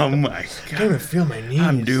now. Oh my I can't god, even feel my knees.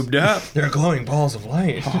 I'm duped up. They're glowing balls of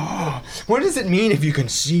light. What does it mean if you can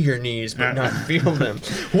see your knees but not feel them?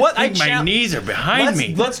 what I think my knees are behind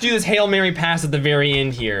me. Let's do this Hail Mary pass at the very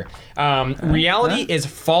end here. Reality is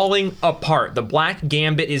falling apart. The Black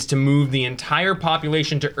Gambit is to move the entire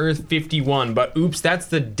population to Earth 51, but oops, that's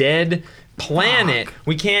the dead planet.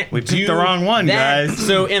 We can't We picked do the wrong one, that. guys.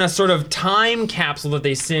 So in a sort of time capsule that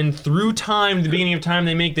they send through time, to the beginning of time,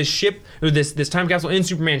 they make this ship, or this time capsule in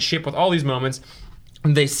Superman's ship with all these moments.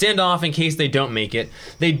 They send off in case they don't make it.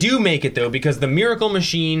 They do make it though, because the miracle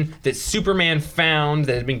machine that Superman found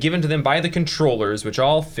that had been given to them by the controllers, which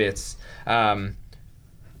all fits,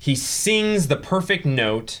 he sings the perfect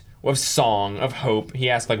note of song of hope. He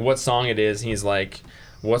asks like what song it is. He's like,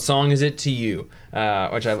 "What song is it to you?"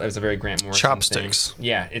 Which it was a very Grant Morrison Chopsticks. thing.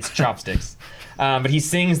 Yeah, it's chopsticks. But he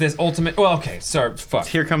sings this ultimate. Well, okay, sorry, fuck.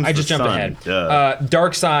 Here comes I just the jumped sun. ahead. Duh.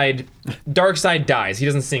 Darkseid dies. He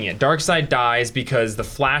doesn't sing it. Darkseid dies because the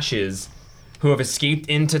Flashes, who have escaped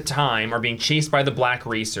into time, are being chased by the Black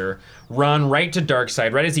Racer, run right to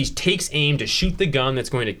Darkseid. Right as he takes aim to shoot the gun that's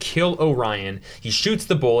going to kill Orion, he shoots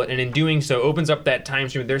the bullet, and in doing so opens up that time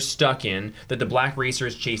stream they're stuck in that the Black Racer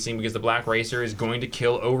is chasing, because the Black Racer is going to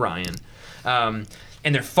kill Orion.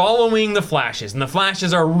 And they're following the Flashes, and the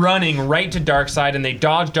Flashes are running right to Darkseid, and they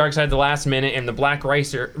dodge Darkseid at the last minute, and the Black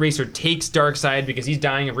Racer takes Darkseid because he's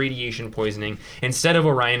dying of radiation poisoning instead of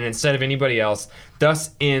Orion and instead of anybody else. Thus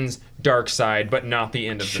ends Darkseid, but not the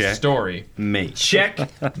end of the Check. story. Mate.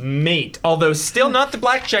 Checkmate. Although still not the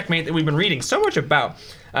black checkmate that we've been reading so much about.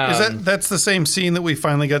 That's the same scene that we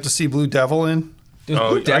finally got to see Blue Devil in? Is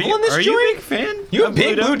Blue Devil in this Are joint? you a big fan? You a of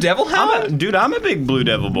big Blue Devil hound? Dude, I'm a big Blue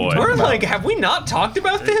Devil boy. We're like, have we not talked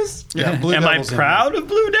about this? Yeah, Blue Am I Devil's in proud of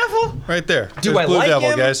Blue Devil? there. Right there. Do There's I Blue like Devil,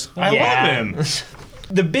 him? guys. I love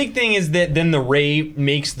him. The big thing is that then the Ray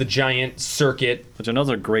makes the giant circuit Which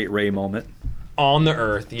another great Ray moment. on the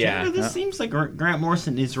Earth. Yeah. This seems like Grant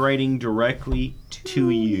Morrison is writing directly to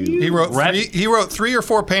you. He wrote 3 or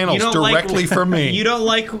 4 panels directly for me. You don't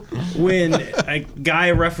like when a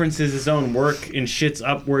guy references his own work and shits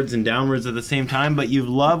upwards and downwards at the same time, but you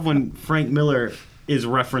love when Frank Miller is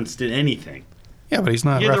referenced in anything. Yeah, but he's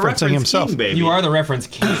not You're the referencing reference himself. king, baby. You are the reference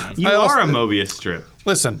king. You I also- are a Mobius strip.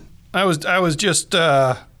 Listen, I was just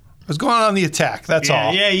I was going on the attack. That's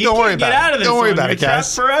all. Yeah, you Don't can't worry get about out it. of this Don't worry one. about You're it,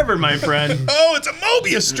 guys. trapped forever, my friend. Oh, it's a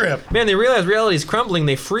Mobius strip. Man, they realize reality is crumbling.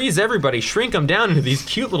 They freeze everybody, shrink them down into these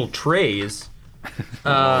cute little trays.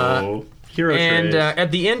 Oh, hero And trays.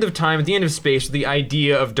 at the end of time, at the end of space, the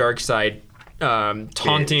idea of Darkseid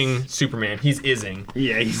taunting Superman. He's izzing.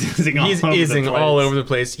 Yeah, he's izzing all He's over the izzing place. all over the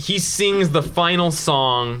place. He sings the final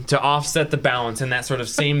song to offset the balance in that sort of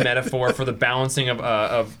same metaphor for the balancing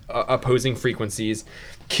of opposing frequencies.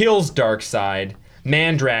 Kills Darkseid.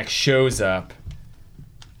 Mandrax shows up.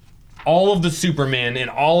 All of the Supermen in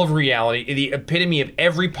all of reality, the epitome of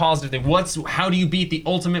every positive thing. How do you beat the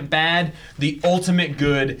ultimate bad, the ultimate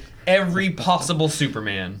good, every possible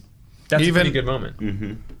Superman? That's a pretty good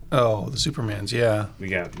moment. Oh, the Supermans, yeah. We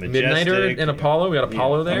got Majestic, Midnighter and Apollo. We got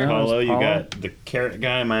Apollo there. Apollo, you Apollo. got the carrot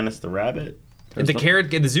guy minus the rabbit.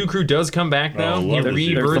 The Zoo Crew does come back though. Oh, He love the Zoo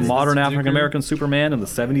There's rebirths the modern Zoo African Crew. American Superman and the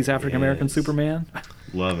 70s African American Yes. Superman.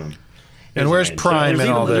 Love him. And where's There's Prime in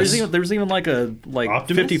all this? There's even like a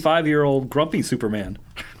Optimus? 55-year-old grumpy Superman.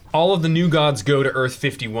 All of the new gods go to Earth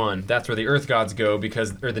 51. That's where the Earth gods go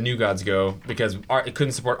or the new gods go because it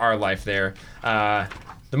couldn't support our life there.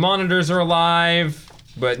 The monitors are alive,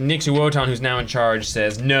 but Nick Wotan, who's now in charge,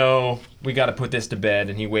 says no. We got to put this to bed,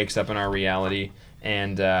 and he wakes up in our reality,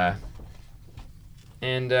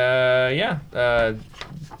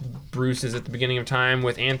 Bruce is at the beginning of time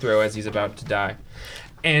with Anthro as he's about to die.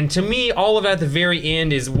 And to me, all of that at the very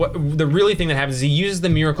end is what the really thing that happens is he uses the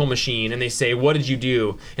miracle machine and they say, "What did you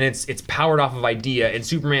do?" And it's powered off of idea. And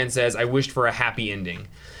Superman says, "I wished for a happy ending."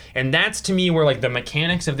 And that's to me where like the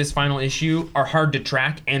mechanics of this final issue are hard to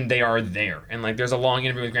track, and they are there. And like there's a long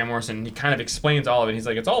interview with Grant Morrison, and he kind of explains all of it. He's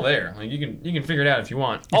like, "It's all there. Like you can figure it out if you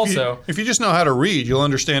want." If you just know how to read, you'll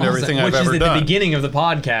understand everything I've ever which is at done. the beginning of the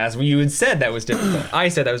podcast where you had said that was difficult. I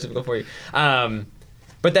said that was difficult for you.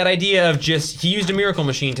 But that idea of he used a miracle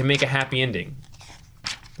machine to make a happy ending.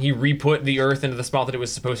 He re-put the Earth into the spot that it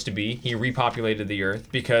was supposed to be. He repopulated the Earth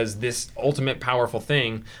because this ultimate powerful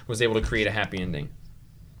thing was able to create a happy ending.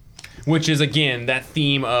 Which is, again, that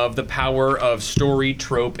theme of the power of story,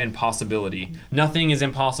 trope, and possibility. Nothing is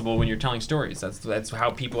impossible when you're telling stories. That's how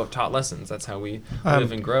people have taught lessons. That's how we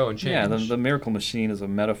live and grow and change. Yeah, the Miracle Machine is a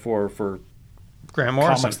metaphor for Grant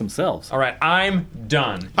Morrison. comics themselves. All right, I'm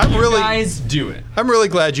done. I'm you really- guys do it. I'm really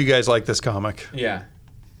glad you guys like this comic. Yeah.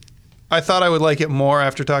 I thought I would like it more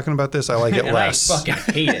after talking about this. I like it And less. I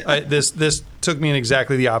fucking hate it. This took me in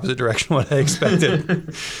exactly the opposite direction what I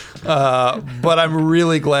expected. But I'm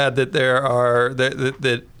really glad that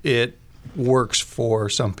that it works for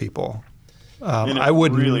some people. And it I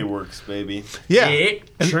wouldn't really works, baby. Yeah, It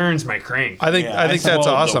churns my crank. I think that's swallowed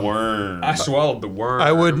awesome. The worm. I swallowed the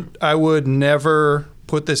worm. I would never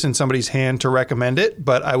put this in somebody's hand to recommend it,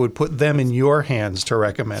 but I would put them in your hands to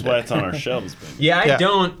recommend That's why it. it's on our shelves, baby. Yeah, I Yeah.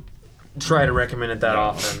 don't try to recommend it that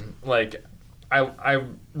often. Like, I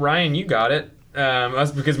Ryan, you got it.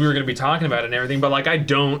 That's because we were going to be talking about it and everything. But like, I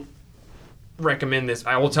don't recommend this.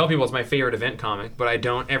 I will tell people it's my favorite event comic, but I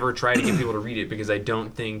don't ever try to get people to read it because I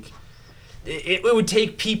don't think it would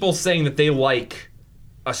take people saying that they like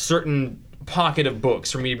a certain pocket of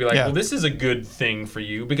books for me to be like, Yeah. well, this is a good thing for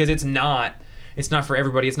you, because it's not. It's not for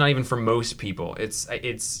everybody. It's not even for most people. It's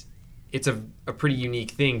a pretty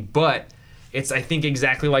unique thing, but it's, I think,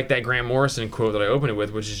 exactly like that Grant Morrison quote that I opened it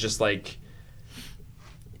with, which is just like,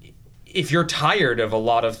 if you're tired of a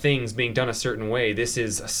lot of things being done a certain way, this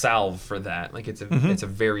is a salve for that. Like, it's a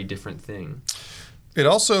very different thing. It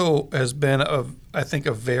also has been I think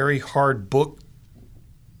a very hard book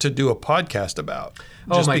to do a podcast about.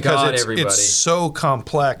 Oh Just my because God, it's everybody. so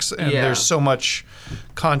complex and Yeah. there's so much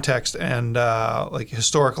context and like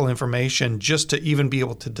historical information. Just to even be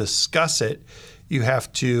able to discuss it, you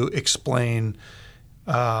have to explain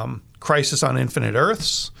Crisis on Infinite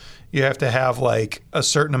Earths. You have to have like a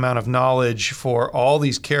certain amount of knowledge for all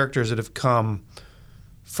these characters that have come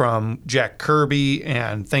from Jack Kirby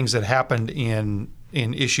and things that happened in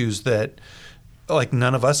issues that like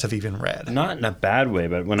none of us have even read. Not in a bad way,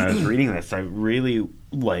 but when I was reading this, I really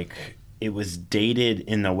it was dated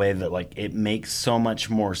in the way that like it makes so much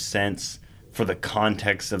more sense for the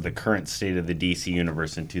context of the current state of the DC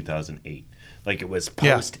universe in 2008. Like, it was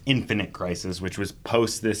post Infinite Crisis, which was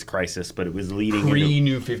post this crisis, but it was leading Pre into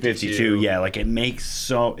New 52. Yeah, like it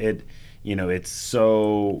makes it's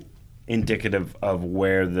so indicative of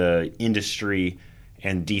where the industry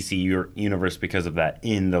and DC universe, because of that,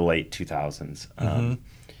 in the late 2000s.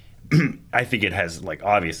 I think it has, like,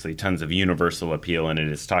 obviously tons of universal appeal, and it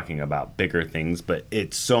is talking about bigger things, but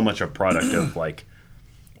it's so much a product of, like,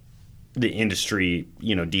 the industry.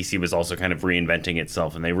 DC was also kind of reinventing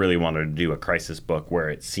itself, and they really wanted to do a crisis book where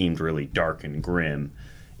it seemed really dark and grim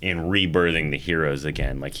and rebirthing the heroes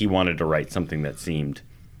again. Like, he wanted to write something that seemed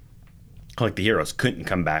like the heroes couldn't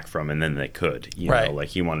come back from, and then they could. You know, like,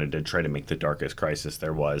 he wanted to try to make the darkest crisis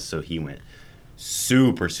there was, so he went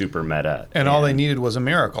super, super meta. And all they needed was a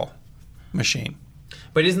miracle machine.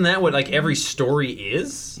 But isn't that what, like, every story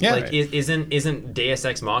is? Yeah. Like, isn't Deus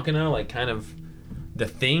Ex Machina, like, kind of the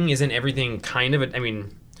thing? Isn't everything kind of I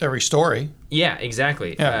mean... Every story. Yeah,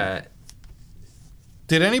 exactly. Yeah.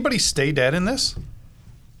 Did anybody stay dead in this?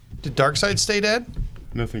 Did Darkseid stay dead?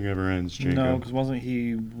 Nothing ever ends, Jacob. No, because wasn't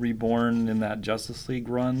he reborn in that Justice League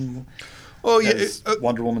run? Oh, yeah. As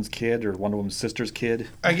Wonder Woman's kid or Wonder Woman's sister's kid?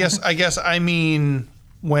 I guess I mean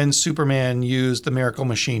when Superman used the Miracle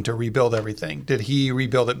Machine to rebuild everything, did he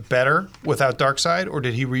rebuild it better without Darkseid, or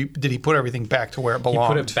did he put everything back to where it He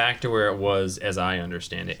belonged? put it back to where it was, as I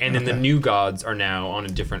understand it. And then the new gods are now on a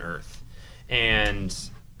different Earth. And...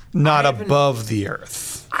 Not above the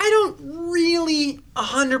Earth. I don't really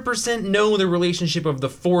 100% know the relationship of the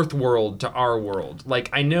fourth world to our world. Like,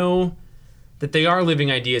 I know that they are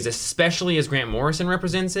living ideas, especially as Grant Morrison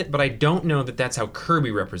represents it, but I don't know that that's how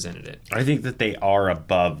Kirby represented it. I think that they are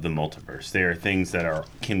above the multiverse. They are things that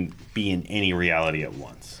can be in any reality at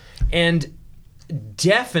once. And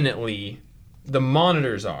definitely the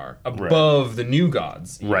monitors are above the new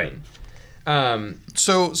gods. Even. Right.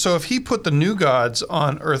 So if he put the new gods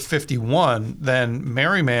on Earth 51, then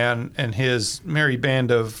Merryman and his merry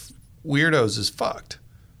band of weirdos is fucked.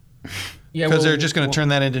 Yeah, Because they're just going to turn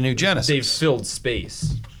that into New Genesis. They've filled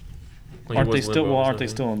space. Like, Aren't it they was still? Limbo Well, or aren't they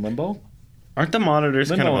something. still in limbo? Aren't the monitors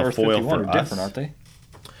Limbo kind and of a Earth foil 51 for are us? different, aren't they?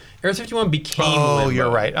 Earth 51 became Oh, Limbo. you're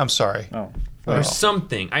right. I'm sorry. Oh, Or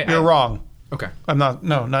something. You're wrong. Okay. I'm not.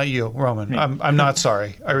 No, not you, Roman. I'm not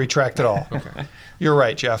sorry. I retract it all. Okay. You're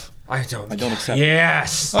right, Jeff. I don't accept.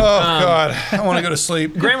 Yes. Oh God, I want to go to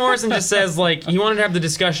sleep. Grant Morrison just says, like, he wanted to have the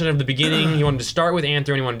discussion of the beginning. He wanted to start with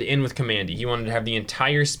Anther, and he wanted to end with Commandy. He wanted to have the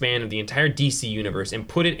entire span of the entire DC universe and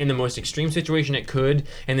put it in the most extreme situation it could,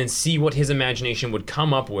 and then see what his imagination would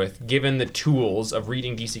come up with, given the tools of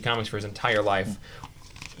reading DC Comics for his entire life.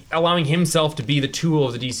 Allowing himself to be the tool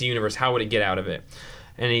of the DC universe, how would it get out of it?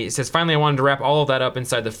 And he says, finally, I wanted to wrap all of that up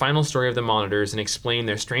inside the final story of the Monitors and explain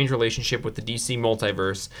their strange relationship with the DC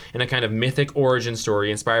multiverse in a kind of mythic origin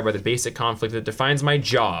story inspired by the basic conflict that defines my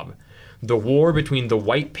job. The war between the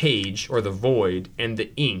white page, or the void, and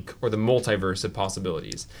the ink, or the multiverse of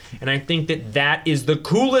possibilities. And I think that is the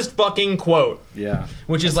coolest fucking quote. Yeah.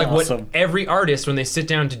 Which is That's like awesome. what every artist, when they sit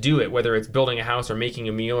down to do it, whether it's building a house or making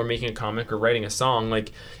a meal or making a comic or writing a song,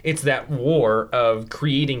 like, it's that war of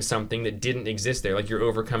creating something that didn't exist there. Like, you're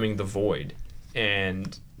overcoming the void.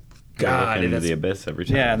 And God, Looking into that's the abyss every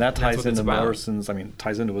time. Yeah, and that That's ties what it's into about. Morrison's. I mean,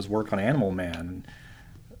 ties into his work on Animal Man.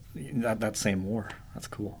 That same war. That's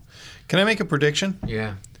cool. Can I make a prediction?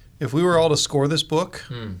 Yeah. If we were all to score this book,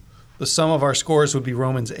 the sum of our scores would be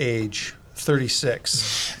Roman's age,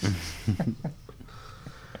 36.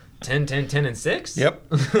 10, 10, 10, and 6? Yep.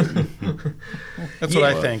 That's what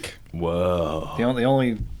I think. Whoa. The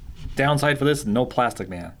only downside for this, no Plastic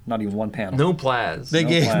Man. Not even one panel. No Plaz.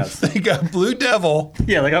 They got Blue Devil.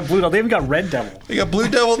 Yeah, they got Blue Devil. They even got Red Devil. They got Blue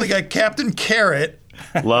Devil. They got Captain Carrot.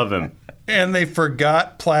 Love him. And they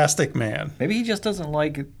forgot Plastic Man. Maybe he just doesn't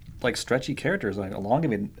like stretchy characters. Like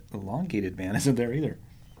elongated man isn't there either.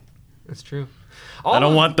 That's true. I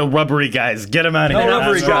don't want the rubbery guys. Get them out of They're here.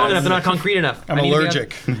 not strong enough. They're not concrete enough. I'm I need to be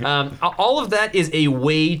allergic. all of that is a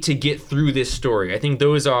way to get through this story. I think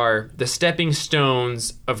those are the stepping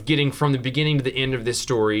stones of getting from the beginning to the end of this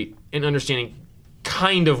story and understanding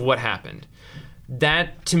kind of what happened.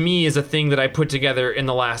 That, to me, is a thing that I put together in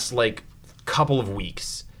the last, like, couple of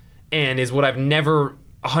weeks, and is what I've never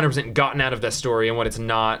 100% gotten out of that story, and what's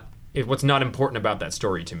not important about that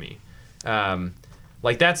story to me.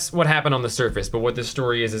 Like, that's what happened on the surface, but what this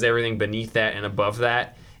story is everything beneath that and above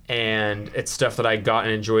that, and it's stuff that I got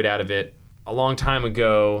and enjoyed out of it a long time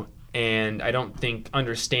ago, and I don't think I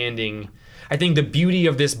think the beauty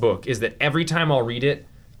of this book is that every time I'll read it,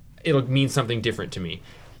 it'll mean something different to me.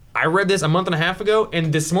 I read this a month and a half ago,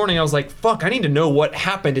 and this morning I was like, fuck, I need to know what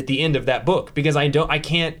happened at the end of that book, because I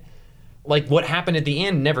can't, like, what happened at the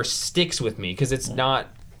end never sticks with me, because it's not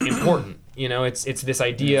important. You know, it's this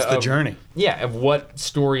idea It's the journey. Yeah, of what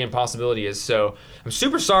story and possibility is. So I'm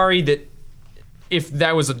super sorry that if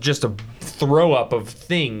that was just a throw up of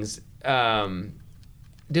things,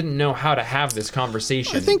 didn't know how to have this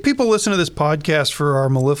conversation. I think people listen to this podcast for our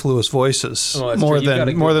mellifluous voices Oh, that's more true. You've got a than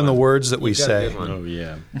good more than the one. words that we You've got a say. good one. Oh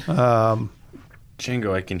yeah.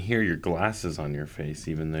 Django, I can hear your glasses on your face,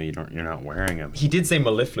 even though you're not wearing them. He did say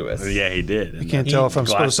mellifluous. Yeah, he did. You can't tell if I'm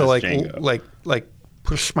supposed to like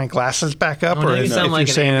push my glasses back up, Oh, or now you if sound you're like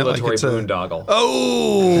an saying it like ambulatory it's a boondoggle.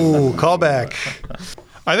 oh callback.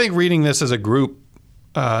 I think reading this as a group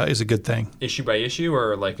is a good thing. Issue by issue,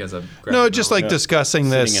 or like as a graphic No, just novel? like discussing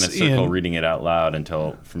Sitting this in a circle, reading it out loud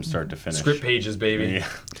until from start to finish. script pages, baby. Yeah.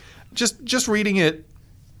 just reading it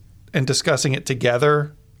and discussing it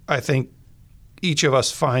together. I think each of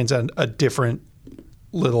us finds a different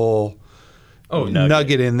little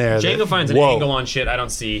nugget in there. Django finds an angle on shit I don't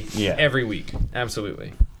see every week.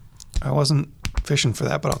 Absolutely. I wasn't fishing for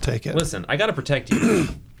that, but I'll take it. Listen, I gotta protect you.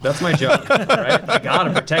 That's my job, right? I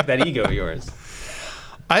gotta protect that ego of yours.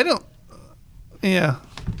 I don't. Yeah.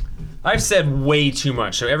 I've said way too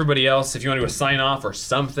much. So everybody else, if you want to go sign off or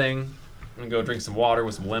something, I'm gonna go drink some water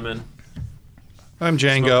with some lemon. I'm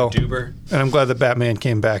Django, Smoke a doober. and I'm glad that Batman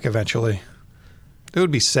came back eventually. It would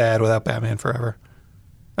be sad without Batman forever.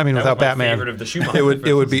 I mean, That without was my Batman, favorite of the Schumacher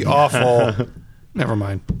it would be awful. Never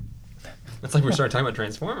mind. That's like we started talking about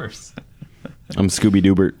Transformers. I'm Scooby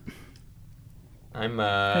Doobert. I'm what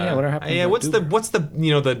happened to what's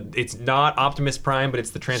Doober? the it's not Optimus Prime, but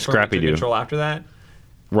it's the Transformer that took Scrappy-Doo. control after that.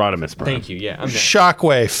 Rodimus Prime. Thank you. Yeah, I'm next.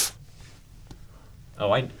 Shockwave.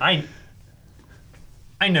 Oh, I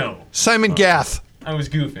know. Simon Gath. I was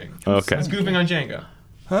goofing. Okay. I was goofing on Django.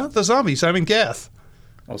 Huh? The zombie, Simon Gath.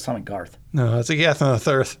 Oh, Simon Garth. No, it's a Gath on the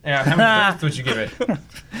third. Yeah, how many thirds would you give it?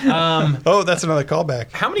 Oh, that's another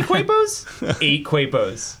callback. How many Quapos? 8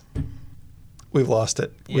 Quapos. We've lost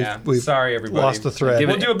it. Yeah, we've sorry, everybody. lost the thread.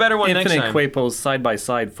 We'll do a better one next Infinite time. Quapos side by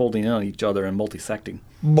side, folding in on each other and multisecting.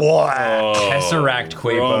 Blah. Tesseract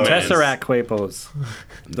Quapos. Romance. Tesseract Quapos.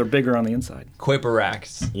 They're bigger on the inside.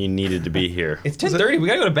 Quaporacts. You needed to be here. It's 10:30. We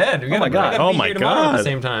gotta go to bed. We gotta, my God. I gotta Oh be my here tomorrow at the God.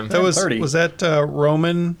 same time. That was 30. that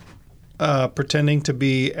Roman pretending to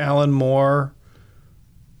be Alan Moore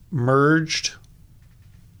merged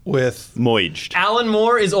with Moiged. Alan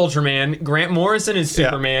Moore is Ultraman. Grant Morrison is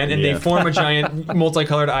Superman, and they form a giant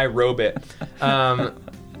multicolored eye robot.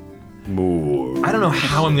 Moore. I don't know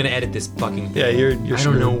how I'm gonna edit this fucking thing. Yeah, you're I don't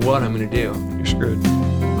screwed. know what I'm gonna do. You're screwed.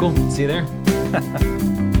 Cool. See you there.